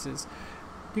streaming services.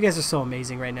 You guys are so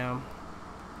amazing right now.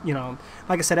 You know,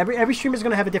 like I said, every streamer is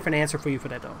going to have a different answer for you for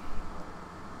that, though.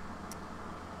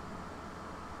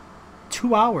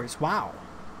 2 hours, wow.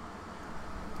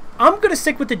 I'm going to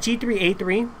stick with the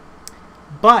G3A3,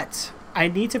 but I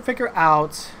need to figure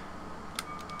out...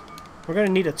 We're going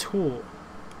to need a tool.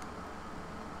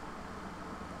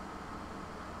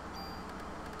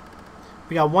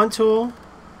 We got one tool.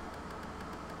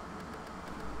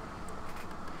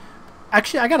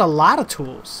 Actually, I got a lot of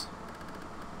tools.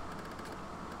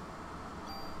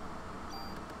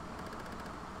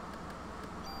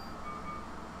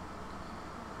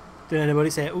 Did anybody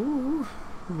say, ooh,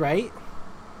 right?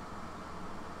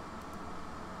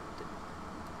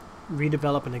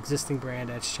 Redevelop an existing brand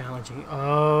that's challenging.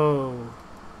 Oh.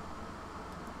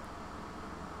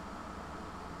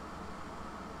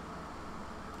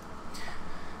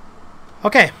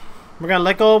 Okay. We're going to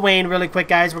let go of Wayne really quick,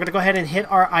 guys. We're going to go ahead and hit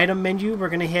our item menu. We're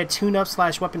going to hit tune-up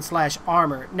 / weapon /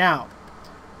 armor. Now,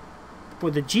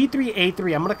 for the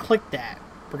G3A3, I'm going to click that.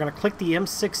 We're going to click the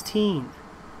M16.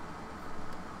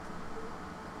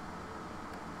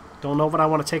 Don't know what I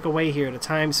want to take away here. The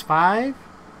 ×5.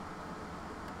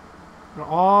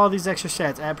 All these extra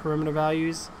stats. Add perimeter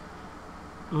values.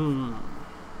 But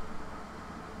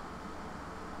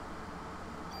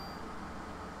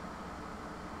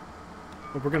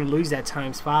we're going to lose that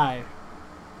 ×5.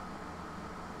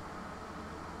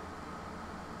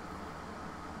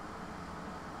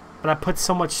 But I put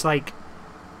so much, like,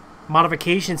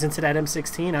 modifications into that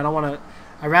M16. I don't want to...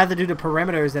 I'd rather do the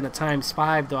perimeters than a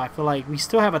 ×5, though. I feel like we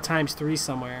still have a ×3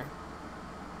 somewhere.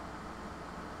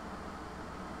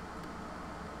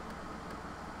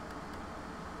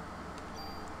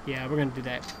 Yeah, we're going to do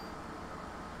that.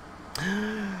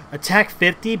 Attack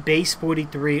 50, base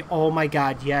 43. Oh my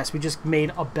god, yes. We just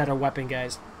made a better weapon,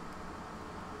 guys.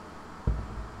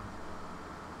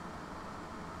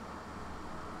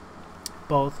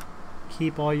 Both.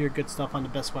 Keep all your good stuff on the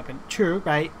best weapon. True,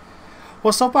 right?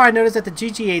 Well, so far I noticed that the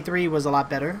GGA3 was a lot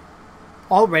better.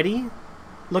 Already,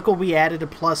 look what we added to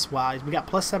plus-wise. We got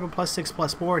 +7, +6,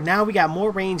 +4. Now we got more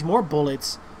range, more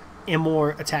bullets, and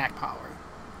more attack power,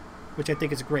 which I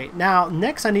think is great. Now,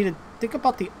 next I need to think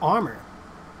about the armor.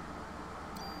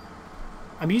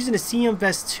 I'm using the CM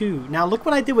Vest 2. Now, look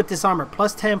what I did with this armor.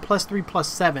 +10, +3,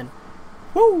 +7.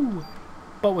 Woo!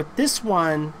 But with this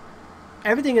one,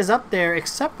 everything is up there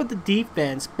except for the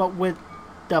defense. But with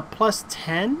the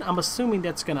 +10, I'm assuming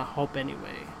that's going to help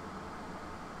anyway.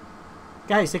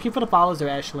 Guys, thank you for the follows there,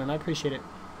 Ashlyn. I appreciate it.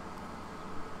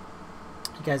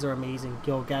 You guys are amazing.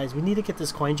 Yo, guys, we need to get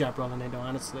this coin drop rolling in,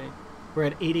 honestly. We're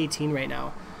at 818 right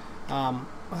now.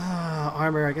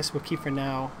 Armor, I guess we'll keep for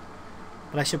now.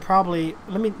 But I should probably...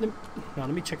 Let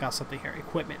me check out something here.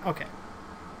 Equipment. Okay.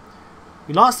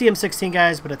 We lost the M16,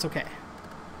 guys, but it's okay.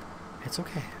 It's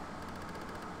okay.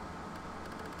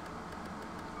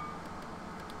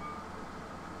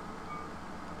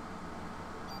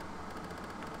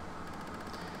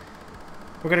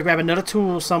 We're going to grab another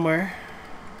tool somewhere.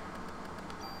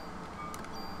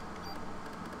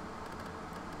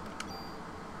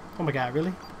 Oh my god,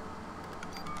 really?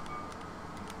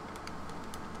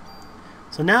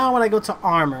 So now when I go to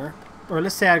armor, or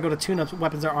let's say I go to tune-up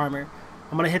weapons or armor,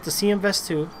 I'm going to hit the CM Vest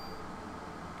 2.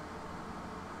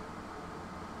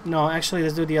 No, actually,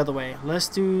 let's do it the other way. Let's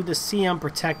do the CM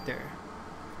Protector.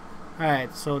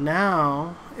 Alright, so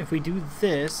now, if we do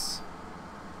this...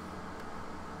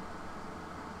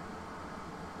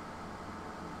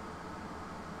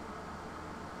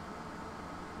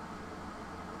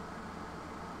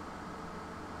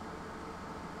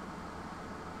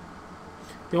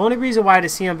 The only reason why the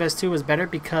CM Vest 2 was better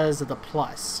because of the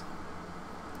plus.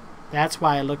 That's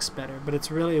why it looks better, but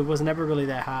it was never really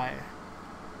that high.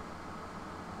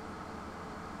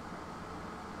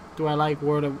 Do I like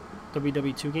World of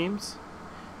WW2 games?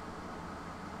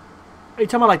 Are you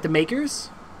talking about like the makers?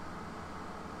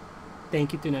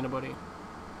 Thank you, Anybody.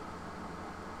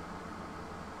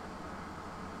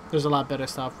 There's a lot better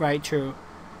stuff, right? True.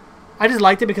 I just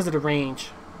liked it because of the range.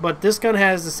 But this gun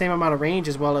has the same amount of range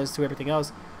as well as to everything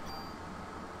else.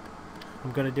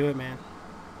 I'm gonna do it, man.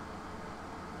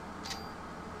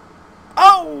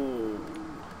 Oh!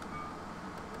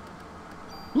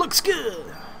 Looks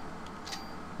good!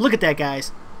 Look at that,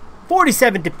 guys.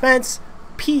 47 defense,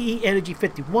 PE energy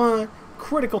 51,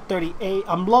 critical 38.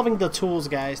 I'm loving the tools,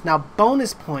 guys. Now,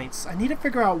 bonus points. I need to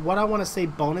figure out what I want to say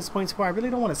bonus points for. I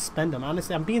really don't want to spend them.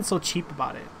 Honestly, I'm being so cheap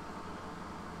about it.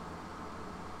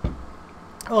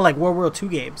 Oh, like World War II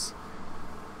games.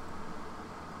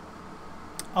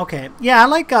 Okay. Yeah, I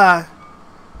like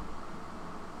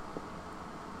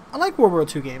World War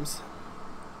II games.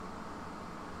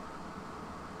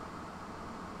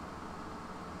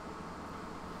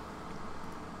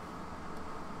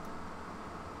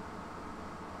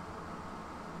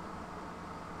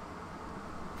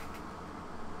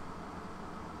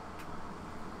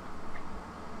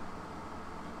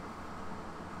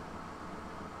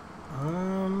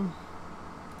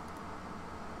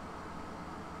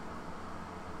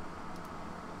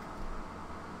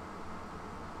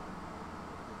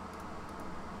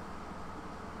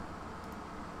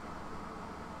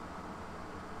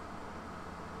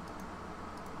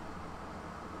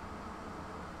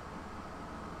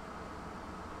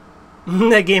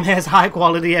 That game has high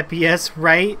quality FPS,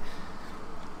 right?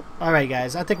 Alright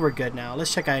guys, I think we're good now.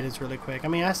 Let's check items really quick. I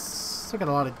mean, I still got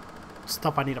a lot of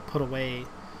stuff I need to put away.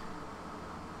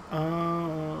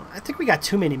 I think we got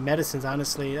too many medicines,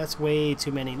 honestly. That's way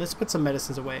too many. Let's put some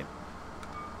medicines away.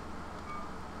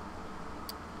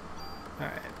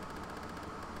 Alright.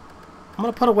 I'm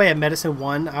going to put away a medicine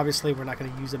 1. Obviously, we're not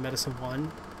going to use a medicine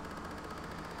 1.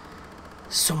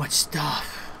 So much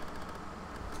stuff.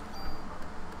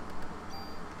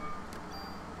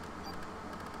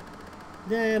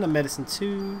 Then a medicine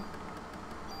 2.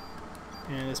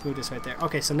 And let's move this right there.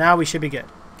 Okay, so now we should be good.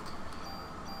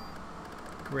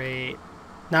 Great.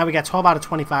 Now we got 12 out of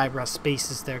 25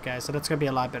 spaces there, guys. So that's going to be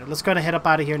a lot better. Let's go ahead and head up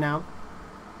out of here now.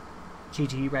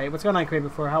 GG, right? What's going on, Craven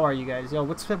 4? How are you guys? Yo,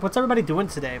 what's everybody doing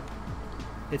today?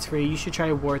 It's free. You should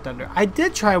try War Thunder. I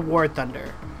did try War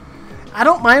Thunder. I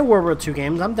don't mind World War II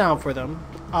games. I'm down for them.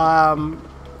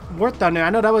 War Thunder, I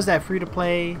know that was that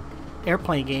free-to-play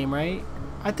airplane game, right?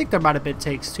 I think there might have been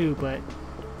takes too, but...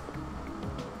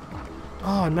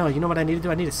 Oh, no. You know what I need to do?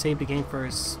 I need to save the game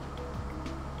first.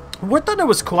 War Thunder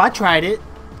was cool. I tried it.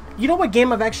 You know what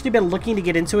game I've actually been looking to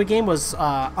get into a game was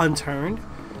Unturned.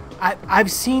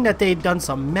 I've seen that they've done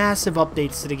some massive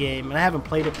updates to the game, and I haven't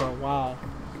played it for a while.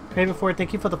 Craven 4,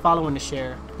 thank you for the follow and the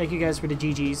share. Thank you guys for the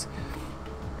GGs.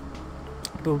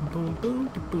 Boom, boom, boom,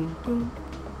 boom, boom.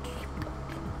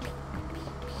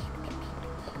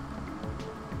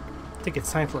 I think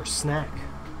it's time for a snack.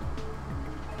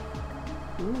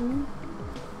 Ooh.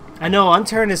 I know,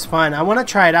 Unturned is fun. I want to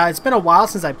try it out. It's been a while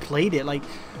since I played it. Like,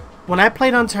 when I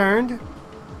played Unturned,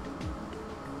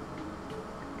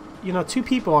 you know, 2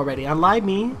 people already. On Live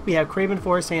Me, we have Craven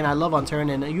 4 saying I love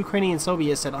Unturned, and a Ukrainian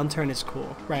Soviet said Unturned is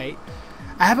cool, right?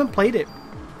 I haven't played it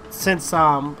since,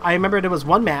 I remember there was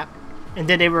one map, and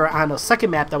then they were on a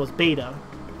second map that was beta.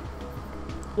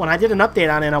 When I did an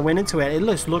update on it and I went into it, it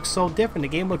looks so different. The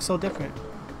game looks so different.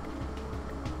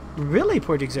 Really,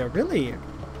 Project Zero, really?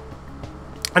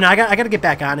 I know, I got to get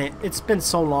back on it. It's been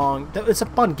so long. It's a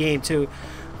fun game, too.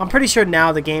 I'm pretty sure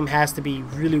now the game has to be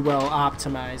really well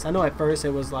optimized. I know at first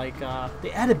it was like,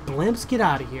 they added blimps? Get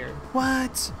out of here.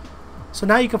 What? So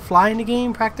now you can fly in the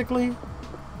game, practically?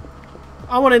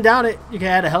 I wouldn't doubt it. You can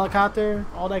add a helicopter,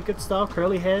 all that good stuff.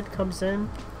 Curly head comes in.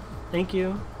 Thank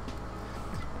you.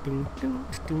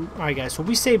 Alright guys, so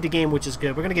we saved the game, which is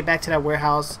good. We're going to get back to that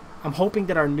warehouse. I'm hoping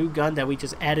that our new gun that we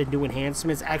just added new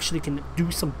enhancements actually can do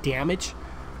some damage.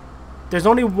 There's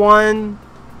only one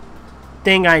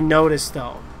thing I noticed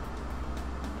though.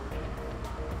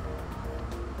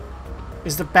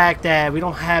 Is the fact that we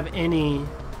don't have any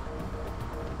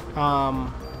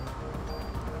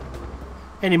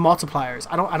multipliers.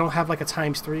 I don't have like a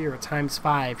 ×3 or a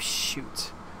 ×5.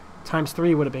 Shoot.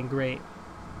 ×3 would have been great.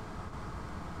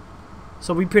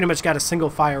 So we pretty much got a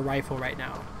single fire rifle right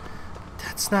now.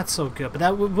 That's not so good, but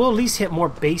that will at least hit more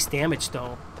base damage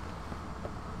though.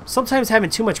 Sometimes having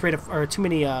too much rate of, or too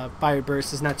many fire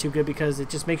bursts is not too good because it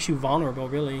just makes you vulnerable,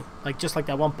 really. Like just like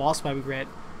that one boss fight we read.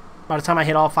 By the time I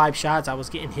hit all 5 shots, I was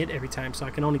getting hit every time, so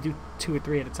I can only do 2 or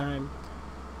 3 at a time.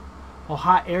 Oh,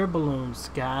 hot air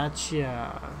balloons.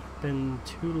 Gotcha. Been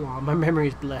too long. My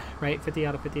memory's bleh, right? 50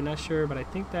 out of 50, not sure, but I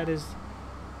think that is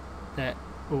that.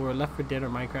 Or Left 4 Dead or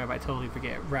Minecraft, I totally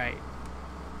forget. Right.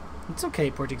 It's okay,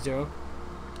 Project Zero.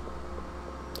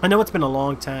 I know it's been a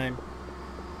long time.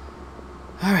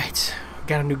 Alright. We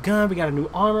got a new gun, we got a new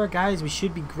armor. Guys, we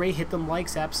should be great. Hit them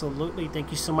likes, absolutely. Thank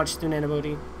you so much, Student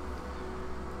Antibody.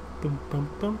 Boom, boom,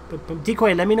 boom, boom, boom.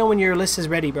 Decoy, let me know when your list is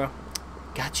ready, bro.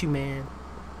 Got you, man.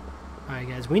 Alright,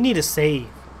 guys, we need a save.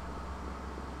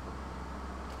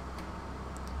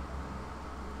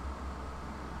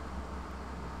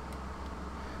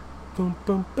 Boom,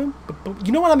 boom, boom, boom, boom.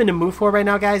 You know what I'm in the mood for right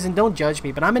now, guys? And don't judge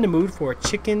me, but I'm in the mood for a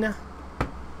chicken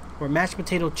or mashed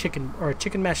potato chicken or a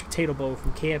chicken mashed potato bowl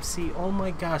from KFC. Oh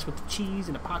my gosh, with the cheese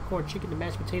and the popcorn chicken, the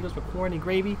mashed potatoes with corn and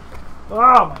gravy.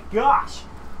 Oh my gosh,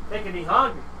 making me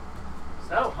hungry.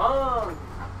 So hungry.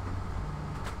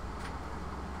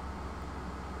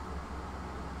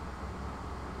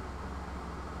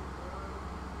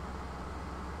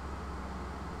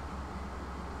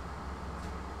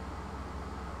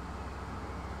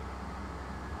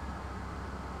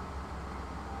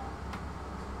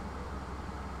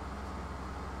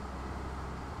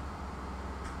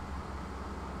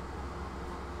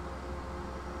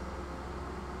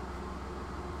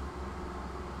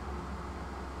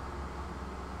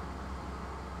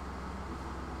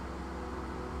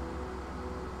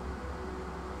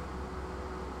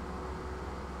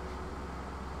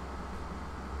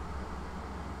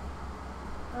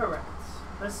 Alright,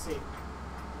 let's see.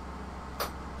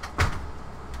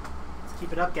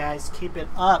 Keep it up, guys. Keep it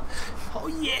up. Oh,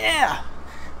 yeah.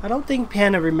 I don't think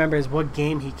Panda remembers what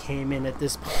game he came in at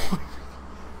this point.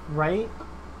 Right?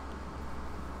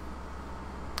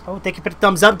 Oh, thank you for the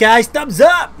thumbs up, guys. Thumbs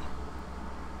up!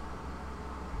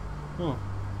 Oh.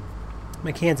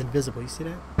 My hand's invisible. You see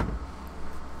that?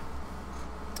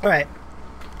 Alright.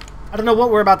 I don't know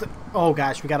what we're about to... Oh,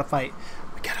 gosh. We gotta fight.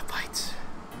 We gotta fight.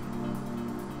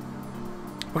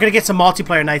 We're gonna get some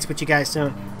multiplayer nights with you guys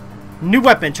soon. New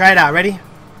weapon. Try it out. Ready?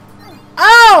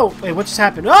 Oh! Wait, what just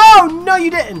happened? Oh, no,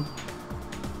 you didn't.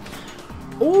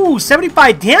 Ooh,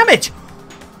 75 damage.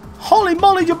 Holy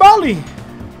moly jabali.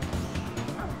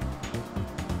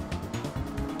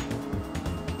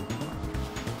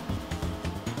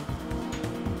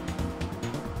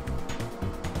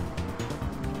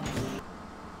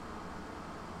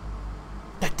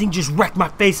 That thing just wrecked my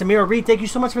face. Amira Reed, thank you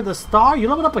so much for the star. You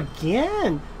leveled up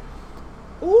again.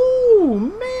 Ooh,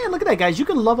 man. Look at that, guys. You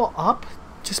can level up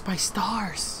just by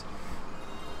stars.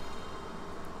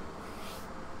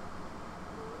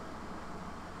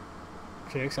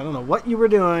 Trixz, I don't know what you were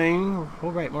doing.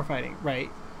 Oh, right. More fighting. Right.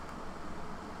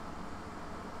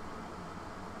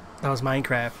 That was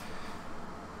Minecraft.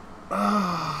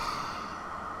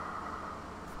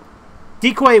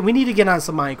 Decoy, we need to get on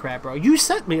some Minecraft, bro. You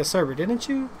sent me a server, didn't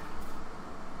you?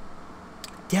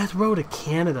 Death Row to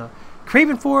Canada.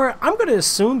 Craven 4, I'm going to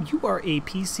assume you are a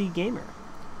PC gamer.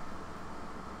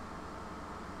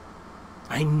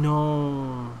 I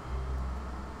know.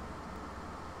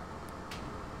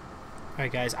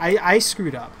 Alright, guys. I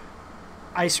screwed up.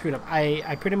 I screwed up.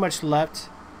 I pretty much left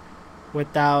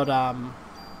without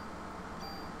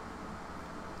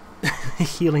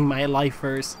healing my life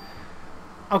first.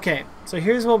 Okay, so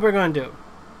here's what we're going to do.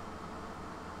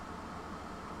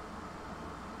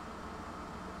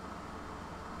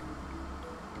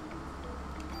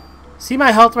 See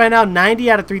my health right now? 90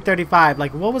 out of 335.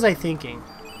 Like, what was I thinking?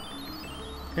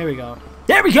 There we go.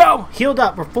 There we go! Healed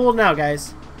up. We're full now,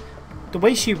 guys. The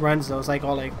way she runs, though, is like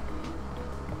all like...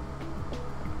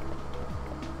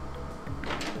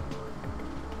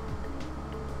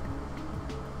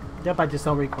 Yep, I just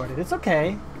don't record it. It's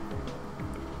okay.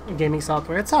 Gaming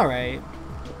software, it's alright.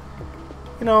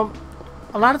 You know,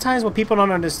 a lot of times when people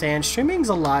don't understand, streaming's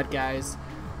a lot, guys.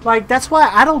 Like, that's why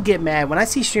I don't get mad when I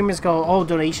see streamers go, oh,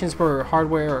 donations for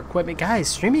hardware or equipment. Guys,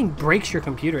 streaming breaks your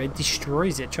computer. It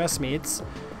destroys it. Trust me.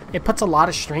 It puts a lot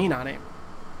of strain on it.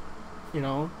 You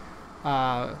know?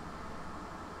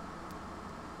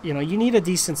 You know, you need a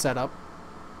decent setup.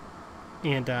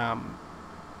 And,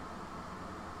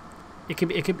 it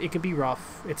could be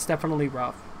rough. It's definitely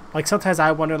rough. Like, sometimes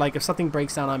I wonder, like, if something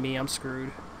breaks down on me, I'm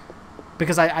screwed.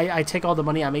 Because I take all the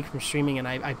money I make from streaming and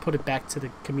I put it back to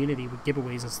the community with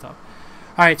giveaways and stuff.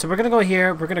 Alright, so we're going to go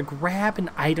here. We're going to grab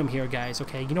an item here, guys.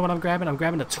 Okay, you know what I'm grabbing? I'm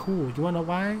grabbing a tool. You want to know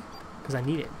why? Because I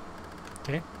need it.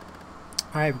 Okay?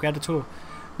 Alright, we grabbed the tool.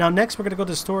 Now, next, we're going to go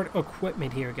to stored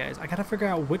equipment here, guys. I got to figure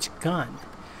out which gun.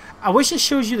 I wish it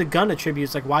shows you the gun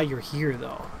attributes, like, while you're here,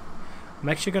 though. I'm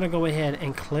actually going to go ahead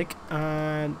and click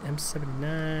on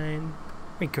M79.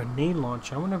 Wait, grenade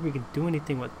launcher. I wonder if we can do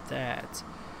anything with that.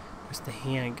 Where's the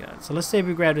handgun? So let's say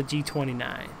we grab the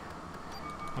G29.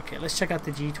 Okay, let's check out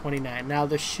the G29. Now,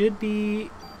 there should be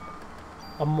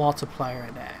a multiplier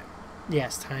in that.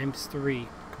 Yes, ×3.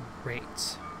 Great.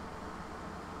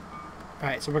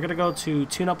 Alright, so we're going to go to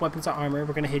tune up weapons and armor.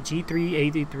 We're going to hit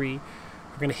G3, A3.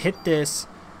 We're going to hit this.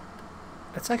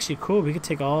 That's actually cool. We could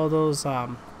take all those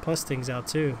plus things out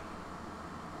too.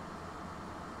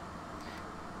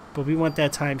 But we want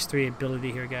that ×3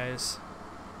 ability here, guys.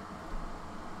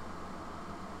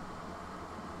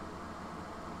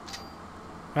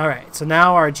 Alright, so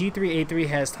now our G3A3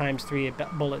 has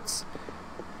 ×3 bullets,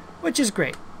 which is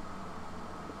great.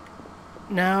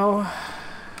 Now,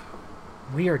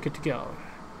 we are good to go.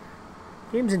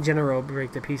 Games in general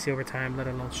break the PC over time, let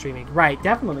alone streaming. Right,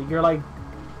 definitely. You're like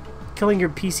killing your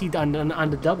PC on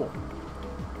the double.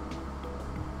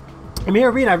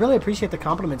 Amira Reed, I really appreciate the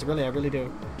compliments. Really, I really do.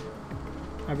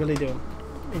 I really do.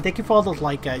 And thank you for all those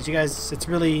like, guys. You guys, it's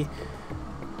really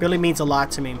means a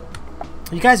lot to me.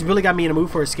 You guys really got me in a mood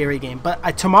for a scary game.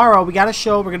 But tomorrow, we got a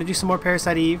show. We're going to do some more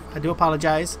Parasite Eve. I do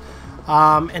apologize.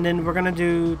 And then we're going to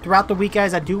do, throughout the week,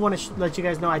 guys, I do want to let you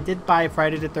guys know I did buy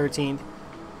Friday the 13th.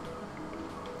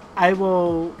 I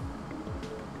will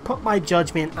put my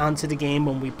judgment onto the game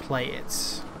when we play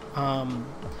it.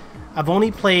 I've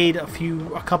only played a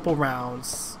couple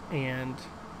rounds, and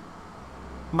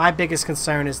my biggest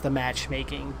concern is the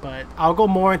matchmaking. But I'll go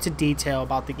more into detail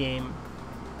about the game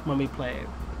when we play it.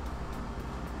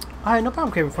 Alright, no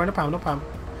problem, Craven 4, no problem, no problem.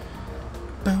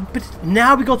 Boom.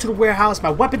 Now we go to the warehouse.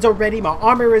 My weapons are ready. My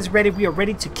armor is ready. We are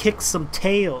ready to kick some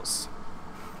tails.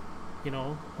 You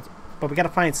know, but we gotta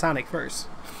find Sonic first.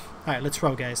 All right, let's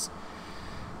roll, guys.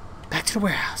 Back to the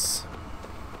warehouse.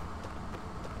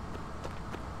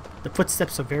 The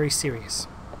footsteps are very serious.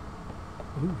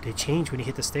 Ooh, they change when you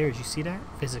hit the stairs. You see that?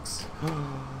 Physics.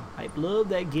 I love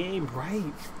that game,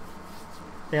 right?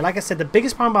 Yeah, like I said, the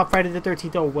biggest problem about Friday the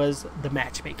 13th though was the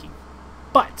matchmaking.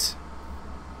 But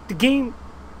the game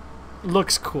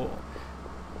looks cool.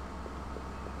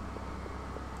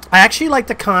 I actually like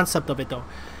the concept of it though.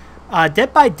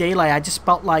 Dead by Daylight, I just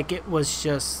felt like it was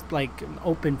just like an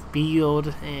open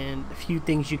field and a few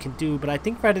things you can do. But I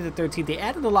think Friday the 13th, they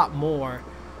added a lot more.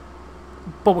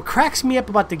 But what cracks me up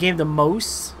about the game the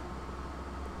most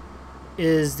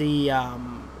is the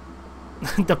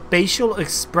the facial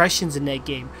expressions in that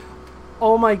game.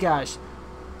 Oh my gosh.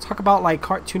 Talk about like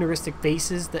cartooneristic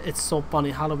faces. That it's so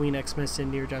funny. Halloween, Xmas,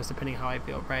 and Near Drives, depending how I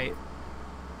feel, right?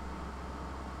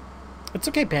 It's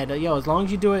okay, Panda. Yo, as long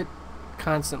as you do it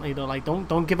constantly though, like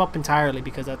don't give up entirely,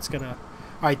 because that's gonna...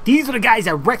 Alright, these are the guys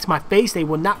that wrecked my face. They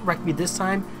will not wreck me this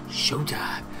time.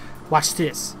 Showtime. Watch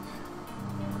this.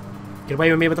 Get away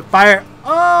with me with the fire.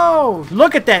 Oh,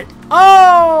 look at that.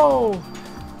 Oh,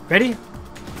 ready?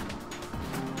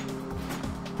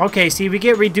 Okay, see, we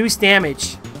get reduced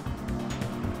damage.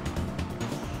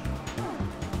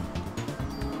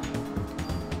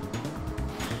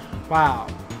 Wow.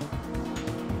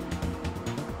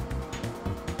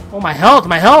 Oh, my health,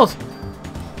 my health.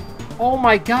 Oh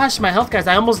my gosh, my health, guys.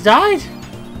 I almost died.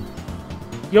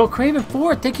 Yo, Craven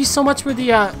 4, thank you so much for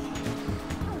the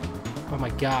oh my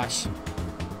gosh.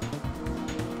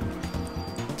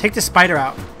 Take the spider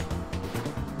out.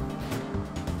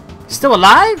 Still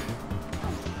alive?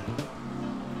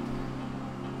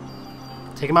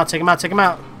 Take him out, take him out, take him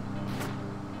out.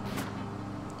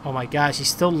 Oh my gosh, he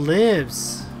still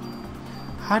lives.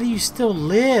 How do you still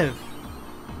live?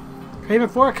 Craven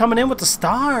 4 coming in with the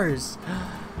stars.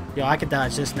 Yo, I could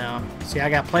dodge this now. See, I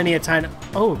got plenty of time to...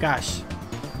 Oh gosh.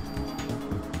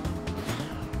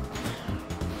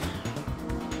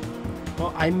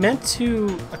 Well, I meant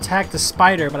to attack the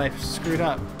spider, but I screwed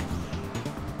up.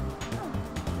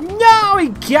 No, he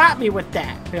got me with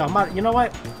that. Yo, you know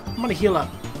what? I'm gonna heal up.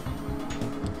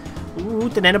 Ooh,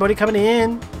 the nanobody coming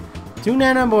in. Do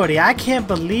nanobody. I can't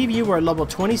believe you were level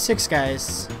 26,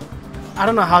 guys. I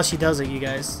don't know how she does it, you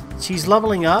guys. She's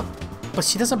leveling up, but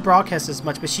she doesn't broadcast as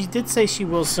much. But she did say she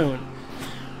will soon.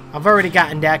 I've already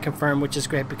gotten that confirmed, which is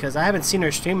great because I haven't seen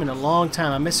her stream in a long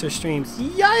time. I miss her streams.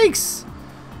 Yikes!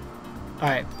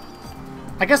 Alright.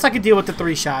 I guess I could deal with the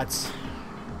 3 shots.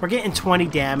 We're getting 20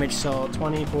 damage, so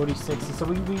 20, 40, 60. So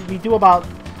we do about...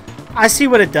 I see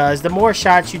what it does. The more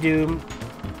shots you do,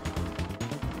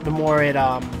 the more it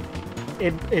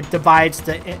divides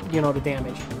the, you know, the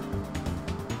damage.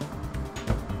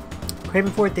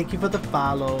 Craven 4, thank you for the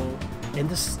follow and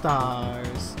the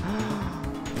stars.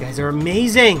 You guys are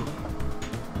amazing.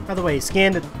 By the way,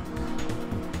 scan the...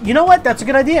 You know what? That's a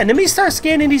good idea. Let me start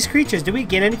scanning these creatures. Do we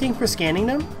get anything for scanning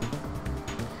them?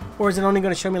 Or is it only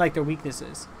going to show me like their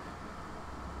weaknesses?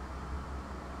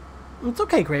 It's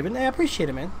okay, Craven. I appreciate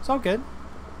it, man. It's all good.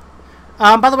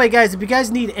 By the way, guys, if you guys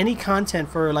need any content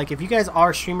for, like, if you guys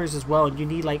are streamers as well and you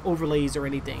need like overlays or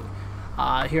anything,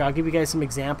 here, I'll give you guys some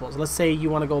examples. Let's say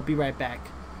you want to go be right back,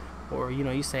 or, you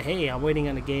know, you say, hey, I'm waiting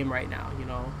on a game right now, you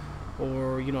know,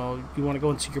 or, you know, you want to go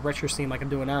into your retro scene like I'm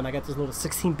doing now, and I got this little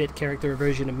 16-bit character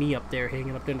version of me up there,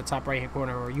 hanging up there in the top right-hand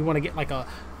corner, or you want to get like a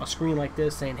screen like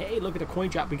this saying, hey, look at the coin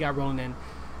drop we got rolling in,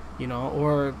 you know,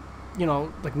 or, you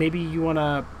know, like maybe you want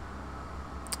to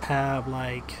have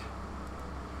like,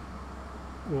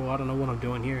 well, I don't know what I'm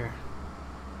doing here.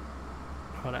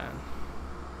 Hold on.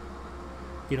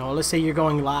 You know, let's say you're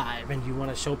going live and you want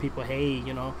to show people, hey,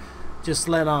 you know, just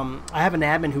let I have an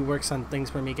admin who works on things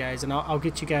for me, guys, and I'll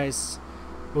get you guys,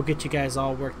 we'll get you guys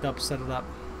all worked up, set it up.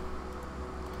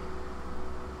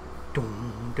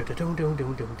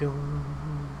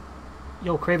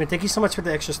 Yo, Craven, thank you so much for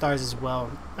the extra stars as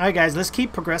well. All right, guys, let's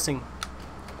keep progressing.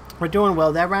 We're doing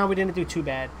well. That round we didn't do too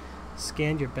bad.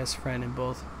 Scan your best friend in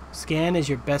both. Scan is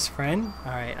your best friend.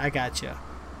 All right, I got you.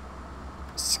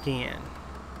 Scan.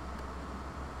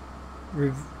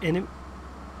 And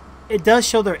it does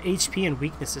show their HP and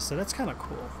weaknesses, so that's kind of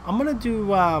cool. I'm gonna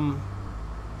do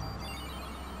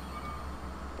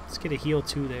let's get a heal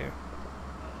 2 there.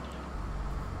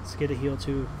 Let's get a heal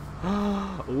 2.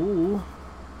 Ooh.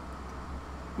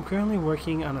 I'm currently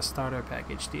working on a starter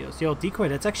package deals. Yo, Decoy,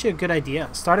 that's actually a good idea.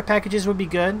 Starter packages would be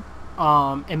good.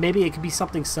 And maybe it could be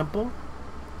something simple,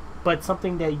 but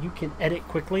something that you can edit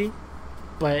quickly,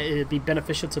 but it'd be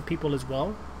beneficial to people as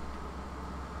well.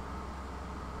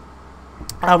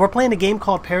 We're playing a game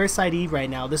called Parasite Eve right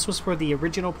now. This was for the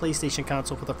original PlayStation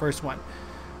console for the first one.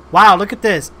 Wow, look at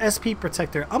this. SP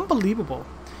Protector. Unbelievable.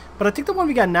 But I think the one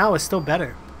we got now is still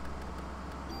better.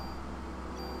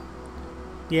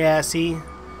 Yeah, see?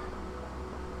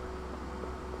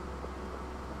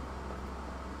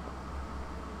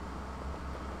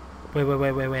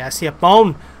 Wait. I see a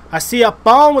phone. I see a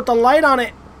phone with the light on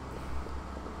it.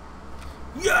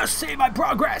 Yes, save my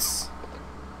progress.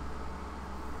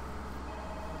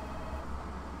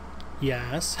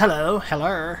 Yes. Hello.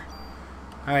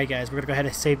 Alright, guys. We're going to go ahead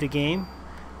and save the game.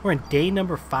 We're in day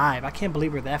number 5. I can't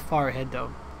believe we're that far ahead,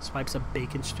 though. Swipes a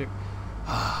bacon strip.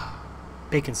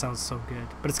 Bacon sounds so good.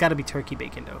 But it's got to be turkey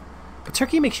bacon, though. But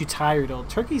turkey makes you tired, though.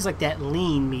 Turkey's like that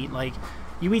lean meat. Like,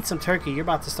 you eat some turkey, you're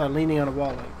about to start leaning on a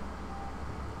wall. Like.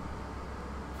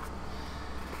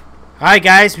 Alright,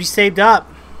 guys. We saved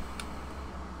up.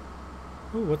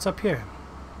 Ooh, what's up here?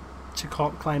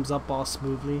 Chicot climbs up all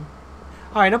smoothly.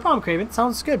 Alright, no problem, Craven.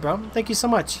 Sounds good, bro. Thank you so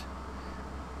much.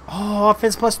 Oh,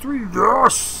 offense +3.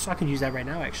 Yes! I can use that right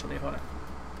now, actually. Hold on.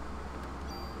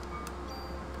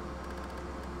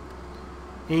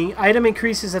 Item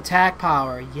increases attack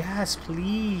power. Yes,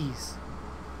 please.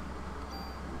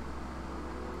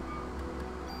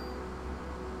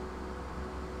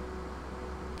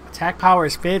 Attack power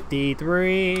is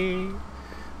 53.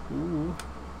 Ooh.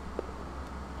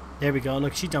 There we go.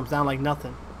 Look, she jumps down like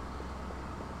nothing.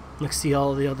 Look, see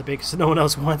all the other bacon. So no one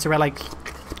else wants it. Right? Like,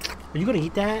 are you gonna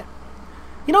eat that?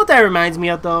 You know what that reminds me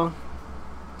of, though?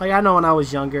 Like, I know when I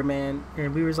was younger, man,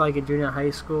 and we was like in junior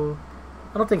high school.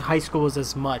 I don't think high school was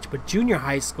as much, but junior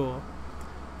high school,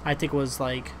 I think was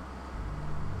like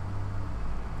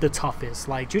the toughest.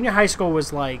 Like, junior high school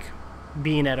was like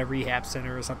being at a rehab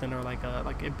center or something, or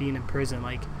like being in prison.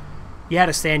 Like, you had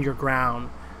to stand your ground.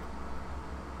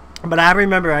 But I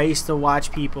remember I used to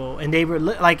watch people, and they were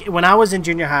like, when I was in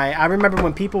junior high, I remember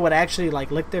when people would actually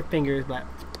like lick their fingers, like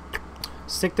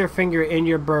stick their finger in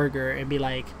your burger and be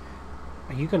like,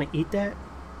 "Are you gonna eat that?"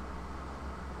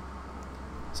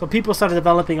 So people started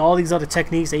developing all these other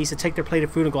techniques. They used to take their plate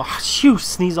of food and go, shoo,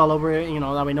 sneeze all over it. You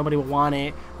know, that way nobody would want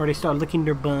it. Or they start licking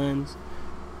their buns,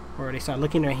 or they start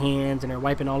licking their hands and they're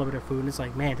wiping all over their food. And it's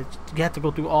like, man, you have to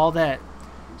go through all that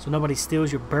so nobody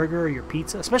steals your burger or your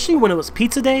pizza, especially when it was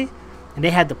pizza day and they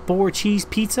had the 4 cheese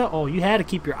pizza. Oh, you had to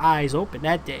keep your eyes open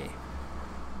that day.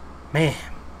 Man,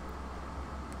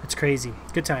 that's crazy.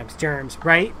 Good times. Germs,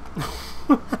 right?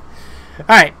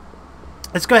 Alright,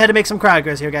 let's go ahead and make some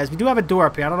progress here, guys. We do have a door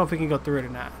up here. I don't know if we can go through it or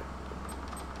not.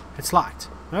 It's locked.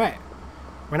 Alright,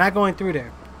 we're not going through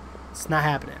there. It's not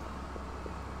happening.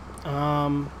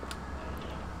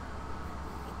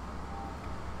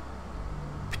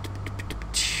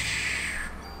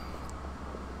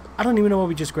 I don't even know what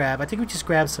we just grabbed. I think we just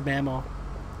grabbed some ammo.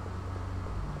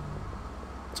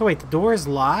 So wait, the door is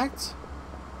locked?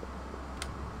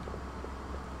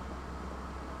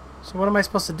 So what am I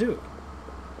supposed to do?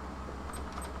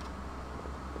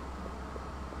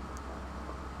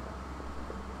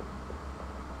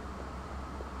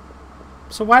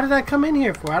 So why did I come in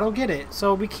here for? I don't get it.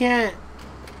 So we can't...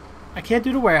 I can't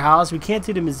do the warehouse. We can't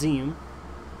do the museum.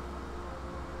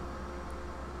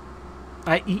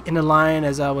 I eat in the line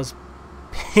as I was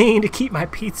paying to keep my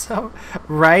pizza,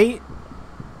 right?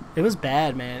 It was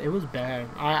bad, man. It was bad.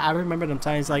 I remember them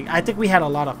times. Like, I think we had a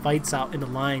lot of fights out in the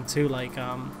line too. Like,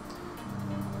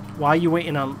 while you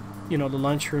waiting on, you know, the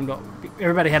lunchroom,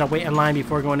 everybody had to wait in line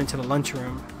before going into the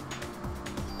lunchroom.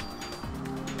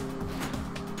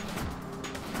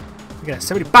 We got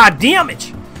 75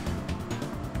 damage.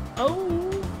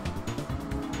 Oh,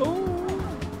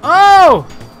 oh!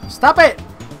 Stop it!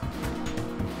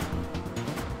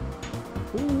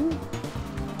 Ooh.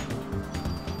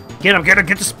 Get him!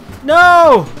 Get this!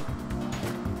 No!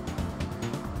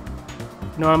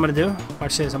 You know what I'm gonna do?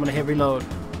 Watch this. I'm gonna hit reload.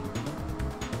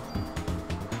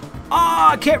 Oh,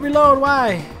 I can't reload.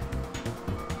 Why?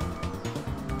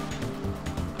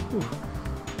 Ooh.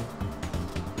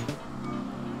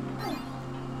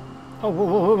 Oh,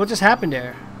 whoa, what just happened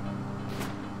there?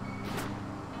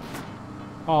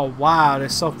 Oh, wow. They're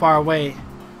so far away.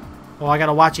 Oh, I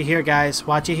gotta watch it here, guys.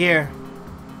 Watch it here.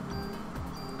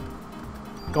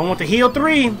 Going with the heal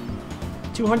 3.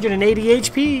 280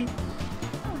 HP.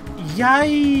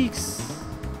 Yikes.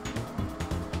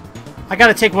 I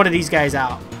gotta take one of these guys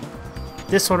out.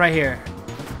 This one right here.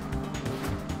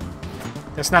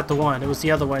 That's not the one. It was the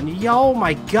other one. Yo,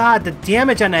 my God. The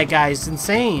damage on that guy is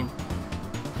insane.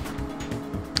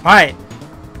 Alright.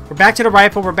 We're back to the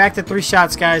rifle. We're back to 3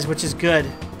 shots, guys, which is good.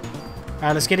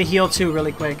 Alright, let's get a heal 2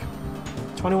 really quick.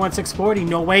 21,640.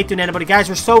 No way through anybody. Guys,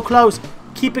 we're so close.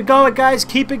 Keep it going, guys.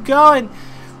 Keep it going.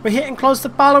 We're hitting close to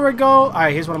follower goal. All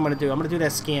right, here's what I'm gonna do. I'm gonna do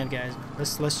that scan, guys.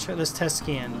 Let's test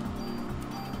scan.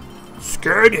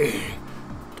 Scanning.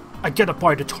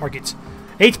 Identify the target.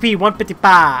 HP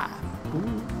 155.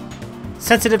 Ooh.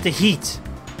 Sensitive to heat.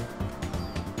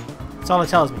 That's all it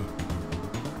tells me.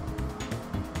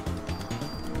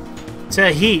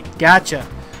 To heat, gotcha.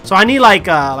 So I need like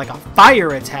a fire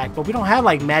attack, but we don't have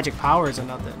like magic powers or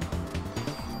nothing.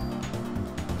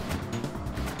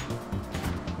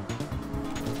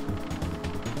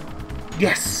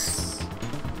 Yes.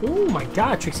 Oh my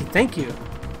God, Trixie, thank you.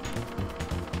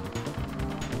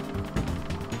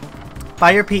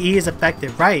 Fire PE is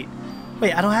effective, right?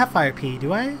 Wait, I don't have fire PE,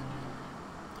 do I?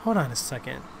 Hold on a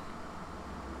second.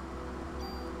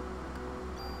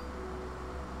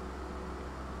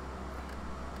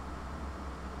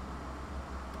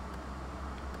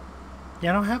 Yeah,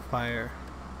 I don't have fire.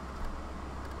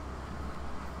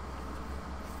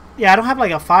 Yeah, I don't have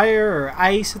like a fire or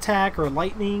ice attack or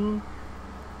lightning.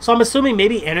 So I'm assuming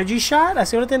maybe energy shot? That's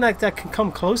the only thing that can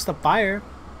come close to fire.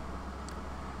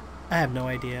 I have no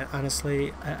idea,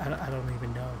 honestly. I don't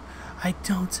even know. I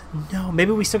don't know.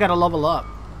 Maybe we still gotta level up.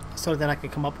 So that I can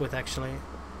come up with, actually.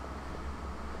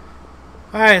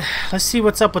 Alright, let's see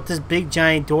what's up with this big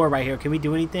giant door right here. Can we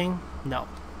do anything? No.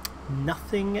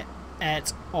 Nothing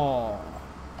at all.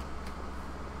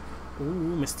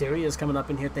 Ooh, Mysterious coming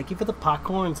up in here. Thank you for the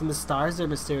popcorns and the stars there,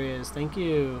 Mysterious. Thank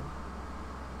you.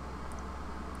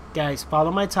 Guys,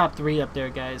 follow my top 3 up there,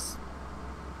 guys.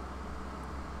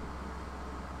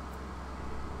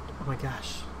 Oh my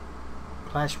gosh.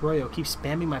 Clash Royale keeps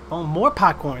spamming my phone. More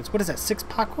popcorns. What is that? 6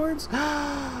 popcorns?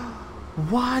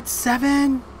 What?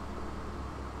 7?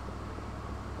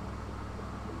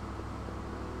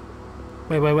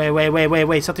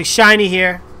 Wait. Something shiny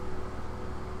here.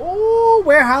 Oh,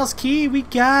 warehouse key. We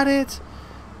got it.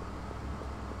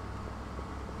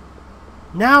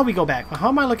 Now we go back. How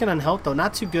am I looking on health, though?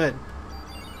 Not too good.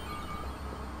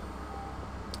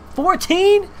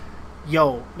 14?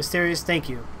 Yo, Mysterious, thank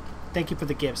you. Thank you for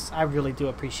the gifts. I really do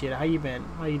appreciate it. How you been?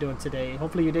 How you doing today?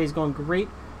 Hopefully your day's going great.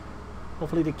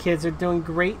 Hopefully the kids are doing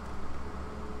great.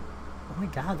 Oh my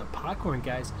God, the popcorn,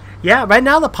 guys. Yeah, right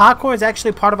now the popcorn is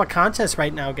actually part of a contest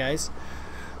right now, guys.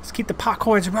 Let's keep the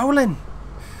popcorns rolling.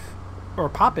 Or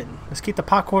popping. Let's keep the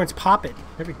popcorns popping.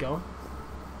 There we go.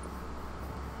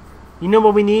 You know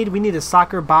what we need? We need a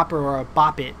soccer bopper or a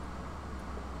bop it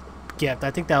gift.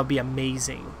 I think that would be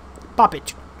amazing. Bop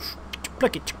it.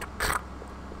 Flick it.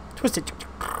 Twist it.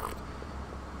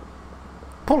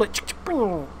 Pull it.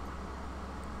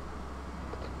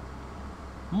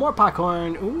 More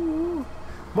popcorn. Ooh.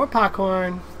 More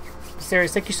popcorn.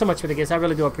 Serious, thank you so much for the gifts. I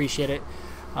really do appreciate it.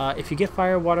 If you get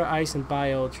fire, water, ice, and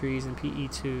bio trees in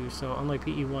PE2, so unlike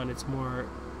PE1, it's more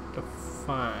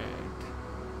defined.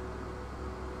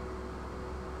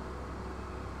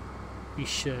 You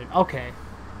should. Okay.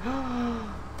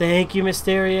 Thank you,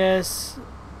 Mysterious.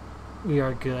 We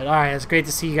are good. Alright, it's great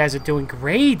to see you guys are doing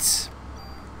great.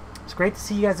 It's great to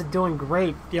see you guys are doing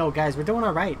great. Yo, guys, we're doing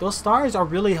alright. Those stars are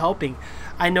really helping.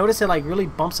 I noticed it like really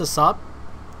bumps us up.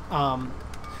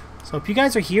 So if you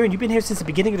guys are here and you've been here since the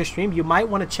beginning of the stream, you might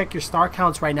want to check your star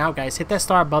counts right now, guys. Hit that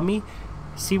star above me.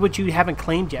 See what you haven't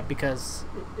claimed yet, because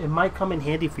it might come in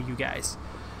handy for you guys.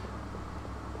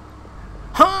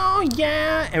 Oh,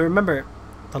 yeah. And remember,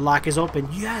 the lock is open.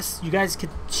 Yes, you guys can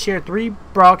share 3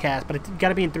 broadcasts, but you got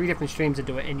to be in 3 different streams to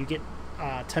do it, and you get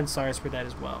 10 stars for that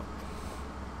as well.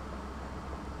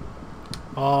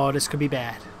 Oh, this could be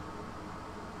bad.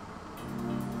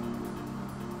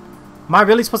 Am I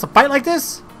really supposed to fight like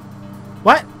this?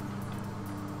 What?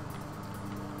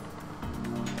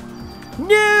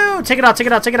 No! Take it out, take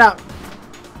it out, take it out.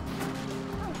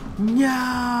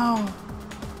 No!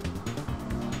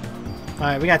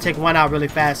 Alright, we gotta take one out really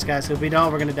fast, guys. If we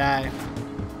don't, we're gonna die.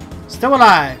 Still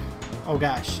alive! Oh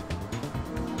gosh.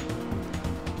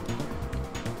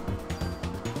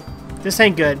 This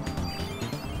ain't good.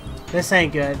 This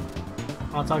ain't good.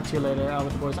 I'll talk to you later. I'll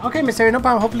look forward to it. Okay, Miss Harry, no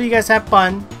problem. Hopefully you guys have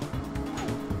fun.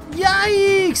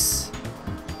 Yikes!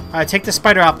 Alright, take the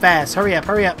spider out fast. Hurry up,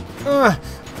 hurry up.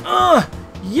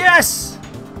 Yes!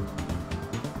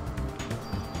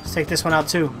 Let's take this one out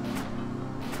too.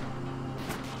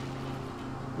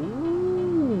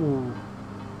 Ooh.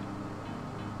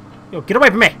 Yo, get away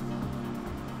from me!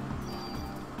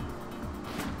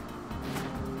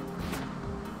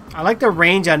 I like the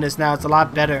range on this now. It's a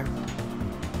lot better.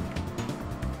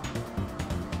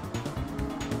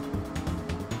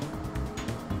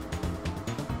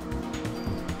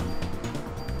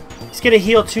 Let's get a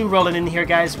heal 2 rolling in here,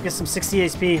 guys. We get some 60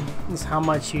 HP. This is how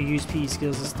much you use PE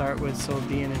skills to start with, so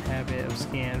being in habit of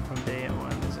scan from day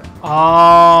 1.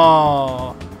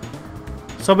 Oh!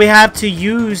 So we have to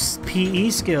use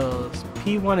PE skills.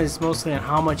 P1 is mostly on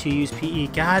how much you use PE.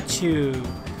 Got you.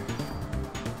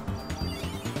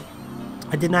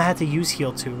 I did not have to use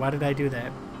heal 2. Why did I do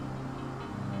that?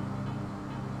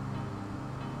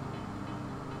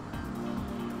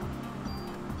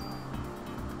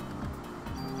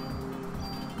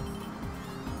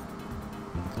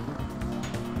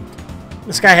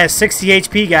 This guy has 60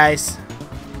 HP, guys.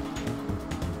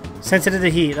 Sensitive to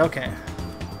heat. Okay.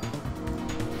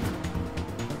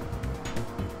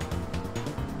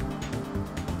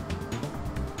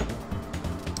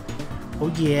 Oh,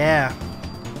 yeah.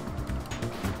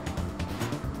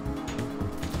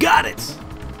 Got it!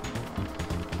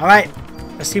 Alright.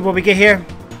 Let's see what we get here.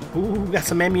 Ooh, got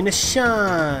some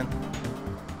ammunition.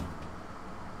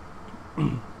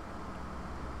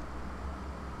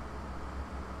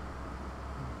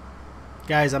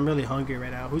 Guys, I'm really hungry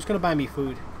right now. Who's gonna buy me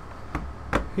food?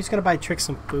 Who's gonna buy Trixz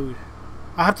some food?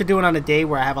 I'll have to do it on a day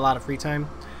where I have a lot of free time.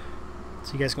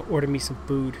 So you guys can order me some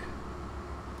food.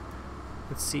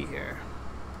 Let's see here.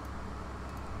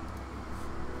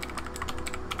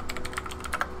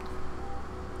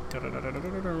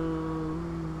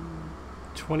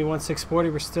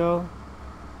 $21,640. We're still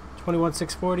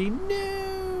 $21,640.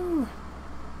 No.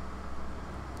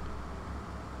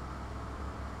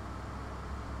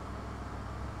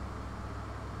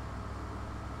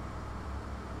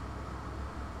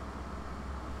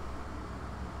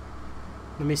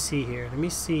 Let me see here. Let me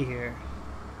see here.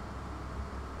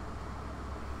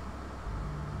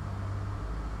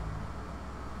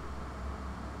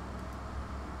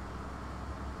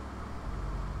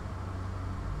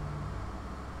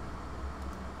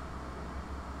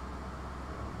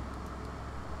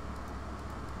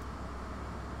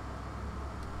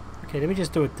 Okay, let me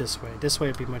just do it this way. This way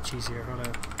would be much easier. Hold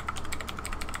on.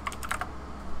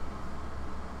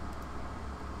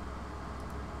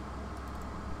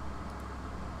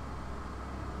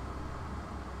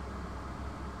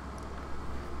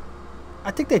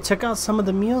 I think they took out some of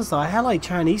the meals though. I had like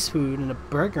Chinese food and a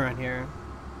burger on here.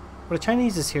 Well, the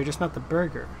Chinese is here, just not the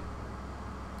burger.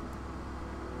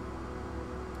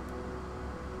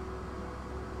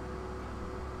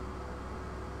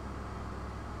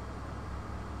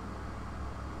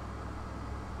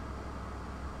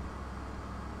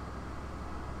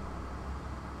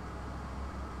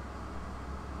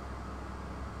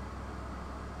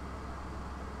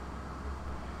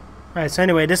 Alright, so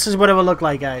anyway, this is what it would look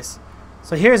like, guys.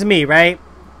 So here's me, right?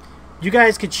 You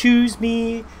guys could choose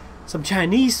me some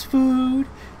Chinese food,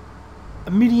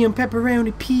 a medium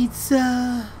pepperoni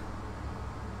pizza.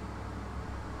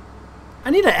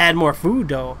 I need to add more food,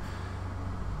 though.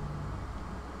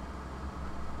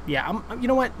 Yeah, you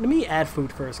know what? Let me add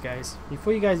food first, guys.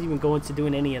 Before you guys even go into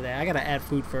doing any of that, I gotta add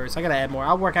food first. I gotta add more.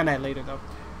 I'll work on that later, though.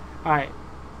 Alright.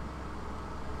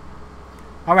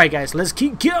 Alright, guys, let's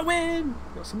keep going.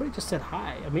 Yo, somebody just said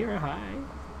hi. Amira, hi.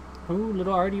 Oh,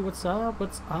 little Artie, what's up?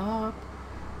 What's up?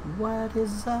 What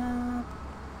is up?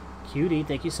 Cutie,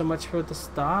 thank you so much for the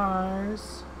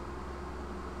stars.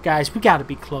 Guys, we gotta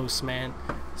be close, man.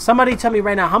 Somebody tell me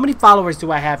right now, how many followers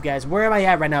do I have, guys? Where am I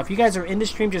at right now? If you guys are in the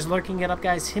stream just lurking it up,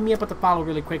 guys, hit me up with the follow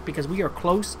really quick because we are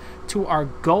close to our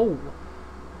goal.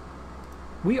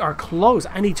 We are close.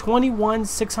 I need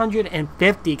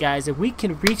 21,650, guys. If we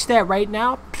can reach that right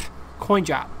now, coin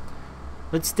drop.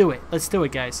 Let's do it. Let's do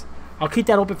it, guys. I'll keep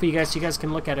that open for you guys so you guys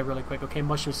can look at it really quick. Okay,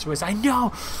 mushroom Swiss. I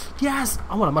know. Yes.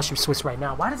 I want a mushroom Swiss right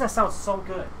now. Why does that sound so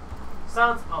good?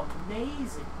 Sounds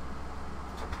amazing.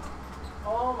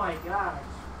 Oh my gosh.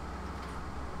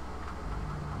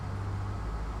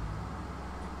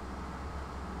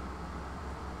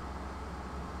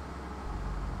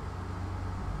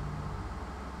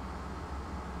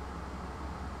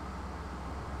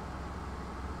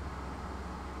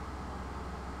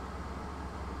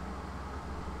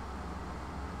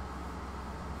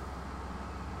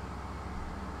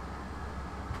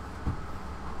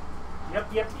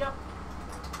 Yep.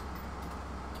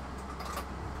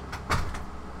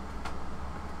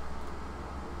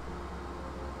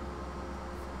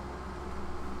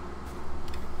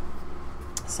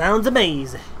 Sounds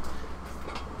amazing.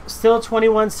 Still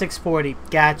 21,640.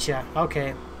 Gotcha.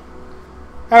 Okay.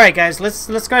 Alright, guys. Let's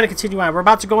go ahead and continue on. We're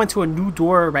about to go into a new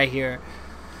door right here.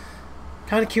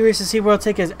 Kind of curious to see where it'll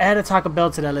take us. Add a Taco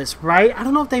Bell to that list, right? I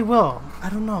don't know if they will. I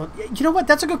don't know. You know what?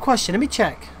 That's a good question. Let me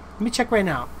check. Let me check right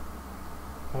now.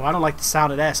 Oh, I don't like the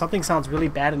sound of that. Something sounds really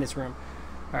bad in this room.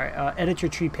 Alright, edit your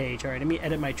tree page. Alright, let me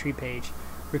edit my tree page.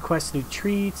 Request new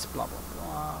treats, blah, blah,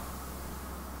 blah.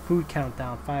 Food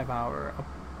countdown, 5 hour. I'll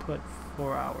put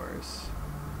 4 hours.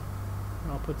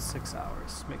 I'll put 6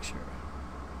 hours. Make sure.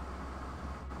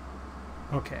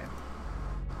 Okay.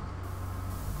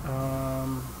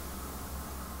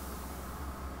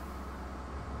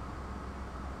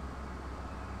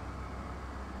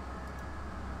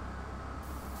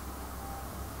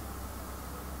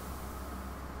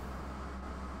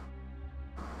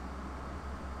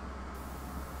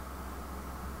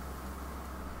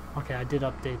 Okay, I did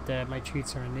update that. My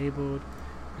treats are enabled.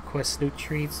 Request new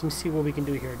treats. Let me see what we can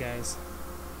do here, guys.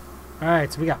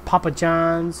 Alright, so we got Papa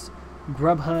John's,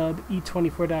 Grubhub,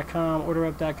 E24.com,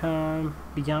 OrderUp.com,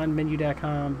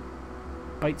 BeyondMenu.com,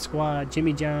 Bite Squad,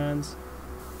 Jimmy John's,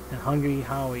 and Hungry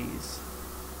Howie's.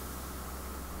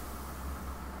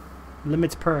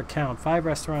 Limits per account. 5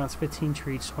 restaurants, 15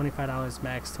 treats, $25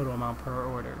 max, total amount per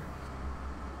order.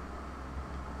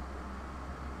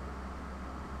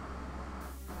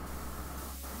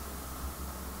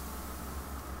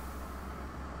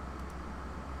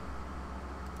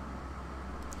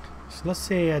 So let's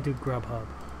say I do Grubhub.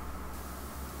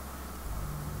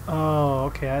 Oh,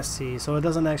 okay, I see. So it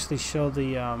doesn't actually show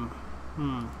the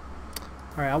Alright,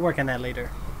 I'll work on that later.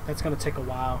 That's gonna take a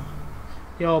while.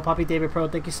 Yo, Poppy David Pro,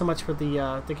 thank you so much for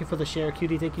the thank you for the share,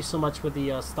 cutie. Thank you so much for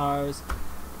the stars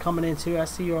coming in too. I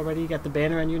see you already. You got the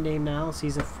banner on your name now.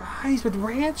 Seasoned fries with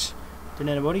ranch.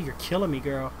 Danetta Bodie, you're killing me,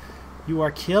 girl. You are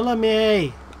killing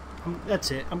me. That's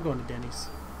it. I'm going to Denny's.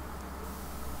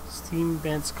 Steam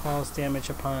vents cause damage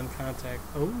upon contact.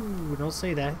 Oh, don't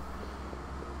say that.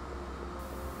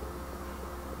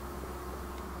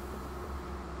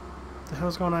 What the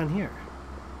hell's going on here?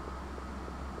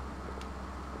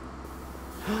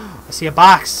 I see a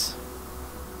box.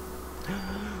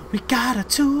 We got a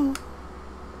tool.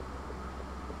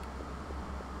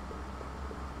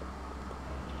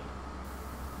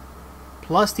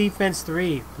 Plus defense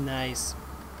 3. Nice.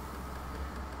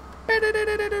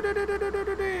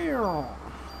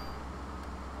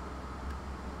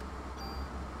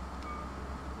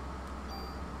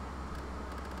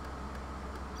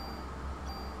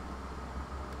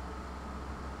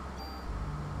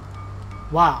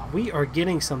 Wow, we are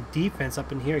getting some defense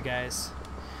up in here, guys.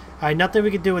 Alright, nothing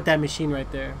we can do with that machine right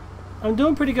there. I'm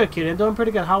doing pretty good, kid. I'm doing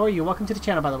pretty good. How are you? Welcome to the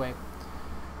channel, by the way.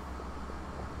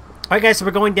 Alright, guys, so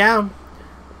we're going down.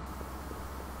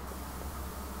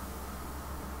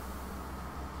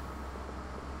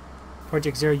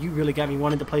 Project Zero, you really got me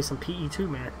wanting to play some PE2,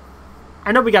 man.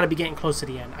 I know we got to be getting close to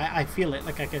the end. I feel it.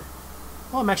 Like I could...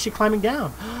 Oh, I'm actually climbing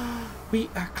down. We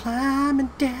are climbing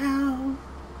down.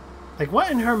 Like,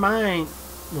 what in her mind?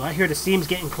 Well, I hear the seams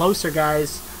getting closer,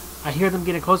 guys. I hear them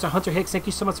getting closer. Hunter Hicks, thank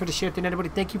you so much for the share. Everybody,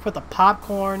 thank you for the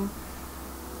popcorn.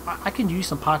 I can use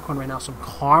some popcorn right now. Some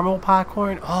caramel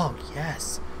popcorn. Oh,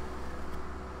 yes.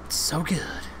 It's so good.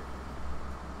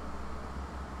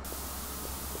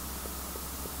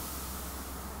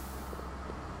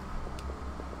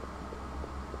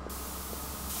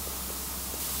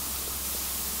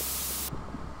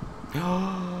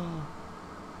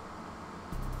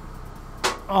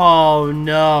 Oh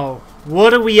no.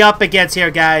 What are we up against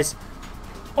here, guys?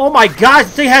 Oh my god,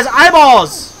 this thing has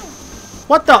eyeballs!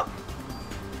 What the?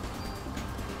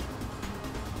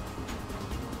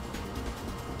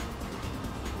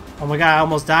 Oh my god, I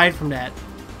almost died from that.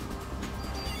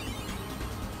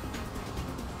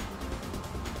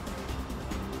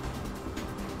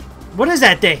 What is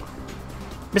that thing?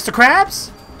 Mr.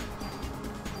 Krabs?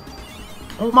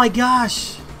 Oh my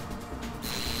gosh.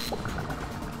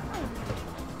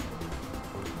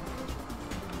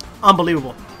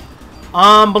 Unbelievable.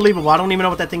 Unbelievable. I don't even know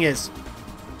what that thing is.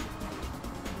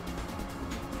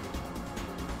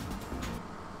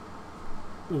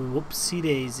 Whoopsie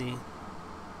daisy.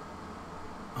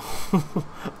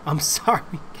 I'm sorry.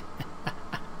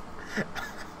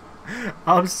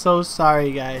 I'm so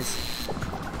sorry, guys.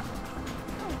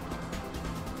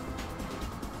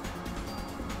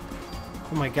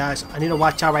 Oh my gosh. I need to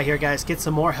watch out right here, guys. Get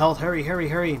some more health. Hurry, hurry,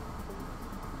 hurry.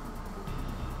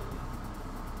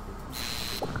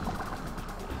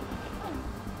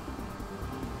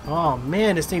 Oh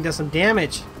man, this thing does some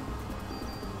damage.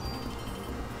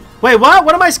 Wait, what?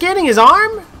 What am I scanning? His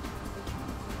arm?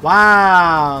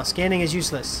 Wow, scanning is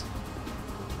useless.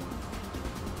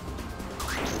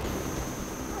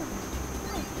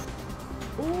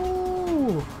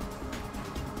 Ooh.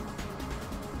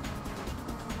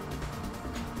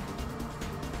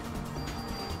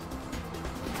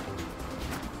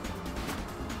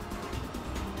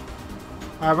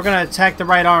 Alright, we're gonna attack the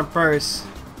right arm first.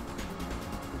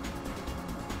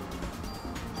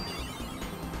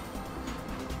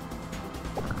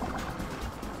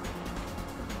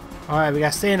 Alright, we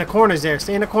gotta stay in the corners there.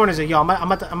 Stay in the corners there, y'all.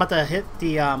 I'm about to hit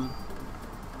the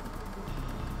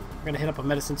We're gonna hit up a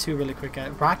medicine too really quick,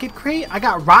 guys. Rocket crate? I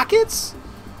got rockets?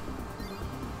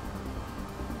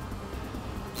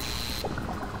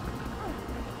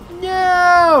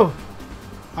 No!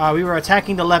 We were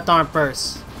attacking the left arm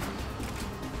first.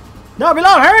 No,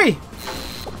 reload, hurry!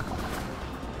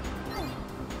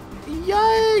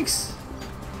 Yikes!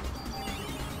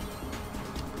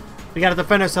 We gotta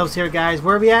defend ourselves here, guys.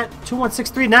 Where are we at?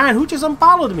 21639. Who just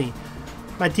unfollowed me?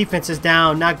 My defense is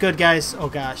down. Not good, guys. Oh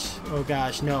gosh. Oh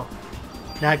gosh, no.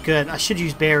 Not good. I should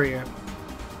use barrier.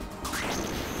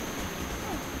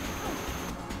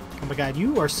 Oh my god,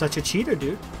 you are such a cheater,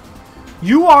 dude.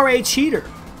 You are a cheater.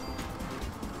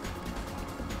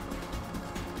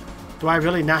 Do I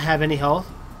really not have any health?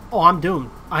 Oh, I'm doomed.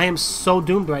 I am so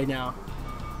doomed right now.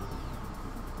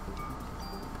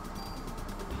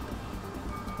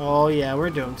 Oh yeah,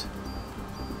 we're doomed.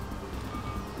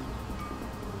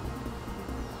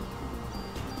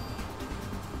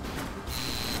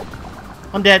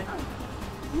 I'm dead.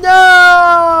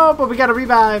 No! But we gotta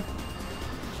revive.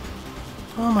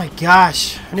 Oh my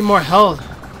gosh. I need more health.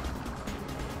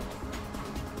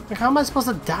 Like, how am I supposed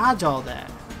to dodge all that?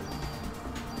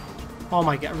 Oh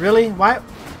my god. Really? Why?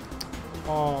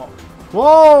 Oh.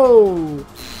 Whoa!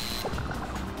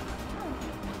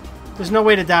 There's no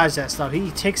way to dodge that stuff. He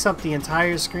takes up the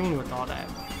entire screen with all that.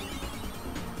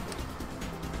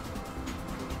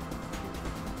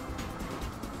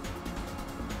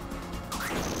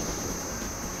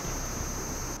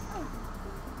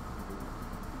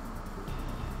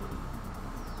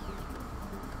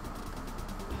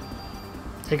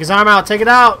 Take his arm out. Take it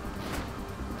out.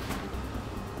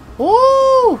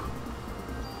 Ooh!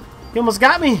 He almost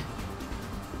got me.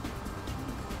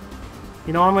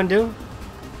 You know what I'm going to do?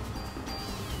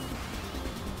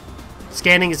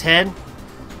 Scanning his head.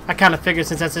 I kind of figured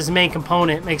since that's his main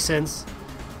component. Makes sense.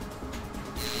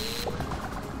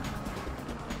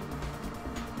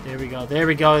 There we go. There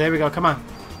we go. There we go. Come on.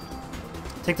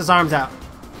 Take those arms out.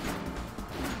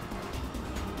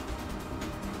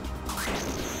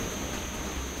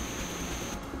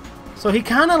 So he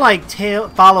kind of like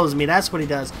follows me. That's what he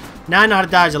does. Now I know how to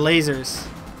dodge the lasers.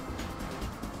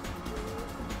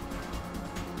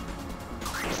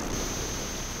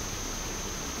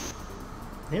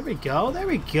 There we go. There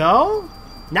we go.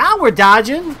 Now we're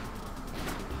dodging.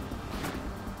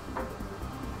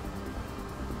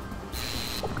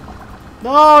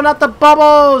 No, not the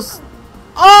bubbles.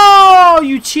 Oh,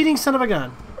 you cheating son of a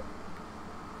gun.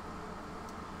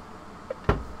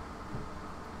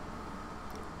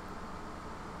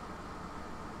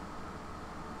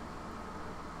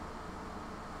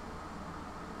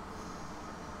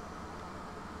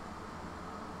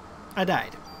 I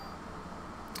died.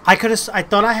 I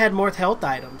thought I had more health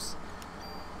items.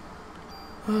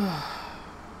 You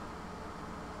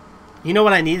know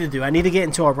what I need to do? I need to get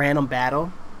into a random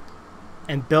battle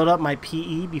and build up my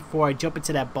PE before I jump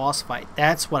into that boss fight.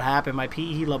 That's what happened. My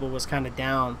PE level was kind of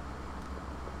down.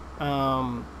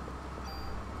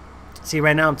 See,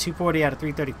 right now I'm 240 out of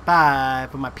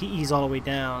 335, but my PE is all the way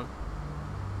down.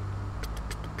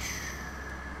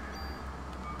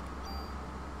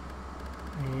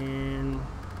 And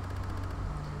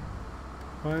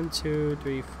 1, 2,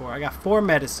 3, 4. I got 4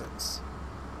 medicines.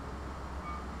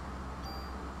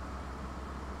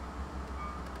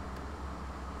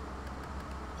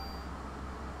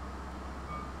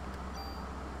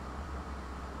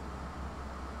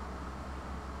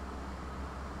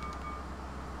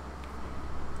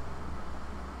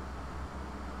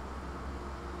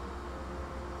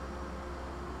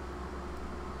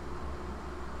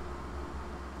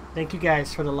 Thank you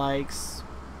guys for the likes.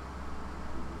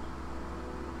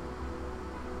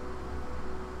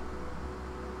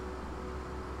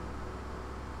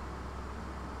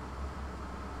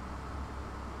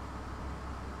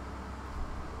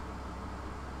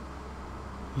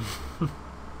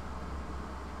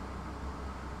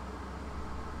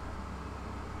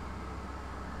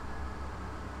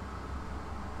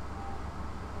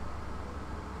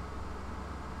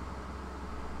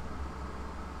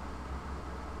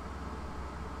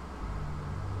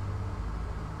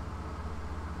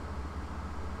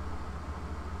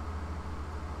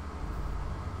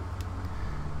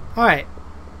 Alright.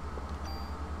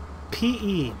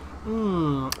 PE.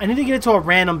 I need to get into a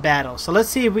random battle. So let's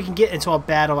see if we can get into a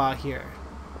battle out here.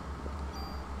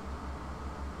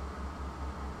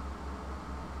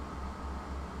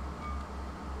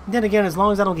 And then again, as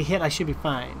long as I don't get hit, I should be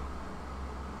fine.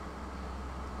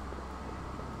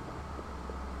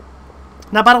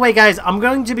 Now, by the way, guys, I'm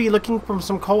going to be looking for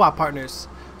some co-op partners.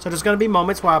 So there's going to be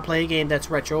moments where I play a game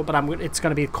that's retro, but it's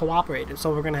going to be cooperative.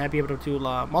 So we're going to be able to do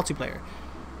multiplayer.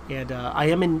 And I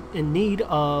am in need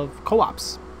of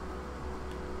co-ops.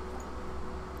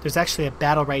 There's actually a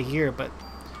battle right here, but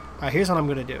alright, here's what I'm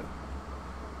gonna do.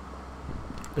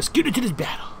 Let's get into this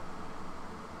battle.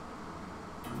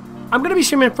 I'm gonna be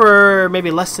streaming for maybe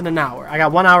less than an hour. I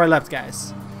got 1 hour left,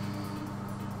 guys.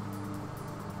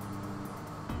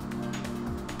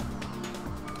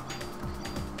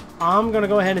 I'm gonna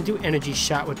go ahead and do energy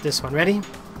shot with this one. Ready?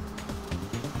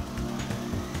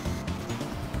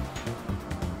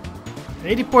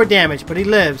 84 damage, but he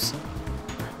lives.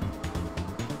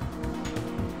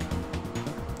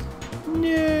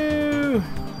 No.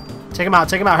 Take him out,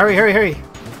 take him out. Hurry, hurry, hurry.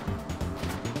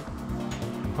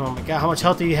 Oh my god, how much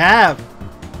health do you have?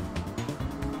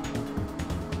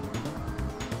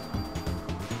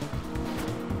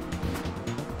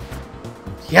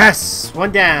 Yes,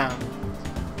 one down.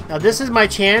 Now this is my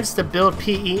chance to build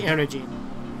PE energy.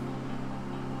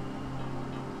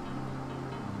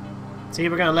 See,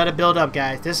 we're gonna let it build up,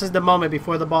 guys. This is the moment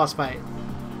before the boss fight.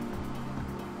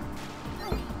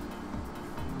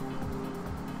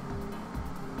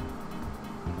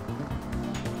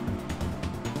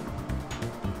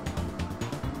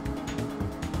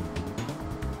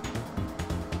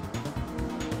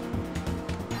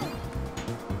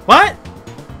 What?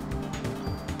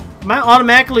 Am I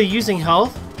automatically using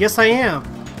health? Yes, I am.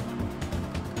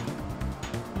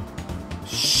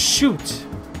 Shoot.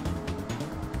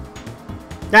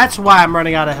 That's why I'm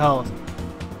running out of health.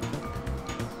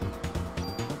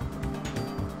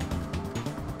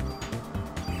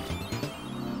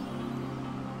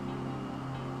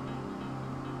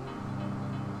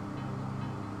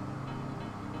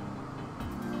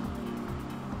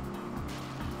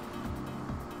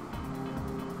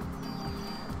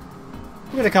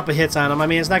 We'll get a couple hits on him. I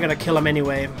mean, it's not going to kill him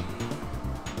anyway.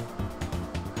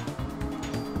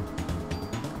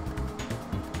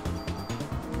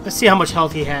 Let's see how much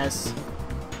health he has.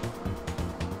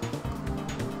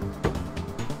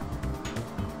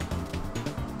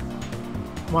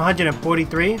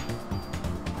 $143.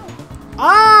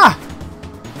 Ah!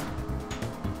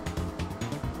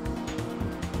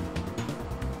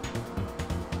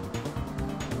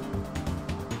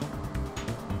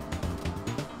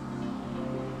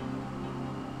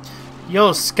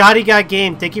 Yo, Scotty got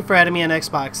game. Thank you for adding me on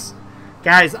Xbox.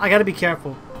 Guys, I gotta be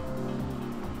careful.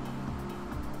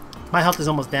 My health is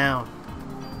almost down.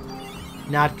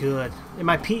 Not good. And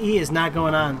my PE is not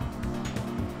going on.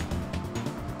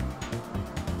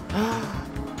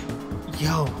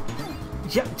 Yo.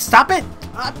 Yeah, stop it!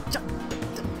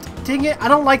 Dang it. I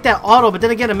don't like that auto, but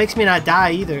then again, it makes me not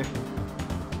die either.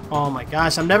 Oh my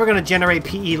gosh, I'm never gonna generate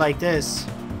PE like this.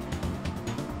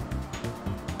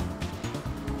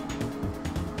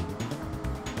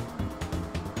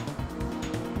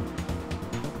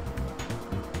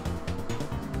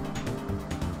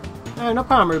 Alright, no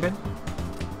problem, Ruben.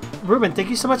 Ruben, thank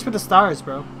you so much for the stars,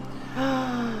 bro.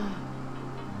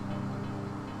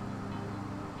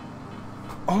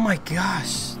 Oh my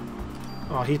gosh.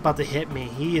 Oh, he's about to hit me.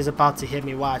 He is about to hit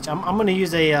me. Watch. I'm going to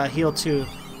use a heal too.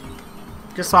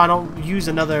 Just so I don't use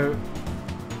another...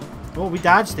 Oh, we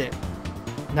dodged it.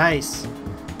 Nice.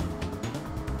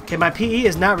 Okay, my PE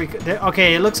is not...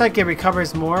 Okay, it looks like it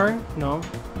recovers more. No.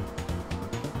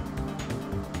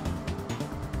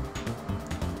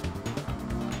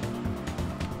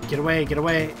 Get away, get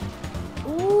away.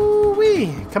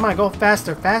 Ooh-wee. Come on, go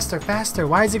faster, faster, faster.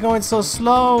 Why is it going so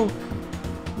slow?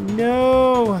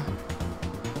 No.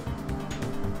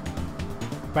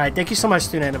 Right, thank you so much,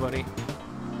 Student Antibody.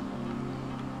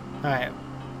 Alright.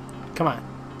 Come on.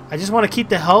 I just want to keep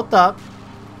the health up.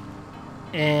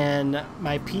 And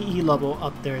my PE level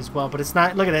up there as well. But it's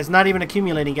not, look at it, it's not even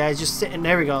accumulating, guys. Just sitting,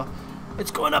 there we go.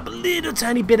 It's going up a little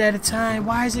tiny bit at a time.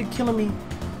 Why is it killing me?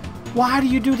 Why do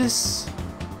you do this?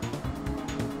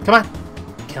 Come on.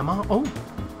 Come on. Oh.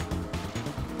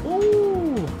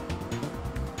 Ooh.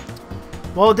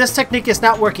 Well, this technique is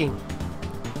not working.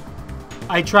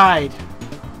 I tried.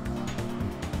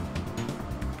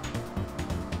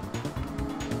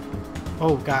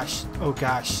 Oh, gosh. Oh,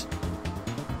 gosh.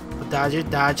 Dodge it,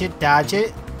 dodge it, dodge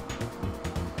it.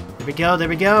 There we go, there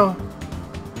we go.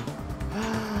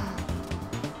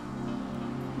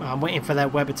 I'm waiting for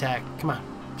that web attack. Come on.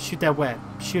 Shoot that web.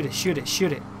 Shoot it, shoot it,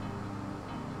 shoot it.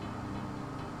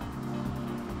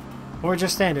 Or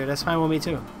just standard, that's fine with me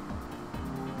too.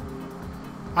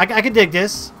 I could dig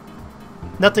this.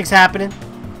 Nothing's happening.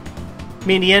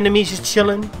 Me and the enemy's just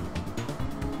chilling.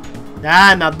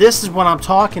 Ah, now this is what I'm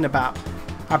talking about.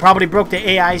 I probably broke the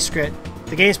AI script.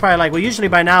 The game's probably like, well, usually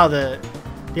by now the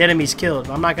enemy's killed.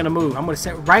 I'm not going to move. I'm going to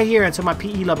sit right here until my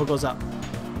PE level goes up.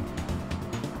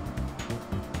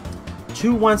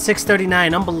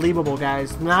 21639. Unbelievable,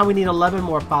 guys. Now we need 11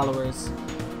 more followers.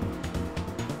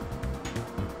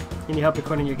 Can you help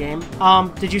recording your game?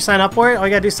 Did you sign up for it? All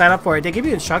you gotta do is sign up for it. They give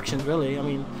you instructions, really. I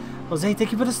mean, Jose,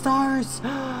 thank you for the stars.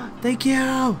 Thank you.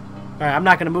 All right, I'm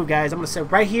not gonna move, guys. I'm gonna sit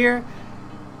right here.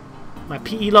 My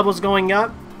PE level's going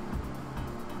up.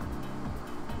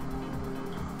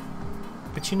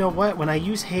 But you know what? When I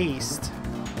use haste,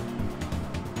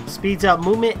 speeds up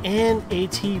movement and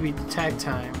AT attack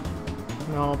time.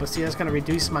 No, but see, that's gonna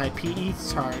reduce my PE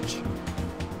charge.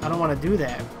 I don't want to do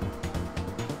that.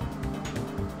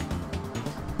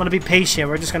 I'm gonna be patient.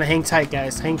 We're just gonna hang tight,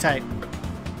 guys. Hang tight.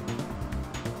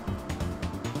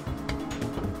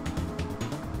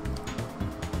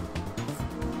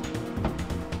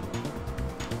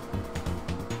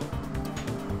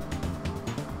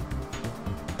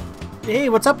 Hey,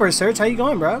 what's up, Research? How you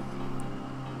going, bro?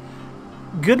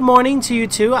 Good morning to you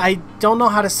too. I don't know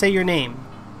how to say your name.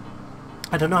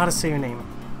 I don't know how to say your name.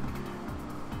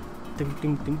 Ding,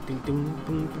 ding, ding, ding, ding,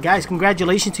 ding. Guys,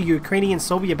 congratulations to Ukrainian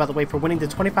Soviet, by the way, for winning the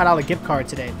 $25 gift card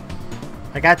today.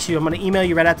 I got you. I'm gonna email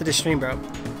you right after the stream, bro.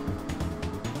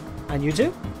 On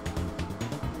YouTube?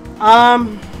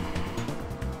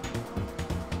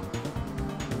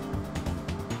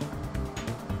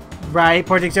 Right,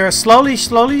 Project Zero. Slowly,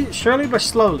 surely, but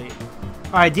slowly.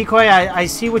 Alright, Decoy, I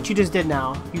see what you just did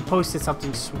now. You posted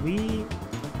something sweet.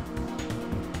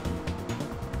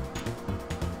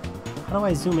 How do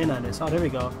I zoom in on this? Oh, there we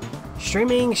go.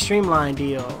 Streaming streamline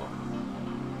deal.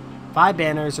 5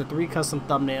 banners or 3 custom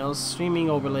thumbnails. Streaming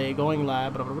overlay, going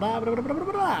live. Blah, blah, blah, blah, blah, blah,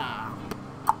 blah, blah.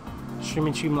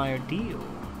 Streaming streamliner deal.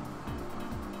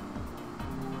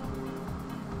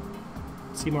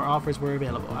 See more offers were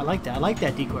available. I like that. I like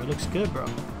that, Decoy. It looks good, bro.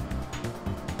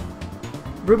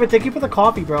 Ruben, thank you for the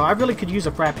coffee, bro. I really could use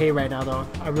a frappe right now, though.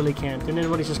 I really can. And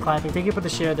everybody's just clapping. Thank you for the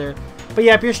share there. But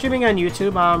yeah, if you're streaming on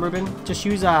YouTube, Ruben, just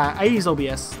use, I use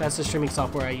OBS. That's the streaming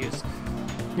software I use.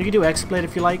 You can do XSplit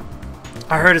if you like.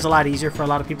 I heard it's a lot easier for a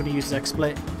lot of people to use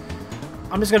XSplit.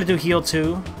 I'm just going to do heal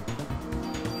 2.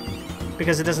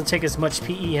 Because it doesn't take as much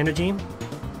PE energy.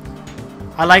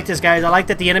 I like this, guys. I like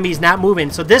that the enemy is not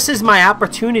moving. So this is my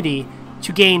opportunity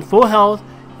to gain full health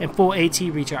and full AT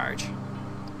recharge.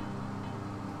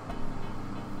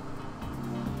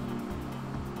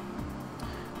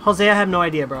 Jose, I have no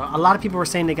idea, bro. A lot of people were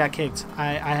saying they got kicked.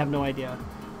 I have no idea.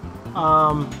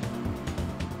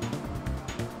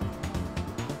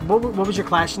 What was your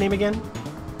Clash name again?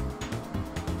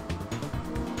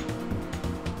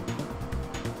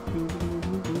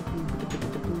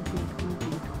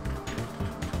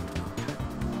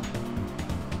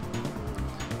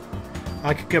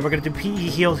 Okay, good. We're gonna do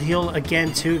PE heal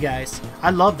again too, guys.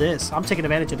 I love this. I'm taking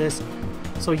advantage of this.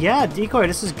 So yeah, Decoy,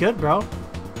 this is good, bro.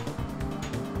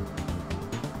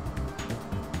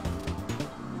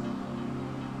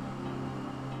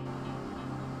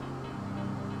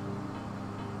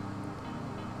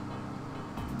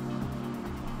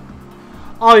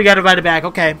 Oh, you gotta write it back.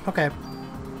 Okay, okay.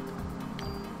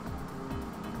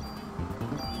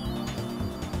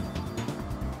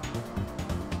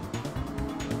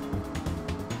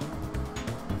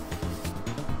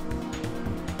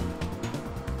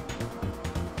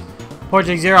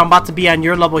 Project Zero, I'm about to be on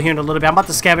your level here in a little bit. I'm about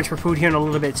to scavenge for food here in a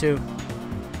little bit too.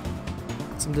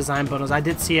 Some design bundles. I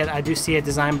did see it. I do see it.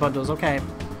 Design bundles. Okay.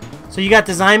 So you got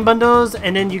design bundles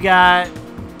and then you got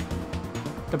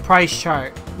the price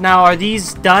chart. Now, are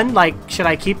these done? Like, should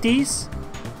I keep these?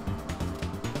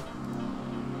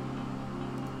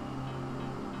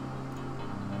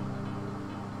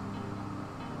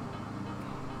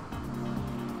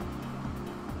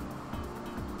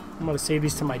 I'm going to save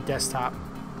these to my desktop.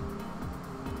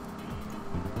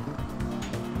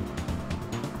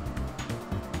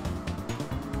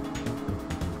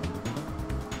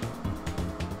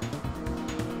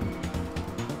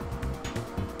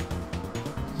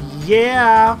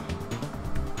 Yeah.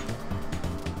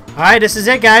 Alright, this is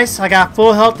it, guys. I got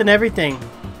full health and everything.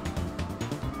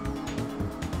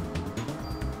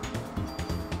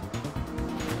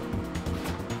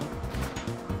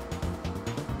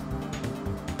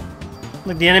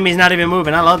 Look, the enemy's not even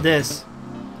moving. I love this.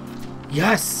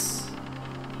 Yes.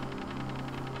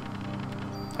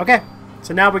 Okay.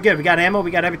 So now we're good. We got ammo.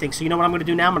 We got everything. So you know what I'm going to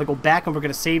do now? I'm going to go back and we're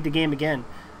going to save the game again.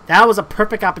 That was a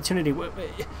perfect opportunity.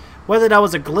 Whether that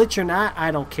was a glitch or not,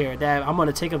 I don't care. That I'm going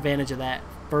to take advantage of that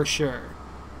for sure.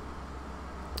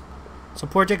 So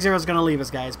Project Zero is going to leave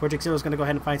us, guys. Project Zero is going to go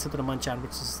ahead and find something to munch on,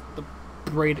 which is a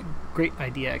great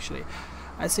idea, actually.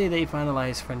 I say they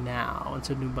finalize for now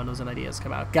until new bundles and ideas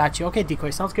come out. Got you. Okay, Decoy.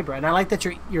 Sounds good, bro. And I like that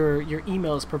your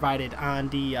email is provided on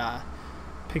the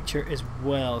picture as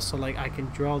well. So like I can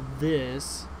draw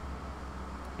this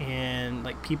and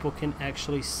like people can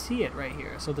actually see it right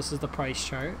here. So this is the price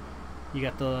chart. You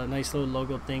got the nice little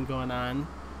logo thing going on,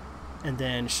 and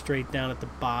then straight down at the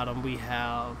bottom we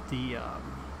have the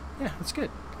yeah, that's good.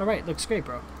 All right, looks great,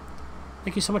 bro.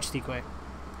 Thank you so much, Decoy.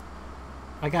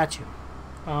 I got you.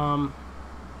 I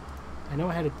know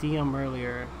I had a DM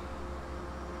earlier.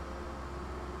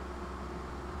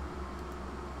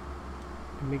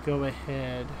 Let me go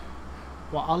ahead.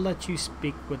 Well, I'll let you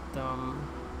speak with them.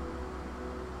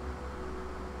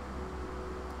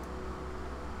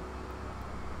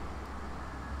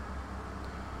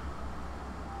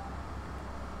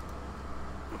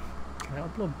 Can I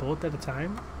upload both at a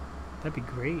time? That'd be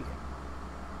great.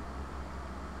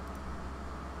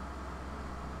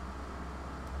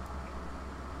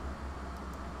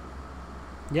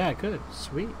 Yeah, I could.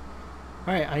 Sweet.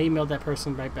 Alright, I emailed that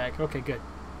person right back. Okay, good.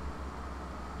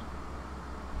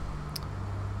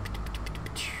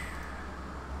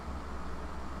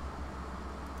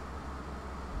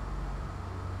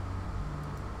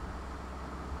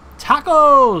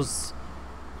 Tacos!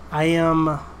 I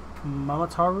am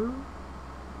Mamataru.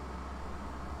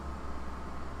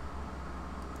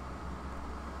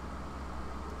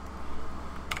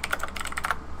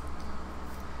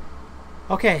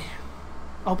 Okay.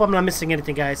 I hope I'm not missing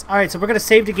anything, guys. Alright, so we're going to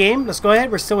save the game. Let's go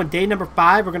ahead. We're still in day number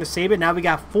 5. We're going to save it. Now we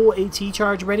got full AT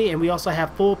charge ready, and we also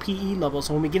have full PE level.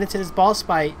 So when we get into this boss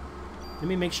fight, let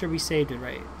me make sure we saved it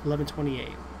right. 1128.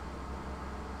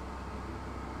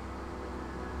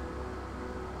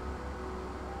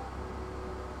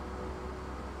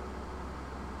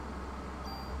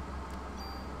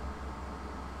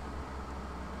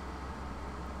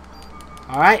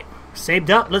 Alright, saved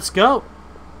up. Let's go.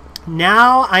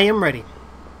 Now I am ready.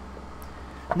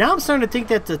 Now I'm starting to think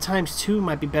that the ×2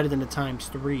 might be better than the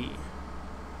 ×3.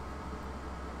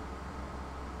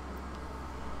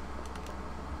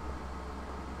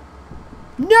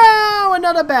 No!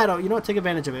 Another battle! You know what? Take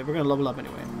advantage of it. We're going to level up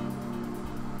anyway.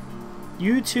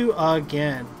 You two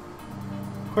again.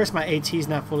 Of course my AT is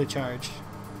not fully charged.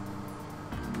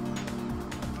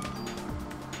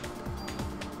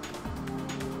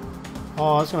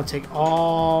 Oh, it's going to take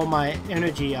all my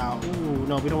energy out. Ooh,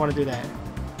 no, we don't want to do that.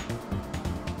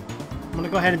 I'm going to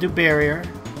go ahead and do barrier.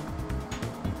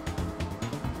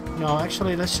 No,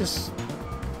 actually, let's just...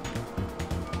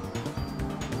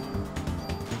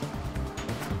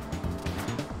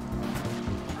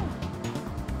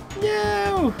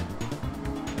 No!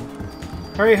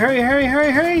 Hurry, hurry, hurry,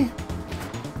 hurry, hurry!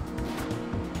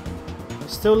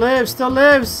 Still lives, still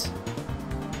lives!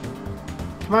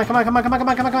 Come on, come on, come on, come on, come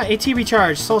on, come on, come on. AT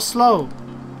recharge, so slow.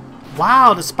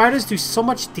 Wow, the spiders do so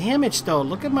much damage though.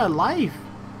 Look at my life.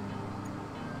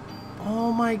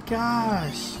 Oh my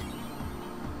gosh.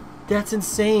 That's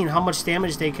insane how much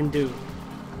damage they can do.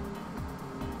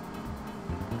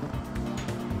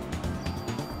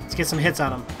 Let's get some hits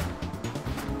on them.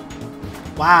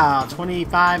 Wow,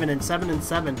 25 and then 7 and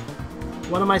 7.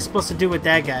 What am I supposed to do with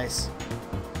that, guys?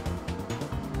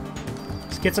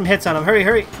 Let's get some hits on them. Hurry,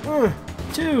 hurry.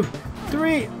 2,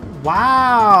 3.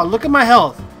 Wow, look at my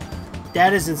health.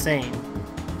 That is insane.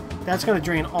 That's going to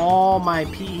drain all my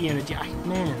PE energy.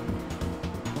 Man.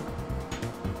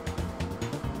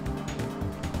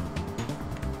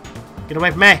 Get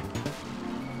away from me.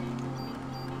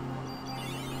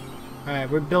 Alright,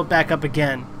 we're built back up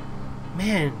again.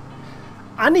 Man,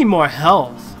 I need more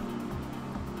health.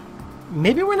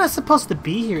 Maybe we're not supposed to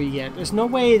be here yet. There's no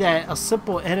way that a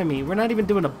simple enemy, we're not even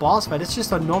doing a boss fight, it's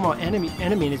just a normal enemy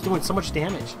and it's doing so much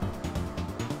damage.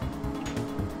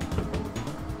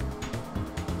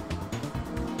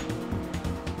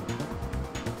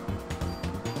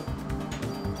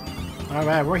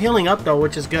 Alright, we're healing up though,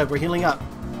 which is good. We're healing up.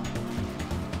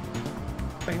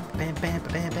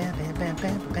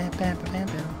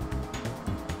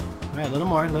 Alright, a little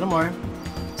more, a little more.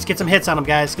 Let's get some hits on him,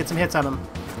 guys. Get some hits on him.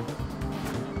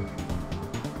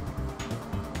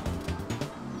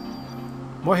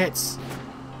 More hits.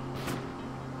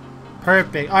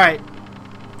 Perfect. Alright.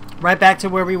 Right back to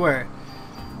where we were.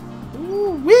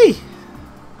 Ooh-wee!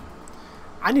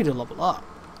 I need to level up.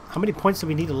 How many points do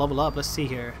we need to level up? Let's see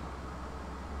here.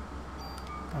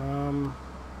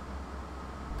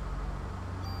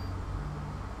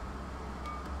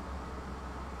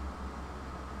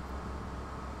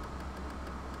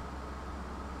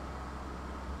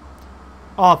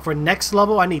 Oh, for next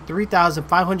level, I need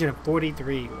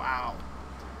 3,543. Wow.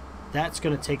 That's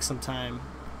going to take some time.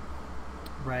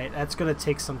 Right, that's going to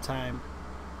take some time.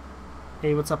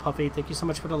 Hey, what's up, Huffy? Thank you so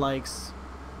much for the likes.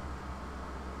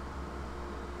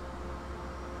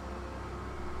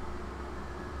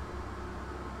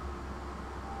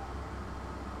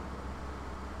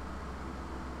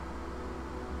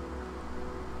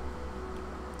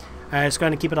 Alright, let's go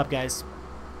ahead and keep it up, guys.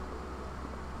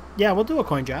 Yeah, we'll do a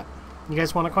coin drop. You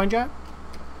guys want a coin drop?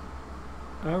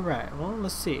 Alright, well,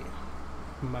 let's see.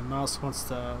 My mouse wants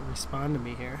to respond to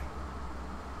me here.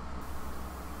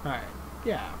 Alright,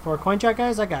 yeah, for a coin drop,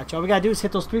 guys, I got you. All we gotta do is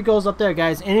hit those 3 goals up there,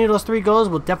 guys. Any of those 3 goals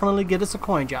will definitely get us a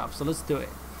coin drop, so let's do it.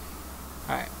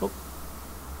 Alright, oh.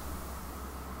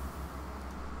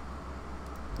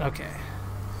 Okay.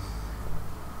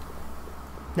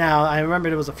 Now, I remember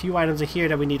there was a few items in here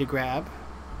that we need to grab.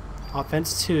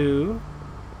 Offense 2.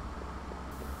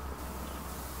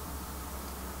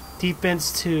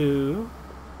 Defense 2.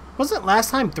 Wasn't it last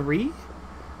time 3?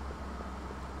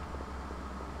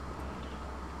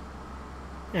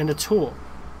 And a tool.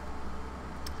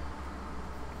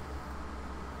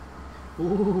 Ooh,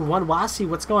 one Wasi,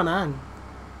 what's going on?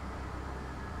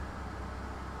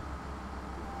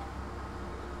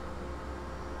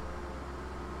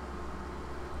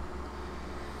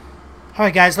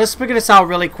 Alright guys, let's figure this out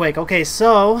really quick. Okay,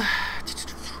 so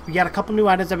we got a couple new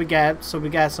items that we got. So we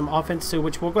got some offense 2,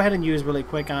 which we'll go ahead and use really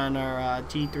quick on our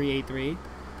G3A3.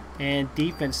 And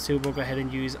defense 2 we'll go ahead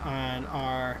and use on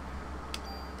our...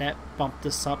 That bumped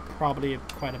this up probably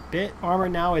quite a bit. Armor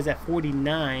now is at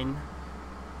 49.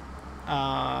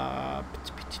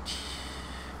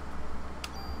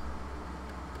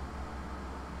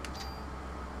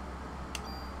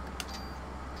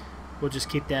 We'll just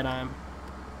keep that on.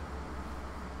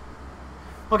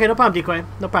 Okay, no problem, Decoy.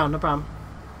 No problem, no problem.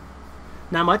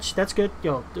 Not much. That's good.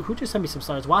 Yo, who just sent me some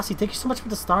stars? Wasi, thank you so much for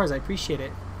the stars. I appreciate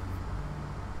it.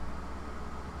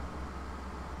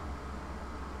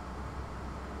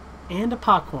 And a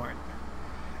popcorn.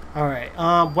 Alright,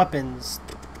 weapons.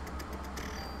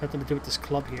 Nothing to do with this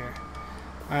club here.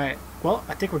 Alright, well,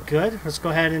 I think we're good. Let's go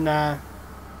ahead and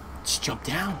just jump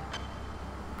down.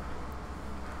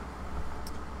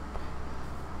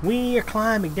 We are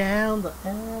climbing down the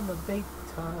elevator.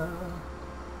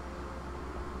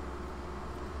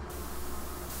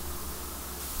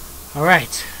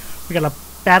 Alright, we gotta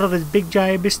battle this big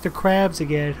giant Mr. Krabs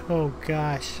again. Oh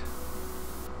gosh.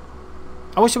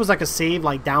 I wish it was like a save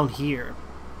like down here.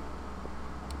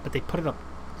 But they put it up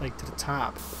like to the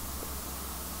top.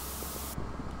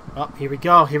 Oh, here we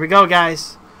go. Here we go,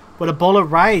 guys. With a bowl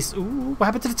of rice. Ooh, what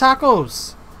happened to the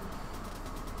tacos?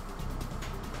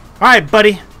 Alright,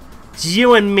 buddy. It's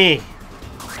you and me.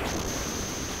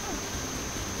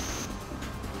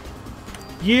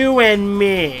 You and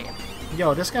me.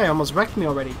 Yo, this guy almost wrecked me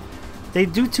already. They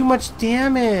do too much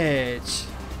damage.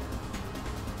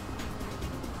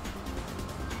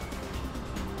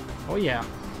 Oh yeah.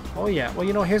 Oh yeah. Well,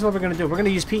 you know, here's what we're going to do. We're going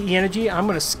to use PE energy. I'm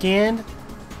going to scan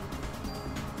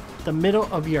the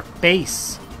middle of your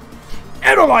face.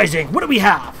 Analyzing! What do we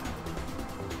have?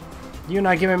 You're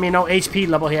not giving me no HP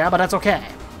level here, but that's okay.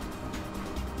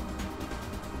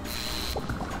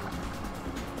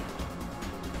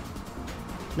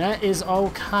 That is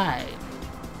okay.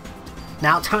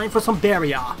 Now time for some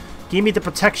barrier. Give me the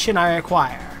protection I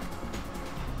require.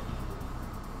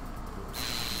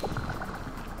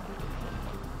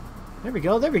 There we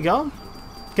go, there we go.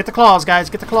 Get the claws, guys,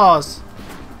 get the claws.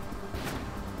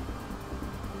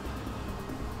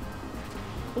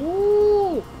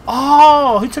 Ooh!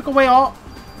 Oh, he took away all...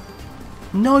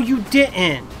 No, you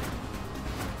didn't.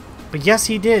 But yes,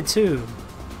 he did, too.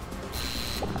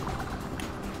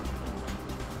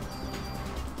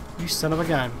 You son of a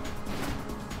gun.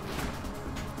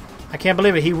 I can't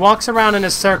believe it. He walks around in a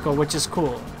circle, which is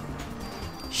cool.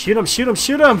 Shoot him, shoot him,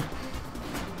 shoot him!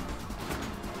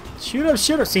 Shoot him,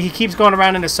 shoot him. See, he keeps going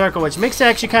around in a circle, which makes it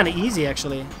actually kind of easy,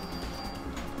 actually.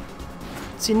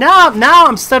 See, now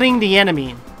I'm studying the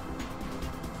enemy.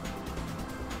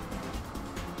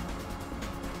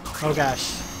 Oh,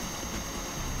 gosh.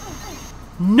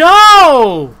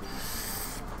 No!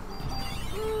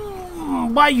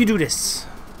 Why you do this?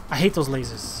 I hate those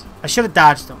lasers. I should have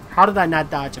dodged them. How did I not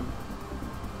dodge them?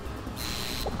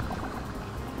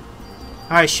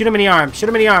 Alright, shoot him in the arm. Shoot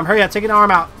him in the arm. Hurry up, take an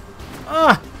arm out.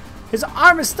 Ugh! His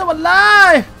arm is still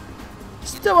alive!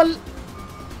 Still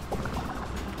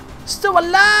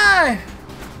alive!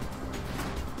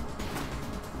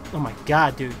 Oh my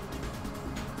god, dude.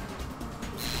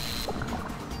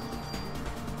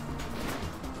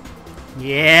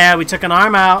 Yeah, we took an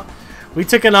arm out. We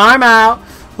took an arm out.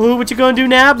 Ooh, what you gonna do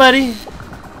now, buddy?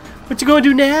 What you gonna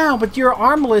do now? But you're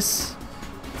armless.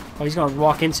 Oh, he's gonna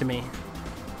walk into me.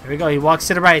 There we go. He walks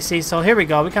to the right. See, so here we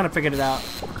go. We kind of figured it out.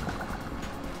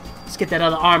 Let's get that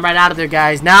other arm right out of there,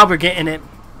 guys. Now we're getting it.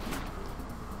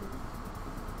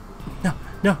 No,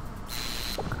 no.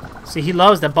 See, he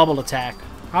loves that bubble attack.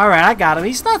 All right, I got him.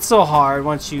 He's not so hard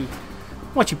once you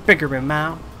figure him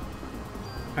out.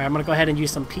 Alright, I'm gonna go ahead and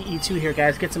use some PE2 here,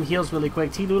 guys. Get some heals really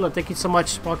quick. T Lula, thank you so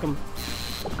much. Welcome.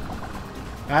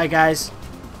 Alright, guys.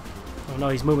 Oh no,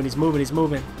 he's moving, he's moving, he's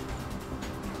moving.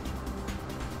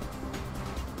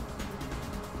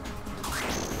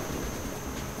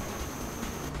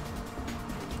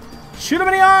 Shoot him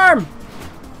in the arm!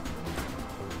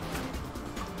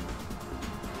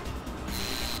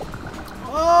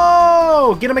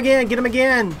 Oh! Get him again, get him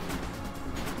again!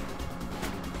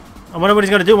 I wonder what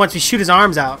he's gonna do once we shoot his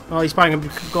arms out. Oh, he's probably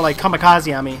gonna go like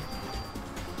kamikaze on me.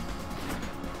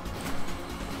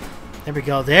 There we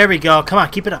go, there we go. Come on,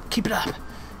 keep it up, keep it up.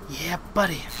 Yeah,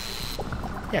 buddy.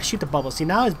 Yeah, shoot the bubbles. See,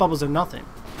 now his bubbles are nothing.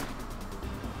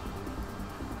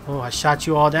 Oh, I shot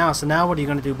you all down. So now what are you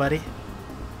gonna do, buddy?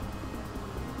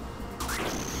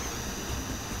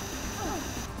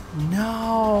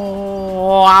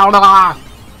 No.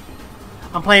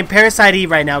 I'm playing Parasite Eve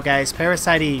right now, guys.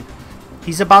 Parasite Eve.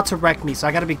 He's about to wreck me, so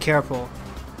I gotta be careful.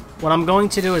 What I'm going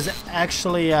to do is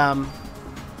actually, I'm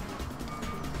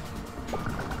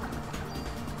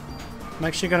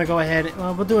actually gonna go ahead.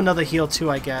 Well, we'll do another heal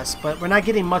too, I guess. But we're not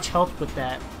getting much health with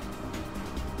that.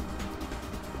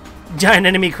 Giant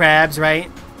enemy crabs,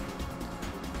 right?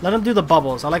 Let him do the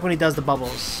bubbles. I like when he does the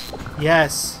bubbles.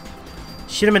 Yes.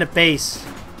 Shoot him in the face.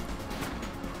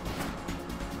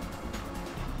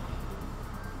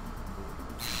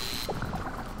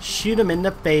 Shoot him in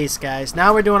the face, guys.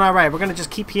 Now we're doing alright. We're going to just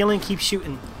keep healing, keep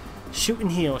shooting. Shoot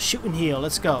and heal, shoot and heal.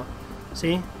 Let's go.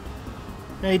 See?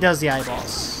 There he does the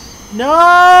eyeballs.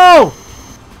 No!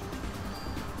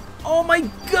 Oh my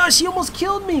gosh, he almost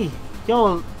killed me.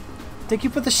 Yo, thank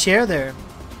you for the share there.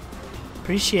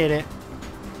 Appreciate it.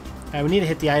 Alright, we need to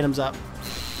hit the items up.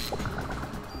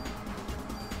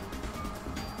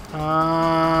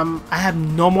 I have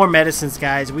no more medicines,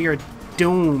 guys. We are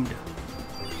doomed.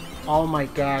 Oh my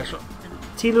gosh.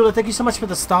 T Lula, thank you so much for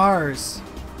the stars.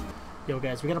 Yo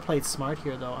guys, we gotta play it smart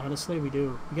here though. Honestly, we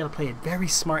do. We gotta play it very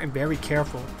smart and very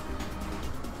careful.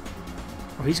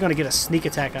 Or he's gonna get a sneak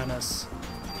attack on us.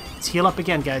 Let's heal up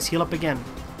again, guys. Heal up again.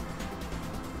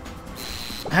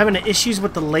 I'm having issues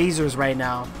with the lasers right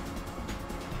now.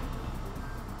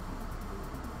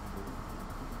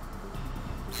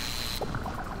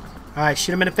 Alright,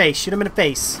 shoot him in the face. Shoot him in the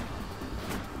face.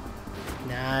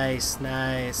 Nice,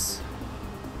 nice.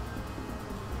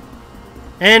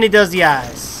 And he does the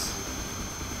eyes.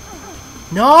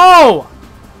 No!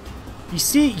 You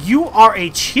see, you are a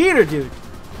cheater, dude.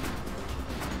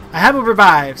 I have a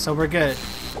revive, so we're good.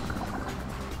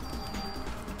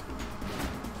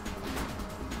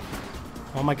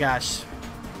 Oh my gosh.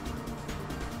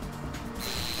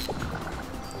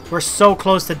 We're so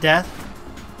close to death.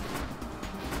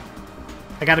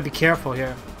 I gotta be careful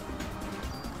here.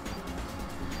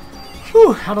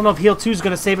 Whew, I don't know if heal 2 is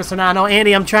going to save us or not. No,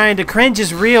 Andy, I'm trying. The cringe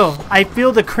is real. I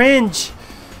feel the cringe.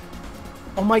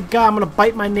 Oh my god, I'm going to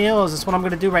bite my nails. That's what I'm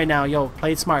going to do right now. Yo,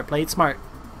 play it smart. Play it smart.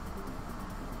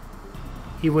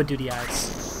 He would do the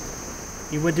eyes.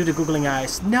 He would do the googling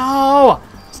eyes. No!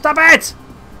 Stop it!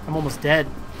 I'm almost dead.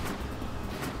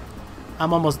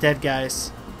 I'm almost dead,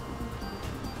 guys.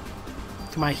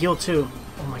 Come on, heal 2.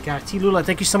 Oh my god. T Lula,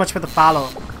 thank you so much for the follow.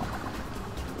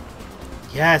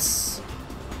 Yes.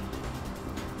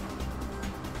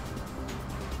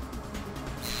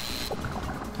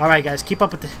 Alright, guys, keep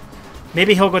up with the...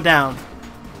 Maybe he'll go down.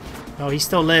 No, he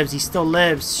still lives. He still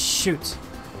lives. Shoot.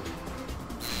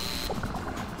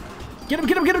 Get him,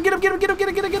 get him, get him, get him, get him, get him, get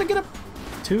him, get him, get him, get him.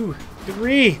 2,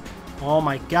 3. Oh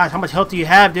my gosh, how much health do you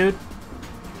have, dude?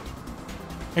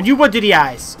 And you would do the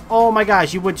eyes. Oh my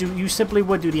gosh, you would do... You simply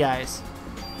would do the eyes.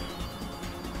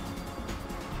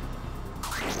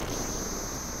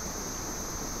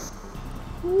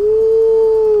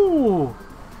 Ooh.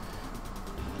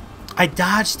 I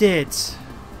dodged it.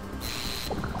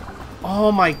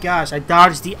 Oh my gosh, I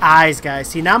dodged the eyes, guys.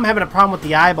 See, now I'm having a problem with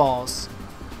the eyeballs.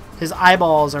 His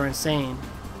eyeballs are insane.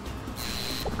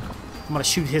 I'm gonna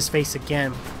shoot his face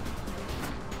again.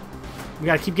 We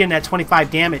gotta keep getting that 25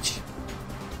 damage.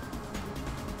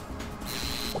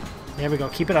 There we go.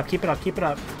 Keep it up, keep it up, keep it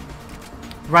up.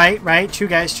 Right, right. True,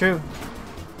 guys, true.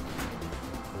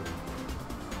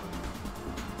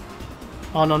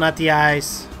 Oh no, not the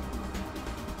eyes.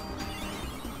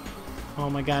 Oh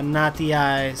my god, not the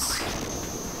eyes.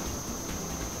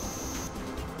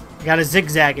 We gotta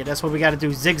zigzag it. That's what we gotta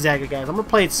do. Zigzag it, guys. I'm gonna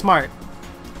play it smart.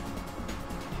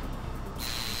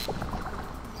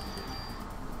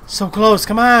 So close.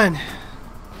 Come on.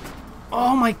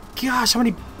 Oh my gosh. How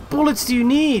many bullets do you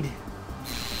need?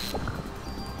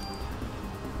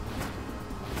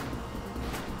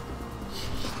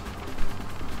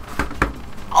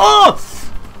 Oh!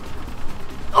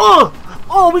 Oh!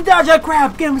 Oh Oh, we dodged that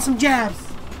crap. Give him some jabs.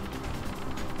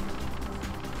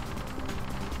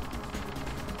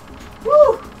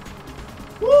 Woo!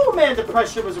 Woo, man, the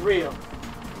pressure was real.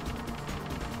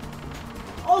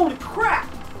 Holy crap!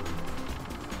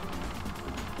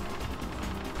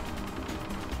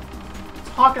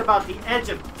 Talking about the edge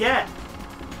of death.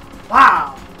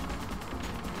 Wow.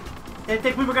 Didn't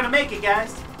think we were gonna make it,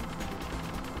 guys.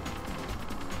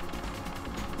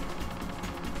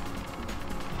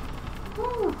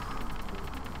 Woo.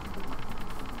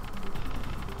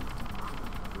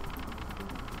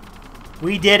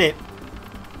 We did it.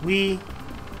 We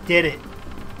did it.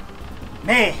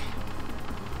 Man.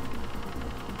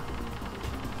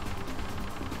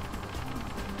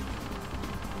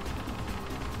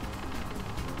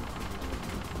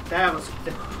 That was...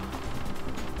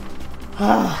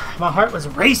 my heart was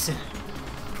racing.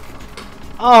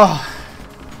 Oh.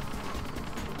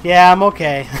 Yeah, I'm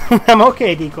okay. I'm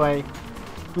okay, Decoy.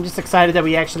 I'm just excited that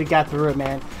we actually got through it,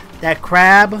 man. That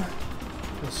crab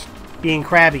was being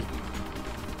crabby.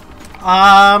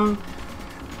 I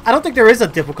don't think there is a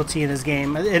difficulty in this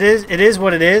game. It is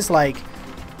what it is. Like,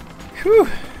 whew.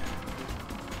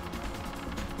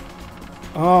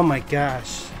 Oh my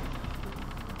gosh.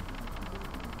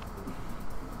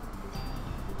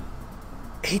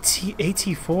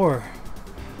 AT-4.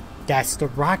 That's the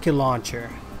rocket launcher.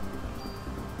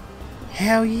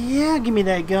 Hell yeah, give me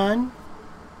that gun.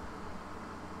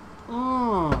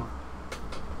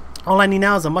 All I need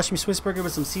now is a mushroom Swiss burger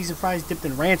with some seasoned fries dipped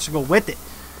in ranch to go with it.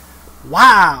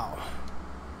 Wow.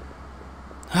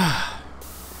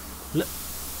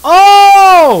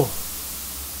 Oh!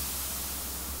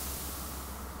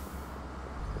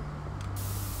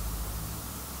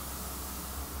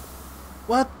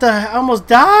 What the? I almost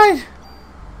died?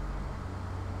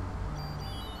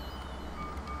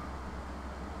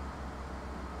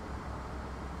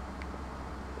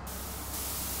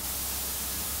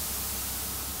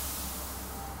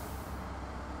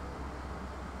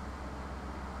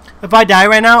 If I die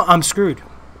right now, I'm screwed.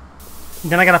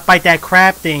 And then I gotta fight that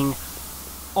crab thing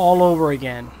all over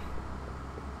again.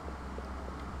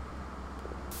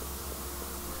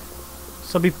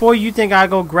 So before you think I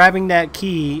go grabbing that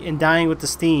key and dying with the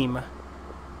steam,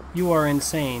 you are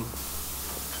insane.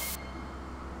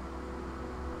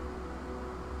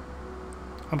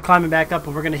 I'm climbing back up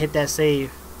and we're gonna hit that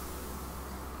save.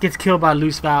 Gets killed by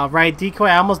loose valve, right? Decoy,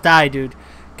 I almost died, dude.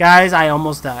 Guys, I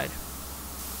almost died.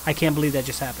 I can't believe that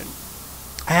just happened.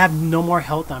 I have no more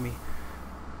health on me.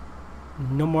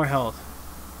 No more health.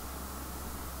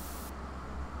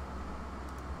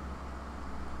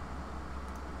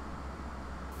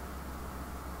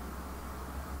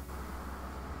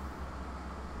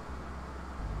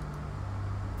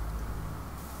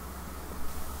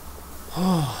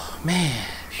 Oh, man.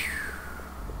 Whew.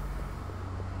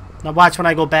 Now watch when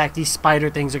I go back. These spider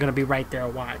things are going to be right there.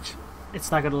 Watch. It's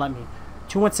not going to let me.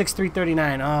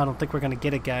 216-339. Oh, I don't think we're going to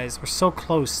get it, guys. We're so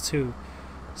close, too.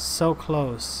 So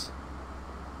close.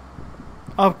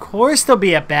 Of course there'll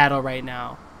be a battle right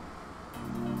now.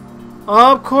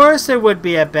 Of course there would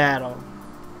be a battle.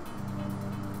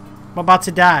 I'm about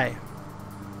to die.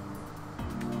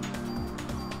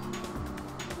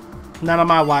 Not on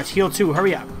my watch. Heal 2.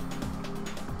 Hurry up.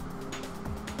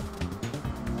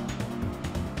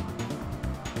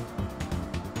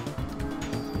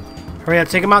 Hurry up.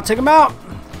 Take him out. Take him out.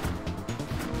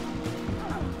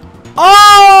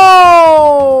 Oh!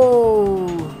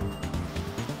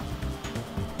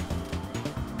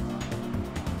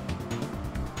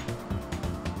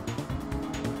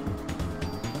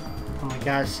 Oh my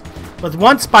gosh. With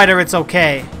one spider, it's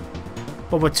okay.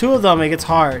 But with two of them, it gets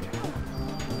hard.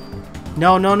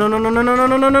 No, no, no, no, no, no, no, no,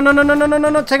 no, no, no, no, no, no, no, no,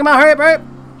 no. Take him out. Hurry up, hurry up.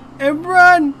 And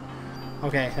run.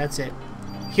 Okay, that's it.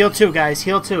 Heal 2, guys.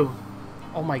 Heal 2.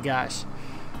 Oh my gosh.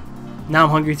 Now I'm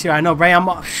hungry too. I know, Ray. Oh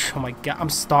my god, I'm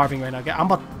starving right now.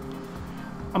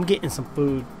 I'm getting some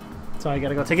food, so I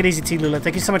gotta go. Take it easy, T. Lula.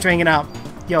 Thank you so much for hanging out.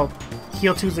 Yo,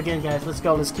 heal 2s again, guys. Let's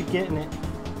go. Let's keep getting it.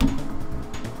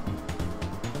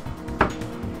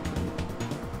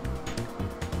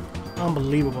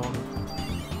 Unbelievable.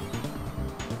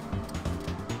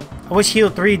 I wish heal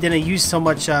 3 didn't use so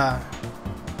much.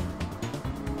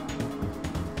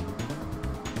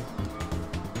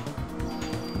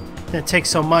 Didn't take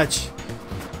so much.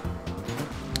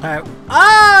 Alright.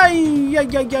 Ay!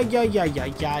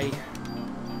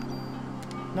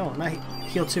 No, not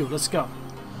heal 2. Let's go.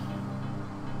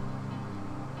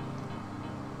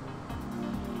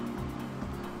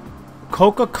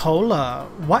 Coca-Cola.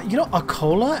 What? You know, a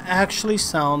cola actually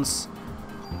sounds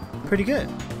pretty good.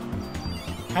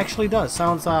 Actually does.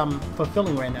 Sounds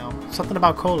fulfilling right now. Something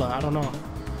about cola. I don't know.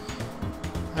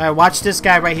 Alright, watch this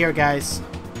guy right here, guys.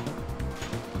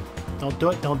 Don't do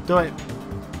it, don't do it.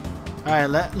 Alright,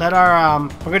 let our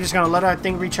we're just gonna let our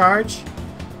thing recharge.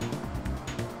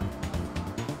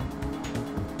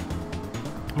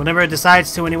 Whenever it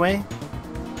decides to, anyway.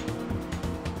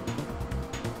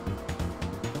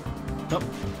 Oh.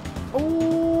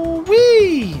 Oh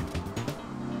wee!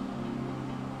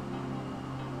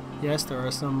 Yes, there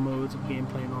are some modes of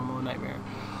gameplay, normal and nightmare.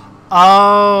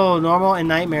 Oh, normal and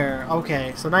nightmare.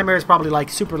 Okay, so nightmare is probably like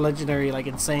super legendary, like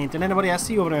insane. Did anybody else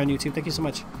see you over there on YouTube? Thank you so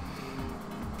much.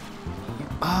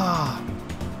 Ah.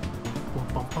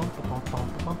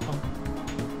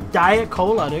 Diet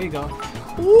Cola, there you go.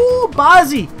 Ooh,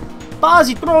 Bozzy!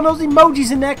 Bozzy throwing those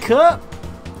emojis in that cup.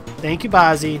 Thank you,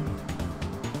 Bozzy.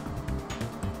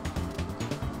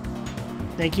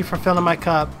 Thank you for filling my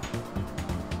cup.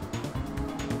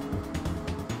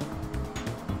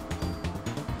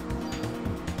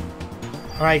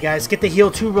 Alright, guys, get the heal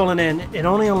 2 rolling in. It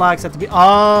only unlocks at the...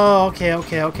 Oh,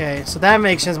 okay. So that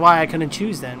makes sense why I couldn't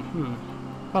choose then.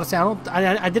 I was about to say,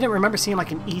 I didn't remember seeing like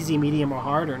an easy, medium, or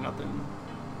hard or nothing.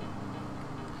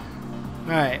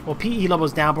 Alright, well, PE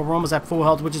level's down, but we're almost at full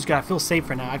health, which is good. I feel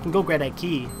safer now. I can go grab that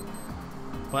key.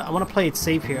 But I want to play it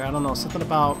safe here. I don't know. Something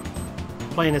about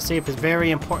playing it safe is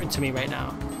very important to me right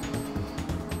now.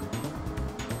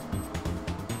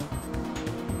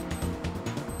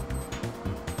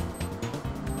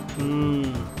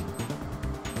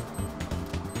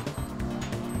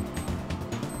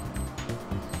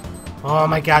 Oh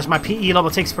my gosh, my PE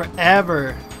level takes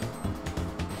forever.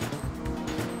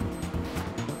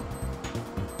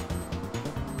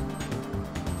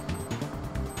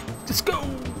 Let's go.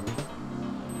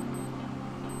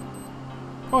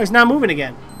 Oh, he's not moving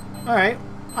again. Alright,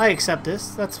 I accept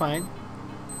this. That's fine.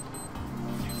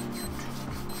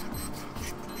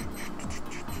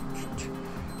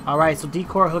 Alright, so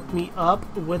Decor hooked me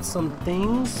up with some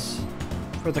things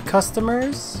for the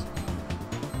customers.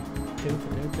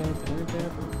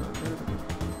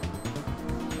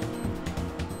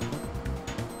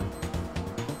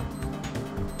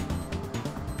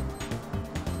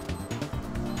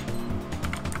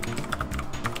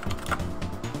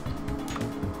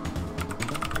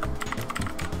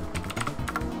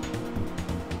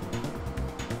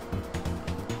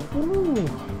 Ooh.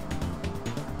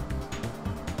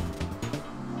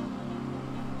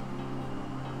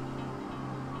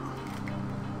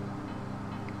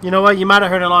 You know what? You might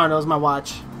have heard an alarm. That was my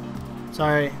watch.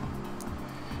 Sorry.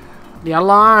 The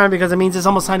alarm, because it means it's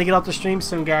almost time to get off the stream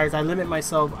soon, guys. I limit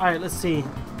myself. Alright, let's see.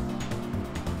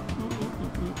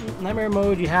 Nightmare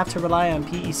mode, you have to rely on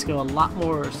PE skill a lot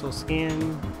more, so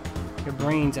scan your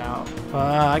brains out.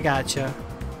 I gotcha.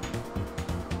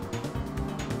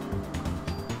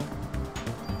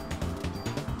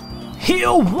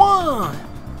 Heal 1!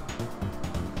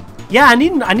 Yeah, I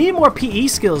need more PE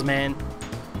skills, man.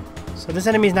 So this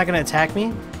enemy's not gonna attack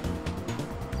me.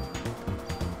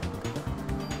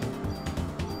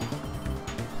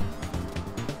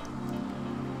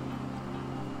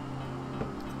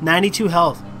 $92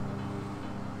 health.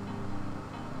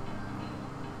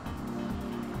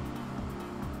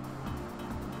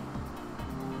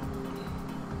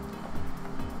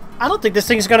 I don't think this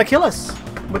thing is gonna kill us,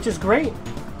 which is great.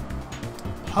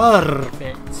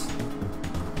 Perfect.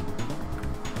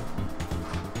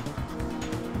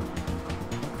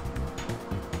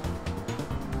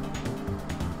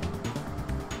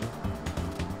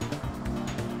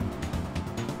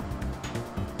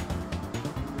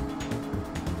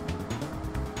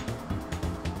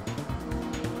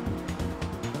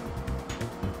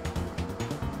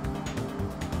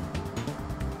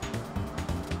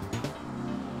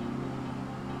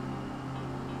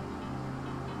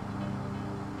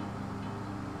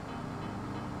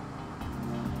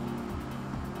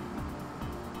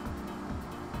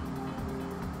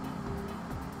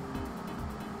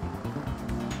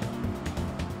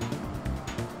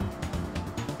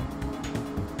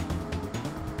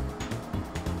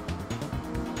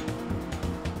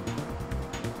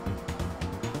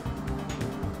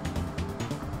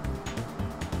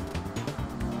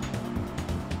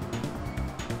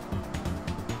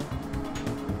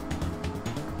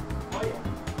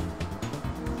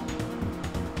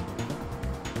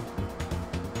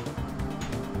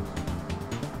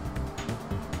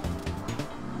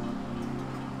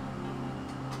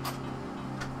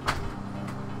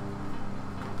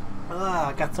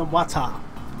 I got some water.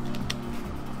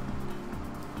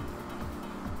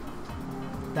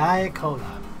 Diet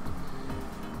Cola.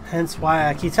 Hence why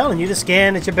I keep telling you to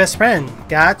scan at your best friend.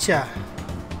 Gotcha.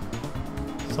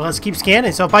 So let's keep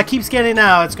scanning. So if I keep scanning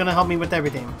now, it's going to help me with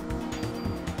everything.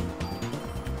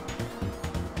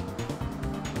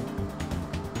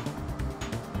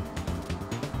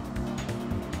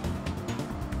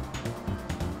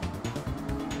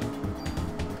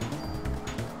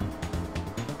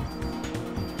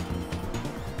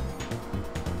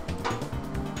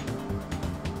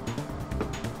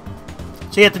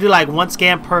 So you have to do like 1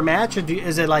 scan per match, or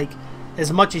is it like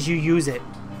as much as you use it?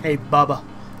 Hey, Bubba.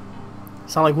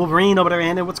 Sound like Wolverine over there,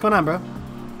 Andy. What's going on, bro?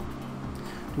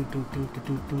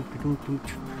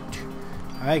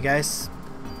 Alright, guys.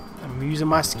 I'm using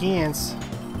my scans.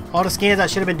 All the scans I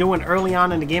should have been doing early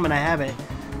on in the game, and I haven't.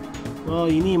 Well,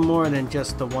 you need more than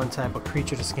just the one type of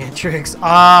creature to scan Trixz.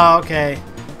 Ah, okay.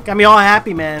 Got me all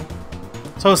happy, man.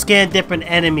 So scan different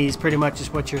enemies, pretty much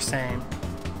is what you're saying.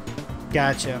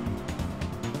 Gotcha.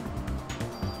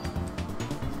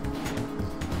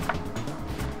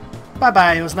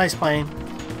 Bye-bye. It was nice playing.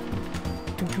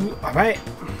 Alright.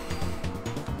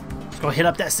 Let's go hit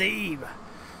up that save.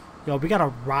 Yo, we got a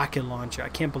rocket launcher. I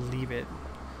can't believe it.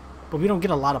 But we don't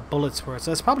get a lot of bullets for it.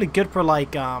 So it's probably good for,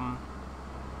 like,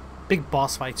 big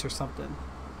boss fights or something.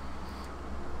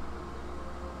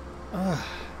 Ugh.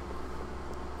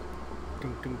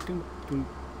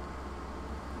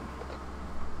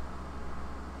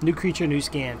 New creature, new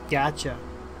scan. Gotcha.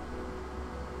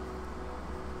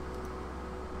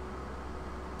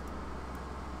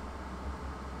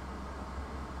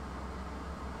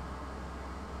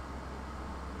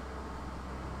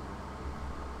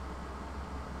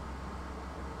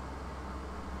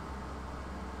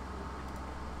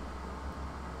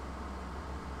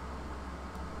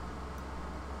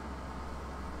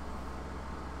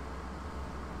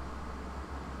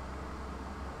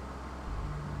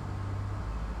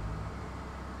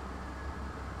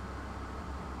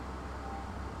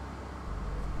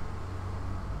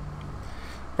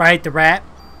 Right, the rat.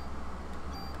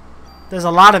 There's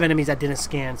a lot of enemies I didn't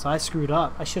scan, so I screwed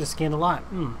up. I should have scanned a lot.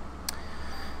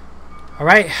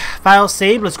 Alright, file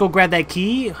saved. Let's go grab that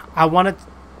key. I wanted...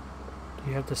 Do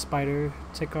you have the spider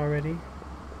tick already?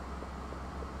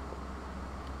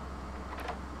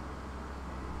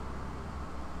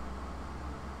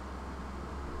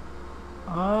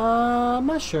 I'm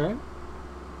not sure.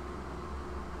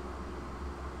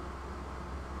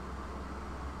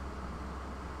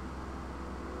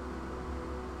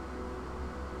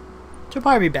 She'll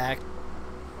probably be back.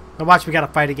 Now watch, we gotta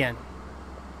fight again.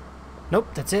 Nope,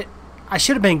 that's it. I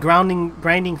should have been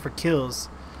grinding for kills.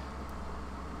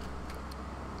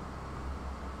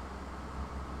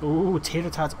 Ooh, tater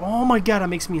tots. Oh my god, that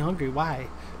makes me hungry. Why?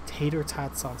 Tater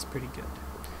tots sounds pretty good.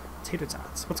 Tater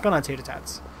tots. What's going on, tater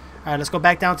tots? Alright, let's go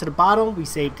back down to the bottom. We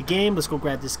saved the game. Let's go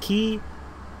grab this key.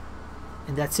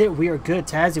 And that's it. We are good.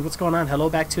 Tazzy, what's going on? Hello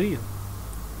back to you.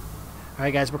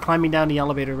 Alright, guys, we're climbing down the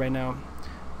elevator right now.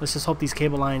 Let's just hope these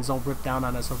cable lines don't rip down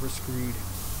on us or we're screwed.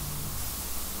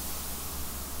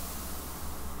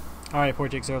 Alright,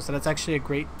 4J0. So that's actually a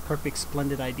great, perfect,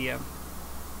 splendid idea.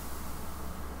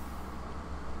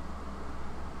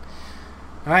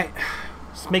 Alright.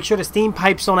 Let's make sure the steam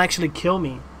pipes don't actually kill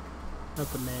me.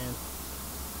 Not the man.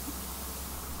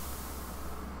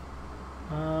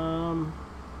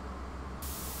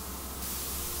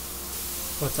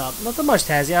 What's up? Nothing much,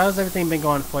 Tazzy. How's everything been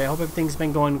going for you? I hope everything's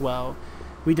been going well.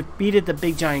 We defeated the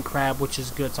big giant crab, which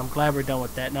is good, so I'm glad we're done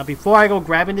with that. Now, before I go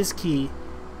grabbing this key,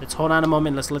 let's hold on a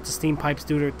moment. Let's let the steam pipes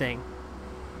do their thing.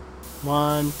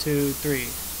 1, 2, 3.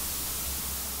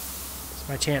 It's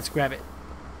my chance. Grab it.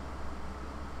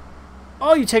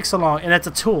 Oh, you take so long, and that's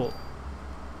a tool.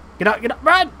 Get out,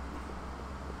 run!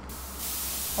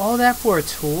 All that for a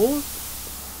tool?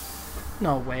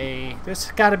 No way.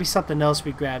 There's got to be something else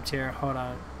we grabbed here. Hold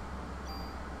on.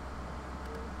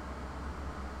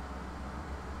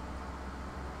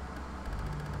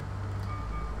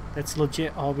 That's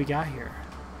legit all we got here.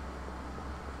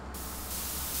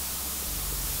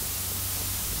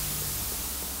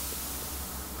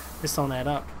 This don't add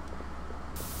up.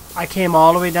 I came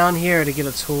all the way down here to get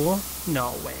a tool?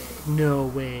 No way. No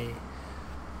way.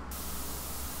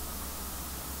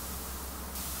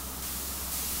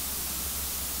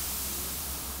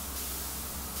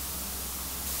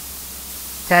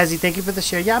 Tazzy, thank you for the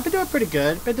share. Yeah, I've been doing pretty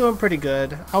good.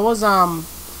 I was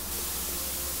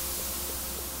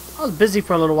busy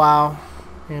for a little while,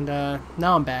 and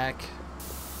now I'm back.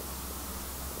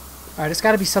 Alright, there's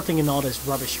got to be something in all this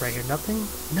rubbish right here. Nothing?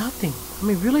 Nothing. I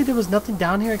mean, really, there was nothing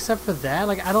down here except for that?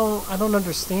 Like, I don't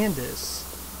understand this.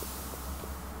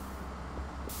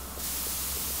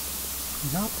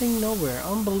 Nothing nowhere.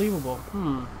 Unbelievable.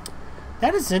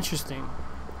 That is interesting.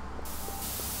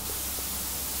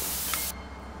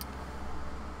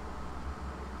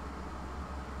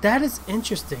 That is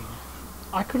interesting.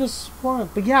 I could have sworn.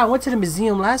 But yeah, I went to the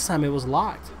museum last time. It was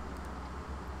locked.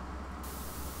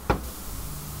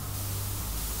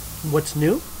 What's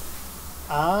new?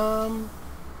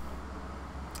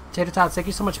 Tater Tots, thank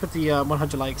you so much for the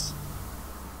 100 likes.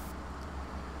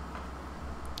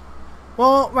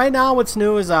 Well, right now what's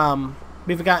new is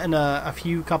we've gotten a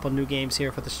couple new games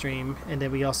here for the stream, and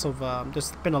then we also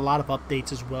there's been a lot of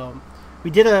updates as well. We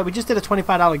just did a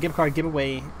 $25 gift card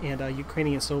giveaway, and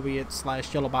Ukrainian Soviet /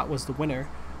 Yellowbot was the winner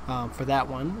for that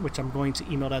one, which I'm going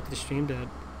to email after the stream to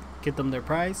get them their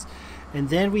prize. And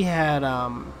then we had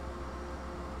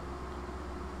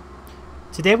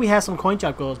today we had some coin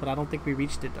drop goals, but I don't think we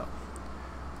reached it though.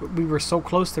 We were so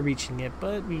close to reaching it,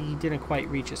 but we didn't quite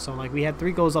reach it. So like we had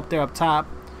 3 goals up there up top,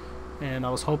 and I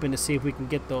was hoping to see if we can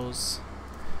get those.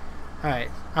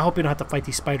 Alright, I hope we don't have to fight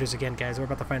these spiders again, guys. We're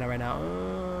about to find out right now.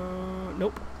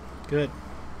 Nope. Good.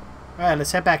 Alright,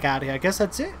 let's head back out of here. I guess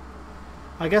that's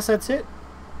it.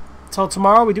 So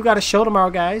tomorrow, we do got a show tomorrow,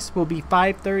 guys. We'll be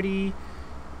 5:30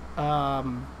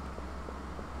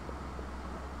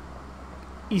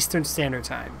 Eastern Standard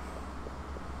Time.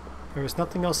 There was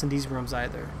nothing else in these rooms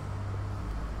either.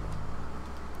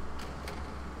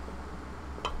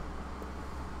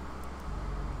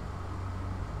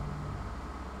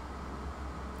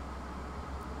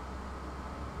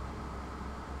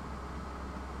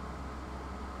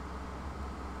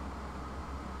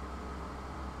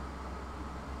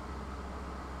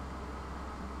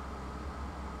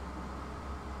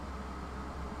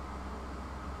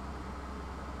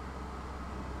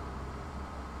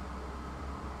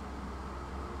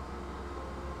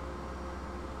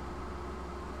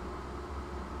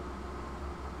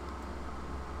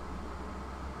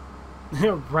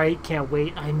 Right, can't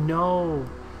wait. I know.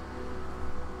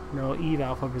 No, Eve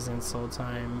Alpha presents Soul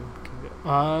Time.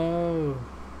 Oh.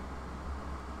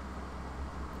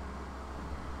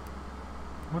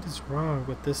 What is wrong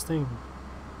with this thing?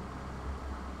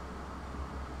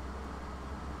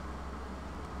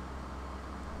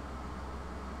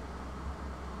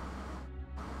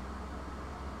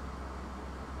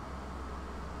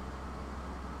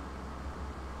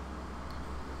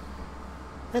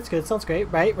 That's good. Sounds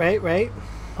great. Right.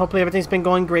 Hopefully everything's been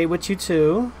going great with you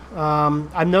too.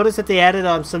 I've noticed that they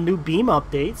added some new Beam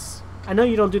updates. I know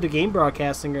you don't do the game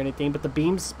broadcasting or anything, but the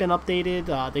Beam's been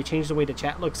updated. They changed the way the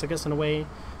chat looks, I guess, in a way.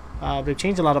 They've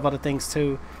changed a lot of other things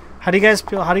too. How do you guys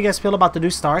feel about the new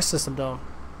star system though?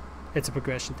 It's a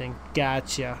progression thing.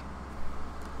 Gotcha.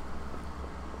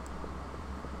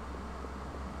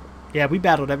 Yeah, we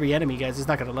battled every enemy, guys. It's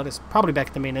not gonna let us. Probably back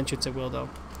at the main entrance it will though.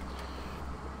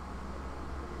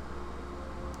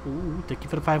 Ooh, thank you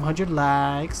for the 500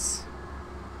 likes.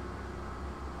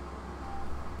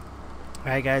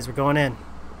 Alright guys, we're going in.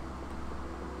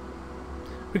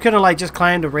 We could have like just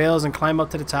climbed the rails and climb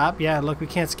up to the top. Yeah, look, we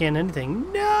can't scan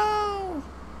anything. No!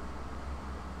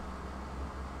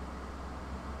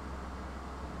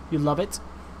 You love it?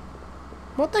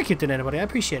 Well, thank you to anybody. I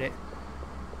appreciate it.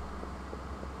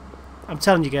 I'm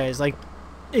telling you guys, like,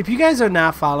 if you guys are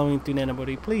not following through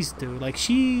anybody, please do. Like,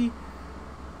 she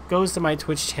goes to my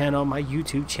Twitch channel, my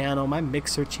YouTube channel, my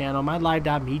Mixer channel, my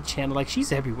Live.me channel. Like,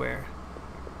 she's everywhere.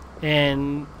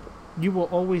 And you will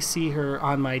always see her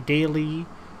on my daily,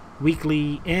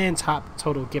 weekly, and top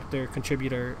total gifter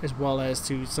contributor, as well as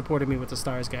to supporting me with the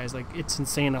stars, guys. Like, it's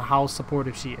insane how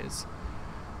supportive she is.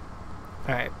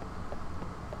 Alright.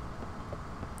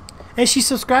 And she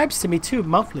subscribes to me too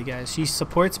monthly, guys. She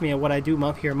supports me at what I do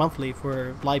here monthly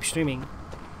for live streaming.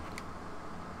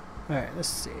 Alright, let's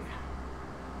see.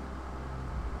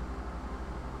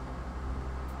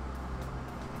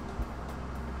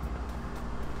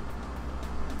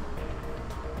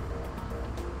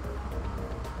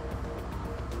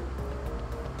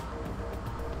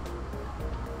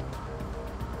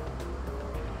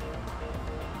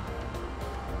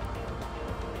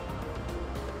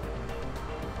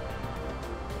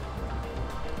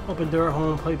 Open door,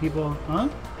 home, play people. Huh?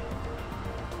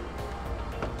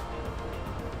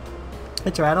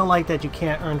 It's alright. I don't like that you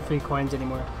can't earn free coins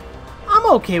anymore. I'm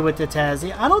okay with it,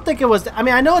 Tazzy. I don't think it was... I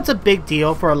mean, I know it's a big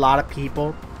deal for a lot of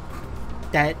people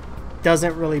that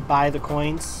doesn't really buy the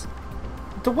coins.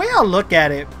 The way I look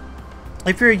at it,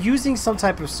 if you're using some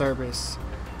type of service,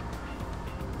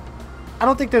 I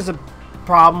don't think there's a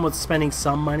problem with spending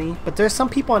some money, but there's some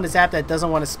people on this app that doesn't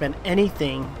want to spend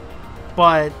anything,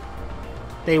 but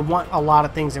they want a lot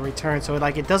of things in return. So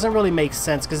like, it doesn't really make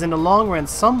sense, because in the long run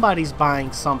somebody's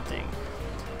buying something.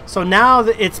 So now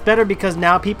it's better, because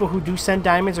now people who do send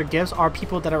diamonds or gifts are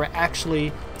people that are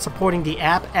actually supporting the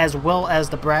app as well as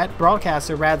the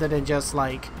broadcaster, rather than just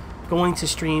like going to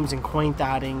streams and coin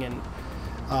dotting and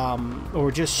or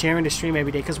just sharing the stream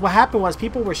every day. Because what happened was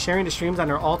people were sharing the streams on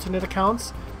their alternate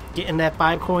accounts, getting that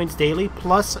 5 coins daily,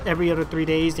 plus every other 3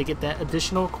 days they get that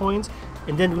additional coins,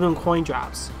 and then doing coin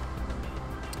drops.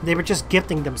 They were just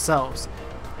gifting themselves,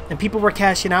 and people were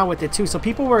cashing out with it too. So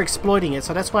people were exploiting it.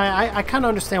 So that's why I kind of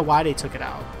understand why they took it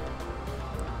out.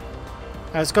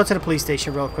 Alright, let's go to the police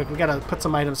station real quick. We gotta put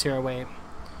some items here away.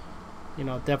 You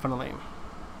know, definitely.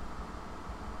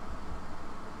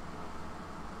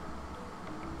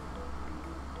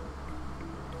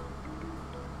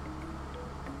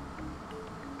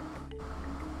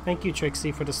 Thank you,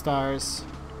 Trixie, for the stars.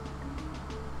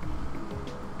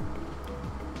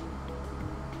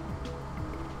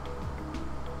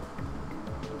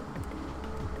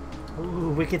 Ooh,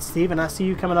 Wicked Steven, I see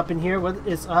you coming up in here. What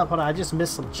is up? Hold on, I just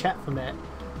missed some chat from that.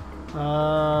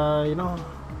 You know,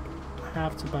 I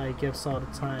have to buy gifts all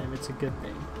the time. It's a good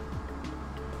thing.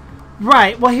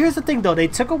 Right, well, here's the thing, though. They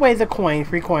took away the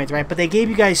free coins, right? But they gave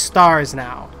you guys stars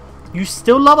now. You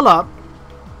still level up.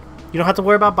 You don't have to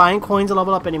worry about buying coins to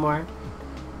level up anymore.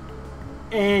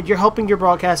 And you're helping your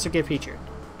broadcaster get featured.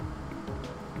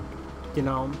 You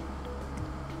know?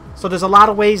 So there's a lot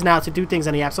of ways now to do things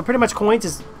on the app. So pretty much coins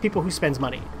is people who spends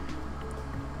money.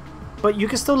 But you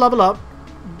can still level up.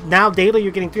 Now daily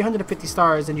you're getting 350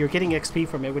 stars and you're getting XP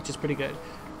from it, which is pretty good.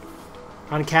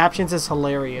 On captions, it's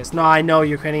hilarious. No, I know,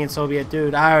 Ukrainian Soviet,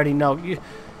 dude. I already know.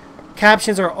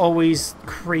 Captions are always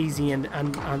crazy, and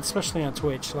especially on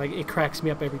Twitch. Like, it cracks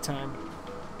me up every time.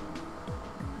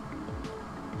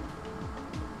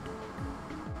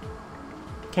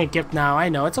 Can't gift now. I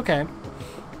know, it's okay.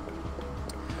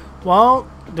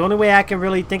 Well, the only way I can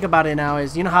really think about it now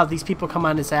is, you know how these people come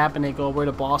on this app and they go, where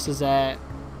the boss is at?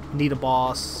 Need a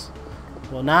boss.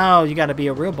 Well, now you got to be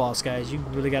a real boss, guys. You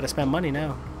really got to spend money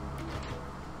now.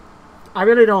 I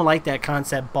really don't like that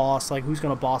concept, boss. Like, who's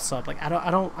gonna boss up? Like, I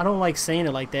don't like saying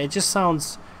it like that. It just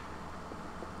sounds,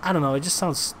 I don't know. It just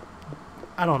sounds,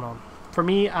 I don't know. For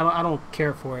me, I don't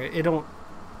care for it. It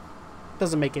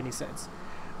doesn't make any sense.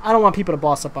 I don't want people to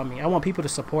boss up on me. I want people to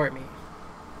support me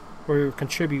or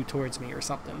contribute towards me or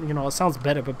something. You know, it sounds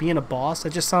better. But being a boss,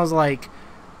 it just sounds like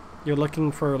you're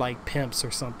looking for like pimps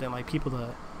or something, like people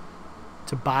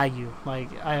to buy you.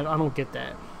 Like, I don't get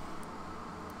that.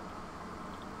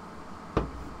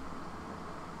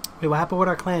 Wait, what happened with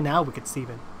our clan now, Wicked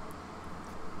Steven?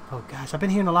 Oh gosh, I've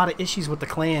been hearing a lot of issues with the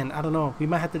clan. I don't know. We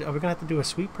might have to. Are we gonna have to do a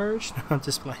sweep purge? No, I'm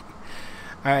just playing.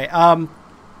 All right.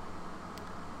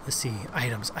 Let's see.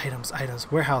 Items.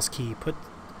 Warehouse key.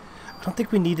 I don't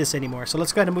think we need this anymore. So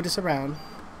let's go ahead and move this around.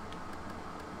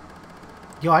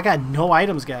 Yo, I got no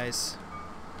items, guys.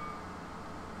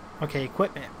 Okay,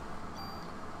 equipment.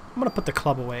 I'm gonna put the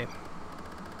club away.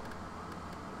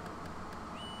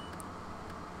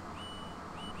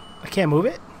 I can't move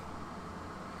it?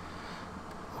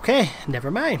 Okay, never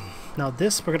mind. Now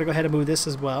this, we're going to go ahead and move this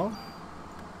as well.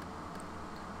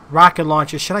 Rocket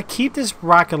launcher. Should I keep this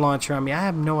rocket launcher on me? I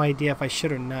have no idea if I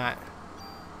should or not.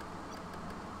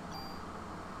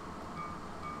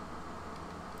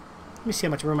 Let me see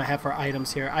how much room I have for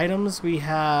items here. Items, we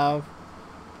have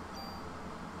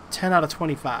 10 out of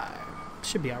 25.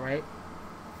 Should be alright.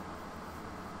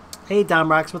 Hey,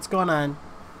 Domrox, what's going on?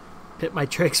 Pimp my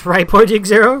tricks, right, Project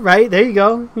Zero? Right, there you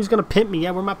go. Who's gonna pimp me?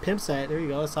 Yeah, where my pimps at? There you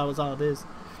go. That's all it is.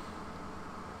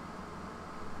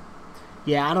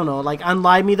 Yeah, I don't know. Like, on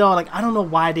Live Me though, like, I don't know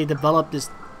why they developed this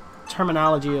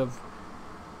terminology of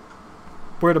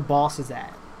where the boss is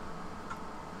at.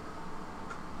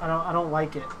 I don't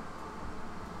like it.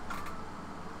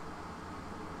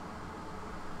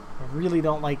 I really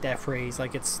don't like that phrase.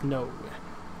 Like, it's no.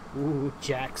 Ooh,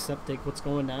 Jack Septic, what's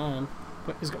going on?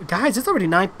 Guys, it's already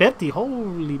 9:50.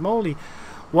 Holy moly.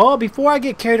 Well, before I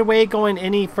get carried away going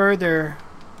any further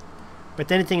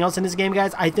with anything else in this game,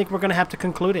 guys, I think we're going to have to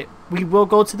conclude it. We will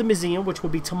go to the museum, which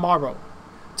will be tomorrow.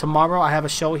 Tomorrow, I have a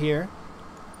show here.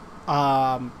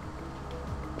 And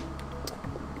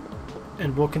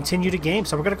we'll continue the game.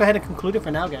 So we're going to go ahead and conclude it for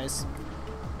now, guys.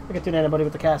 Look at anybody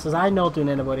with the castles. I know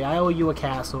anybody. I owe you a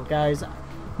castle, guys.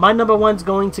 My number one's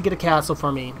going to get a castle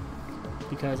for me.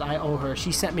 Because I owe her.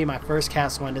 She sent me my first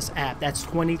castle on this app. That's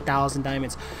 20,000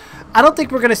 diamonds. I don't think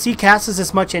we're going to see castles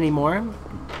as much anymore.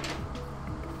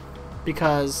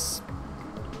 Because,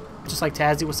 just like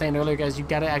Tazzy was saying earlier, guys, you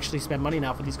got to actually spend money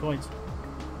now for these coins.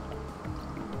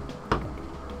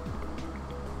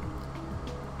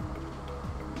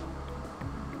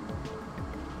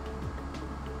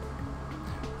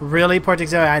 Really, Project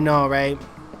Zero? I know, right?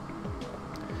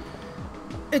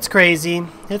 It's crazy.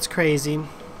 It's crazy.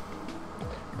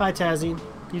 Bye, Tazzy.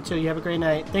 You too. You have a great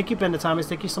night. Thank you, Benda Thomas.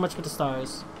 Thank you so much for the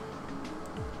stars.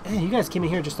 Hey, you guys came in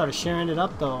here and just started sharing it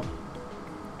up, though.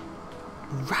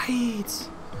 Right.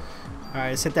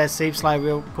 Alright, let's hit that save slide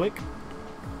real quick.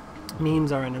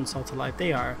 Memes are an insult to life.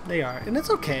 They are. They are. And it's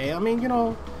okay. I mean, you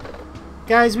know,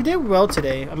 guys, we did well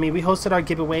today. I mean, we hosted our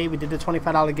giveaway. We did the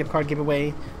 $25 gift card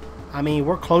giveaway. I mean,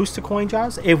 we're close to coin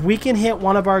drops. If we can hit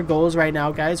one of our goals right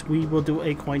now, guys, we will do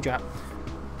a coin drop.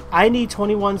 I need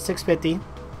 21,650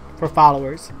 for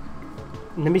followers.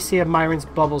 Let me see if Myron's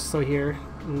bubble's still here.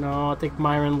 No, I think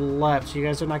Myron left. So you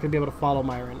guys are not going to be able to follow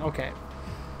Myron. Okay.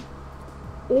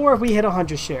 Or if we hit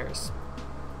 100 shares.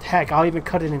 Heck, I'll even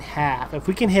cut it in half. If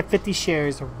we can hit 50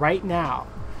 shares right now,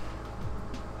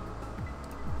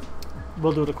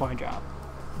 we'll do the coin drop.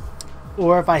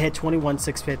 Or if I hit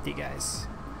 21,650, guys.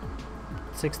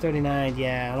 639,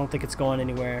 yeah, I don't think it's going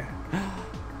anywhere.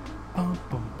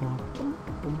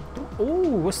 Ooh,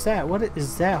 what's that? What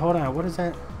is that? Hold on, what is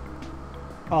that?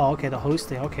 Oh, okay, the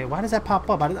hosting. Okay, why does that pop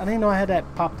up? I didn't know I had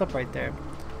that popped up right there.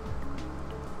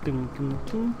 I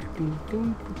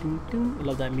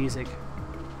love that music.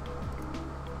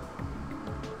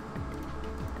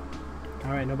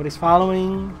 Alright, nobody's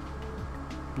following.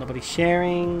 Nobody's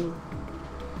sharing.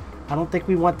 I don't think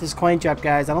we want this coin drop,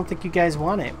 guys. I don't think you guys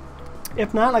want it.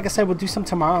 If not, like I said, we'll do some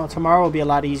tomorrow. Tomorrow will be a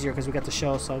lot easier because we got the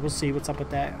show, so we'll see what's up with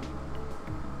that.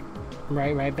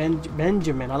 Right.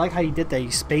 Benjamin. I like how you did that.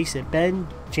 You space it.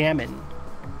 Benjamin.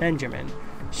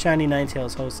 Shiny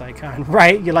Ninetales host icon.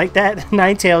 Right? You like that?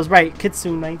 Ninetales. Right.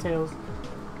 Kitsune Ninetales.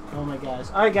 Oh my gosh.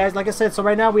 Alright, guys. Like I said, so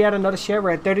right now we had another share.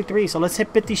 We're at 33. So let's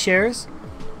hit 50 shares.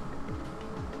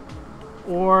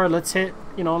 Or let's hit,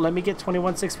 you know, let me get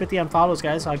 21,650 on follows,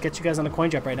 guys. So I'll get you guys on the coin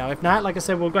drop right now. If not, like I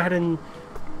said, we'll go ahead and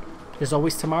there's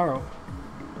always tomorrow.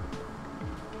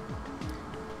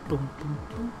 Boom, boom,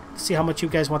 boom. See how much you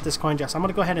guys want this coin drop. So I'm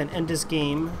going to go ahead and end this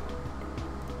game.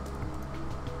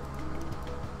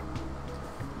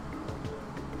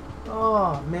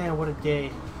 Oh, man, what a day.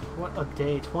 What a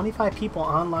day. 25 people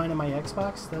online on my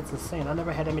Xbox? That's insane. I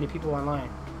never had that many people online.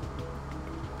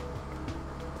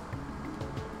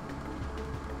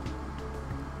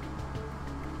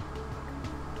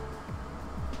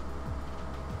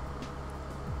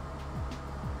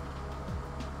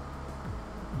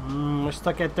 We're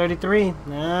stuck at 33.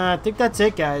 Nah, I think that's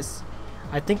it, guys.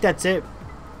 I think that's it.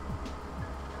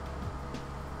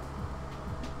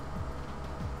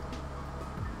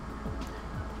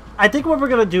 I think what we're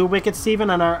gonna do, Wicked Steven,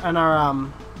 on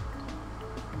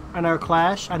our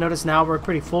clash. I notice now we're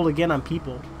pretty full again on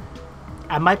people.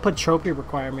 I might put trophy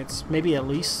requirements, maybe at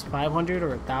least 500 or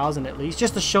 1,000 at least,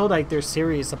 just to show like they're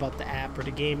serious about the app or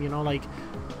the game. You know, like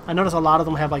I notice a lot of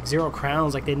them have like 0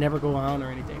 crowns, like they never go on or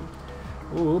anything.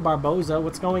 Ooh, Barboza,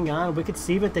 what's going on? Wicked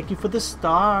Steven, thank you for the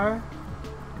star.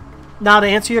 Now, to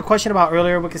answer your question about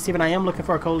earlier, Wicked Steven, I am looking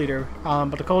for a co-leader.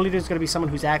 But the co-leader is going to be someone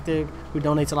who's active, who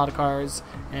donates a lot of cards,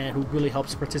 and who really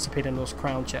helps participate in those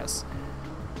crown chests.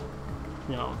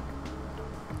 You know.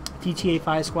 TTA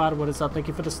 5 Squad, what is up? Thank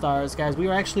you for the stars. Guys, we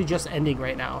are actually just ending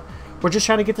right now. We're just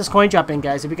trying to get this coin drop in,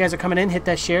 guys. If you guys are coming in, hit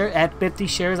that share. At 50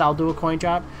 shares, I'll do a coin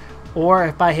drop. Or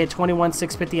if I hit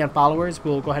 21,650 on followers,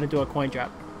 we'll go ahead and do a coin drop.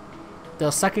 The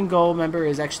second goal member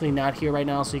is actually not here right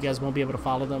now, so you guys won't be able to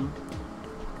follow them.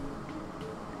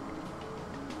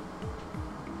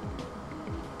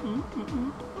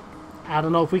 I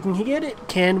don't know if we can get it.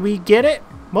 Can we get it?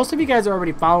 Most of you guys are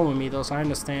already following me, though, so I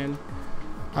understand.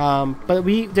 But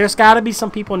there's got to be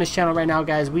some people on this channel right now,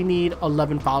 guys. We need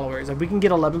 11 followers. If we can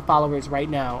get 11 followers right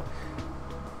now,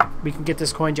 we can get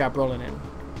this coin drop rolling in.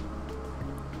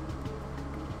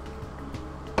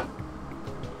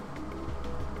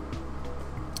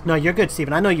 No, you're good,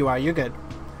 Steven. I know you are. You're good.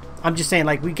 I'm just saying,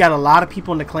 like, we got a lot of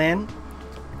people in the clan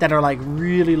that are, like,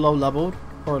 really low leveled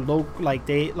or low, like,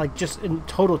 they, like, just in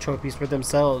total trophies for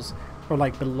themselves or,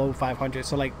 like, below 500.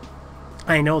 So, like,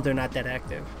 I know they're not that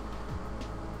active.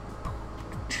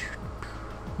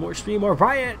 More stream, more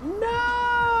riot. No!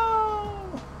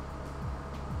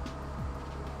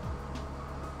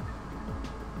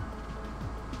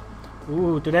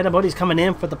 Ooh, dude, everybody's coming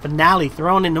in for the finale,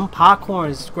 throwing in them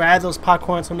popcorns. Grab those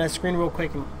popcorns from that screen real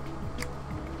quick.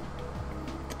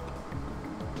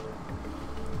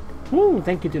 Ooh,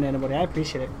 thank you, dude, anybody. I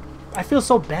appreciate it. I feel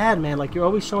so bad, man. Like, you're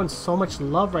always showing so much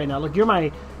love right now. Like, you're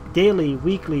my daily,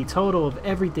 weekly total of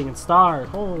everything and stars.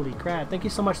 Holy crap. Thank you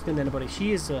so much, dude, anybody.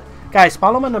 She is guys,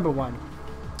 follow my #1.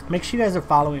 Make sure you guys are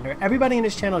following her. Everybody in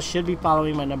this channel should be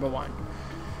following my #1.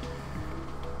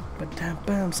 But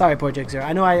I'm sorry, Project Zero.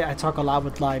 I know I talk a lot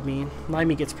with Live Me. Live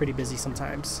Me gets pretty busy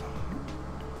sometimes.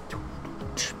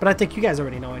 But I think you guys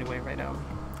already know anyway right now.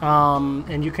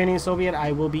 And Ukrainian Soviet,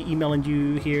 I will be emailing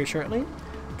you here shortly.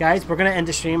 Guys, we're going to end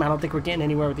the stream. I don't think we're getting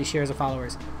anywhere with these shares of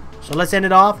followers. So let's end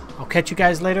it off. I'll catch you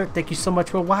guys later. Thank you so much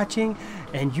for watching.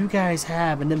 And you guys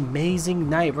have an amazing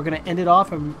night. We're going to end it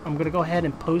off. And I'm going to go ahead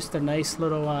and post a nice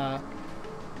little...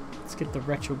 let's get the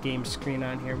retro game screen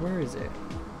on here. Where is it?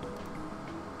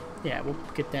 Yeah, we'll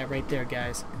get that right there,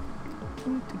 guys.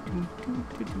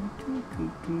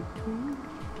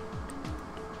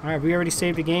 Alright, we already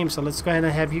saved the game, so let's go ahead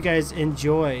and have you guys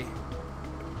enjoy.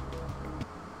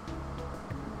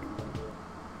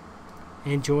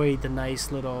 Enjoy the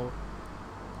nice little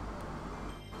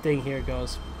thing. Here it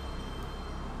goes.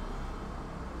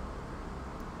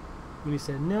 We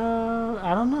said no.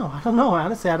 I don't know.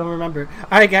 Honestly, I don't remember.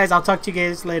 Alright guys, I'll talk to you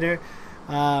guys later.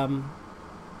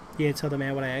 Yeah, tell the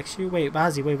man what I asked you. Wait,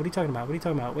 Bazzi, wait, what are you talking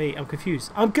about? Wait, I'm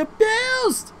confused.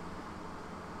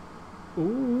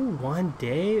 Ooh, 1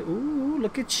 day. Ooh,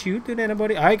 look at you doing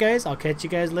anybody. Alright guys, I'll catch you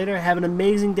guys later. Have an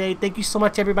amazing day. Thank you so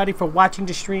much everybody for watching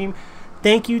the stream.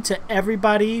 Thank you to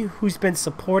everybody who's been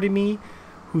supporting me,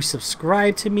 who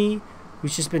subscribed to me,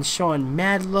 who's just been showing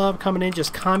mad love, coming in,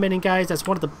 just commenting, guys. That's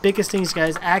one of the biggest things,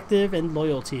 guys. Active and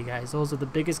loyalty, guys. Those are the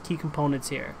biggest key components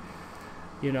here.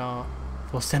 You know,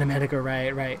 well, cinematic,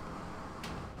 right.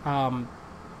 I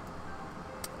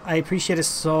appreciate it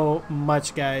so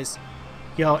much, guys.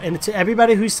 Yo, and to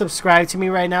everybody who's subscribed to me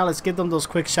right now, let's give them those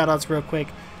quick shout-outs real quick.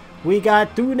 We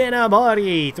got Tunena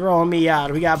Mori throwing me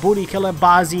out. We got Booty Killer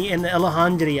Bazzi and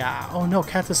Alejandria. Oh no,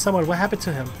 Captain Someone, what happened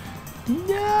to him?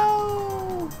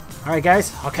 No! Alright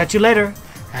guys, I'll catch you later.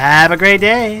 Have a great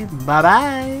day.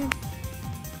 Bye-bye.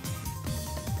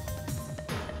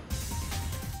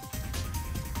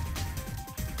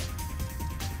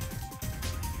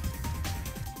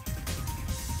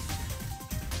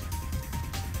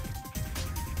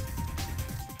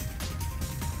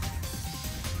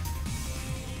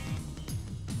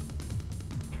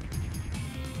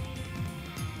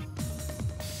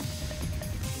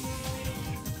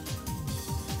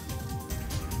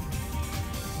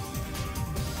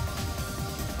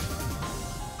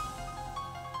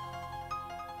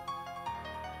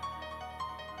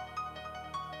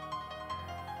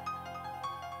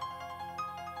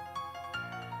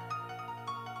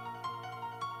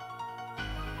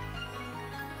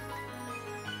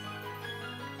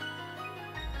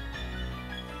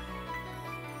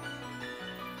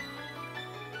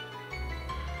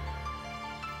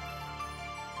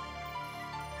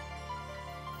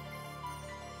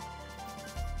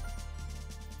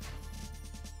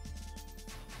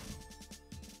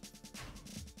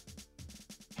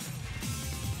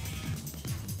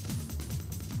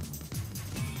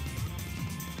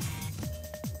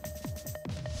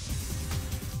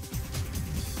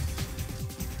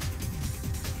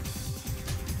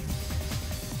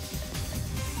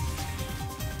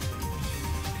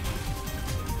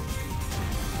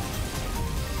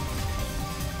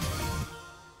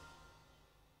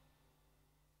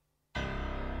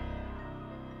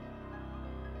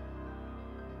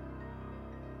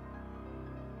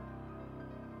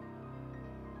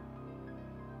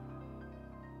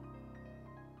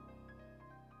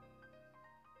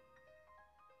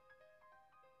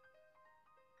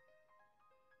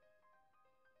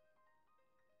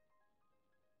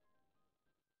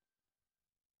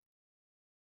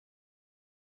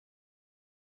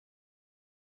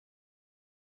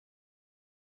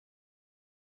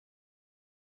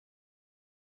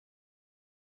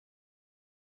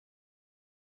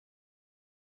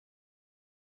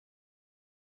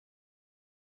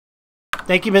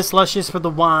 Thank you, Miss Luscious, for the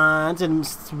wands, and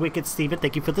Wicked Steven,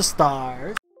 thank you for the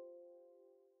stars.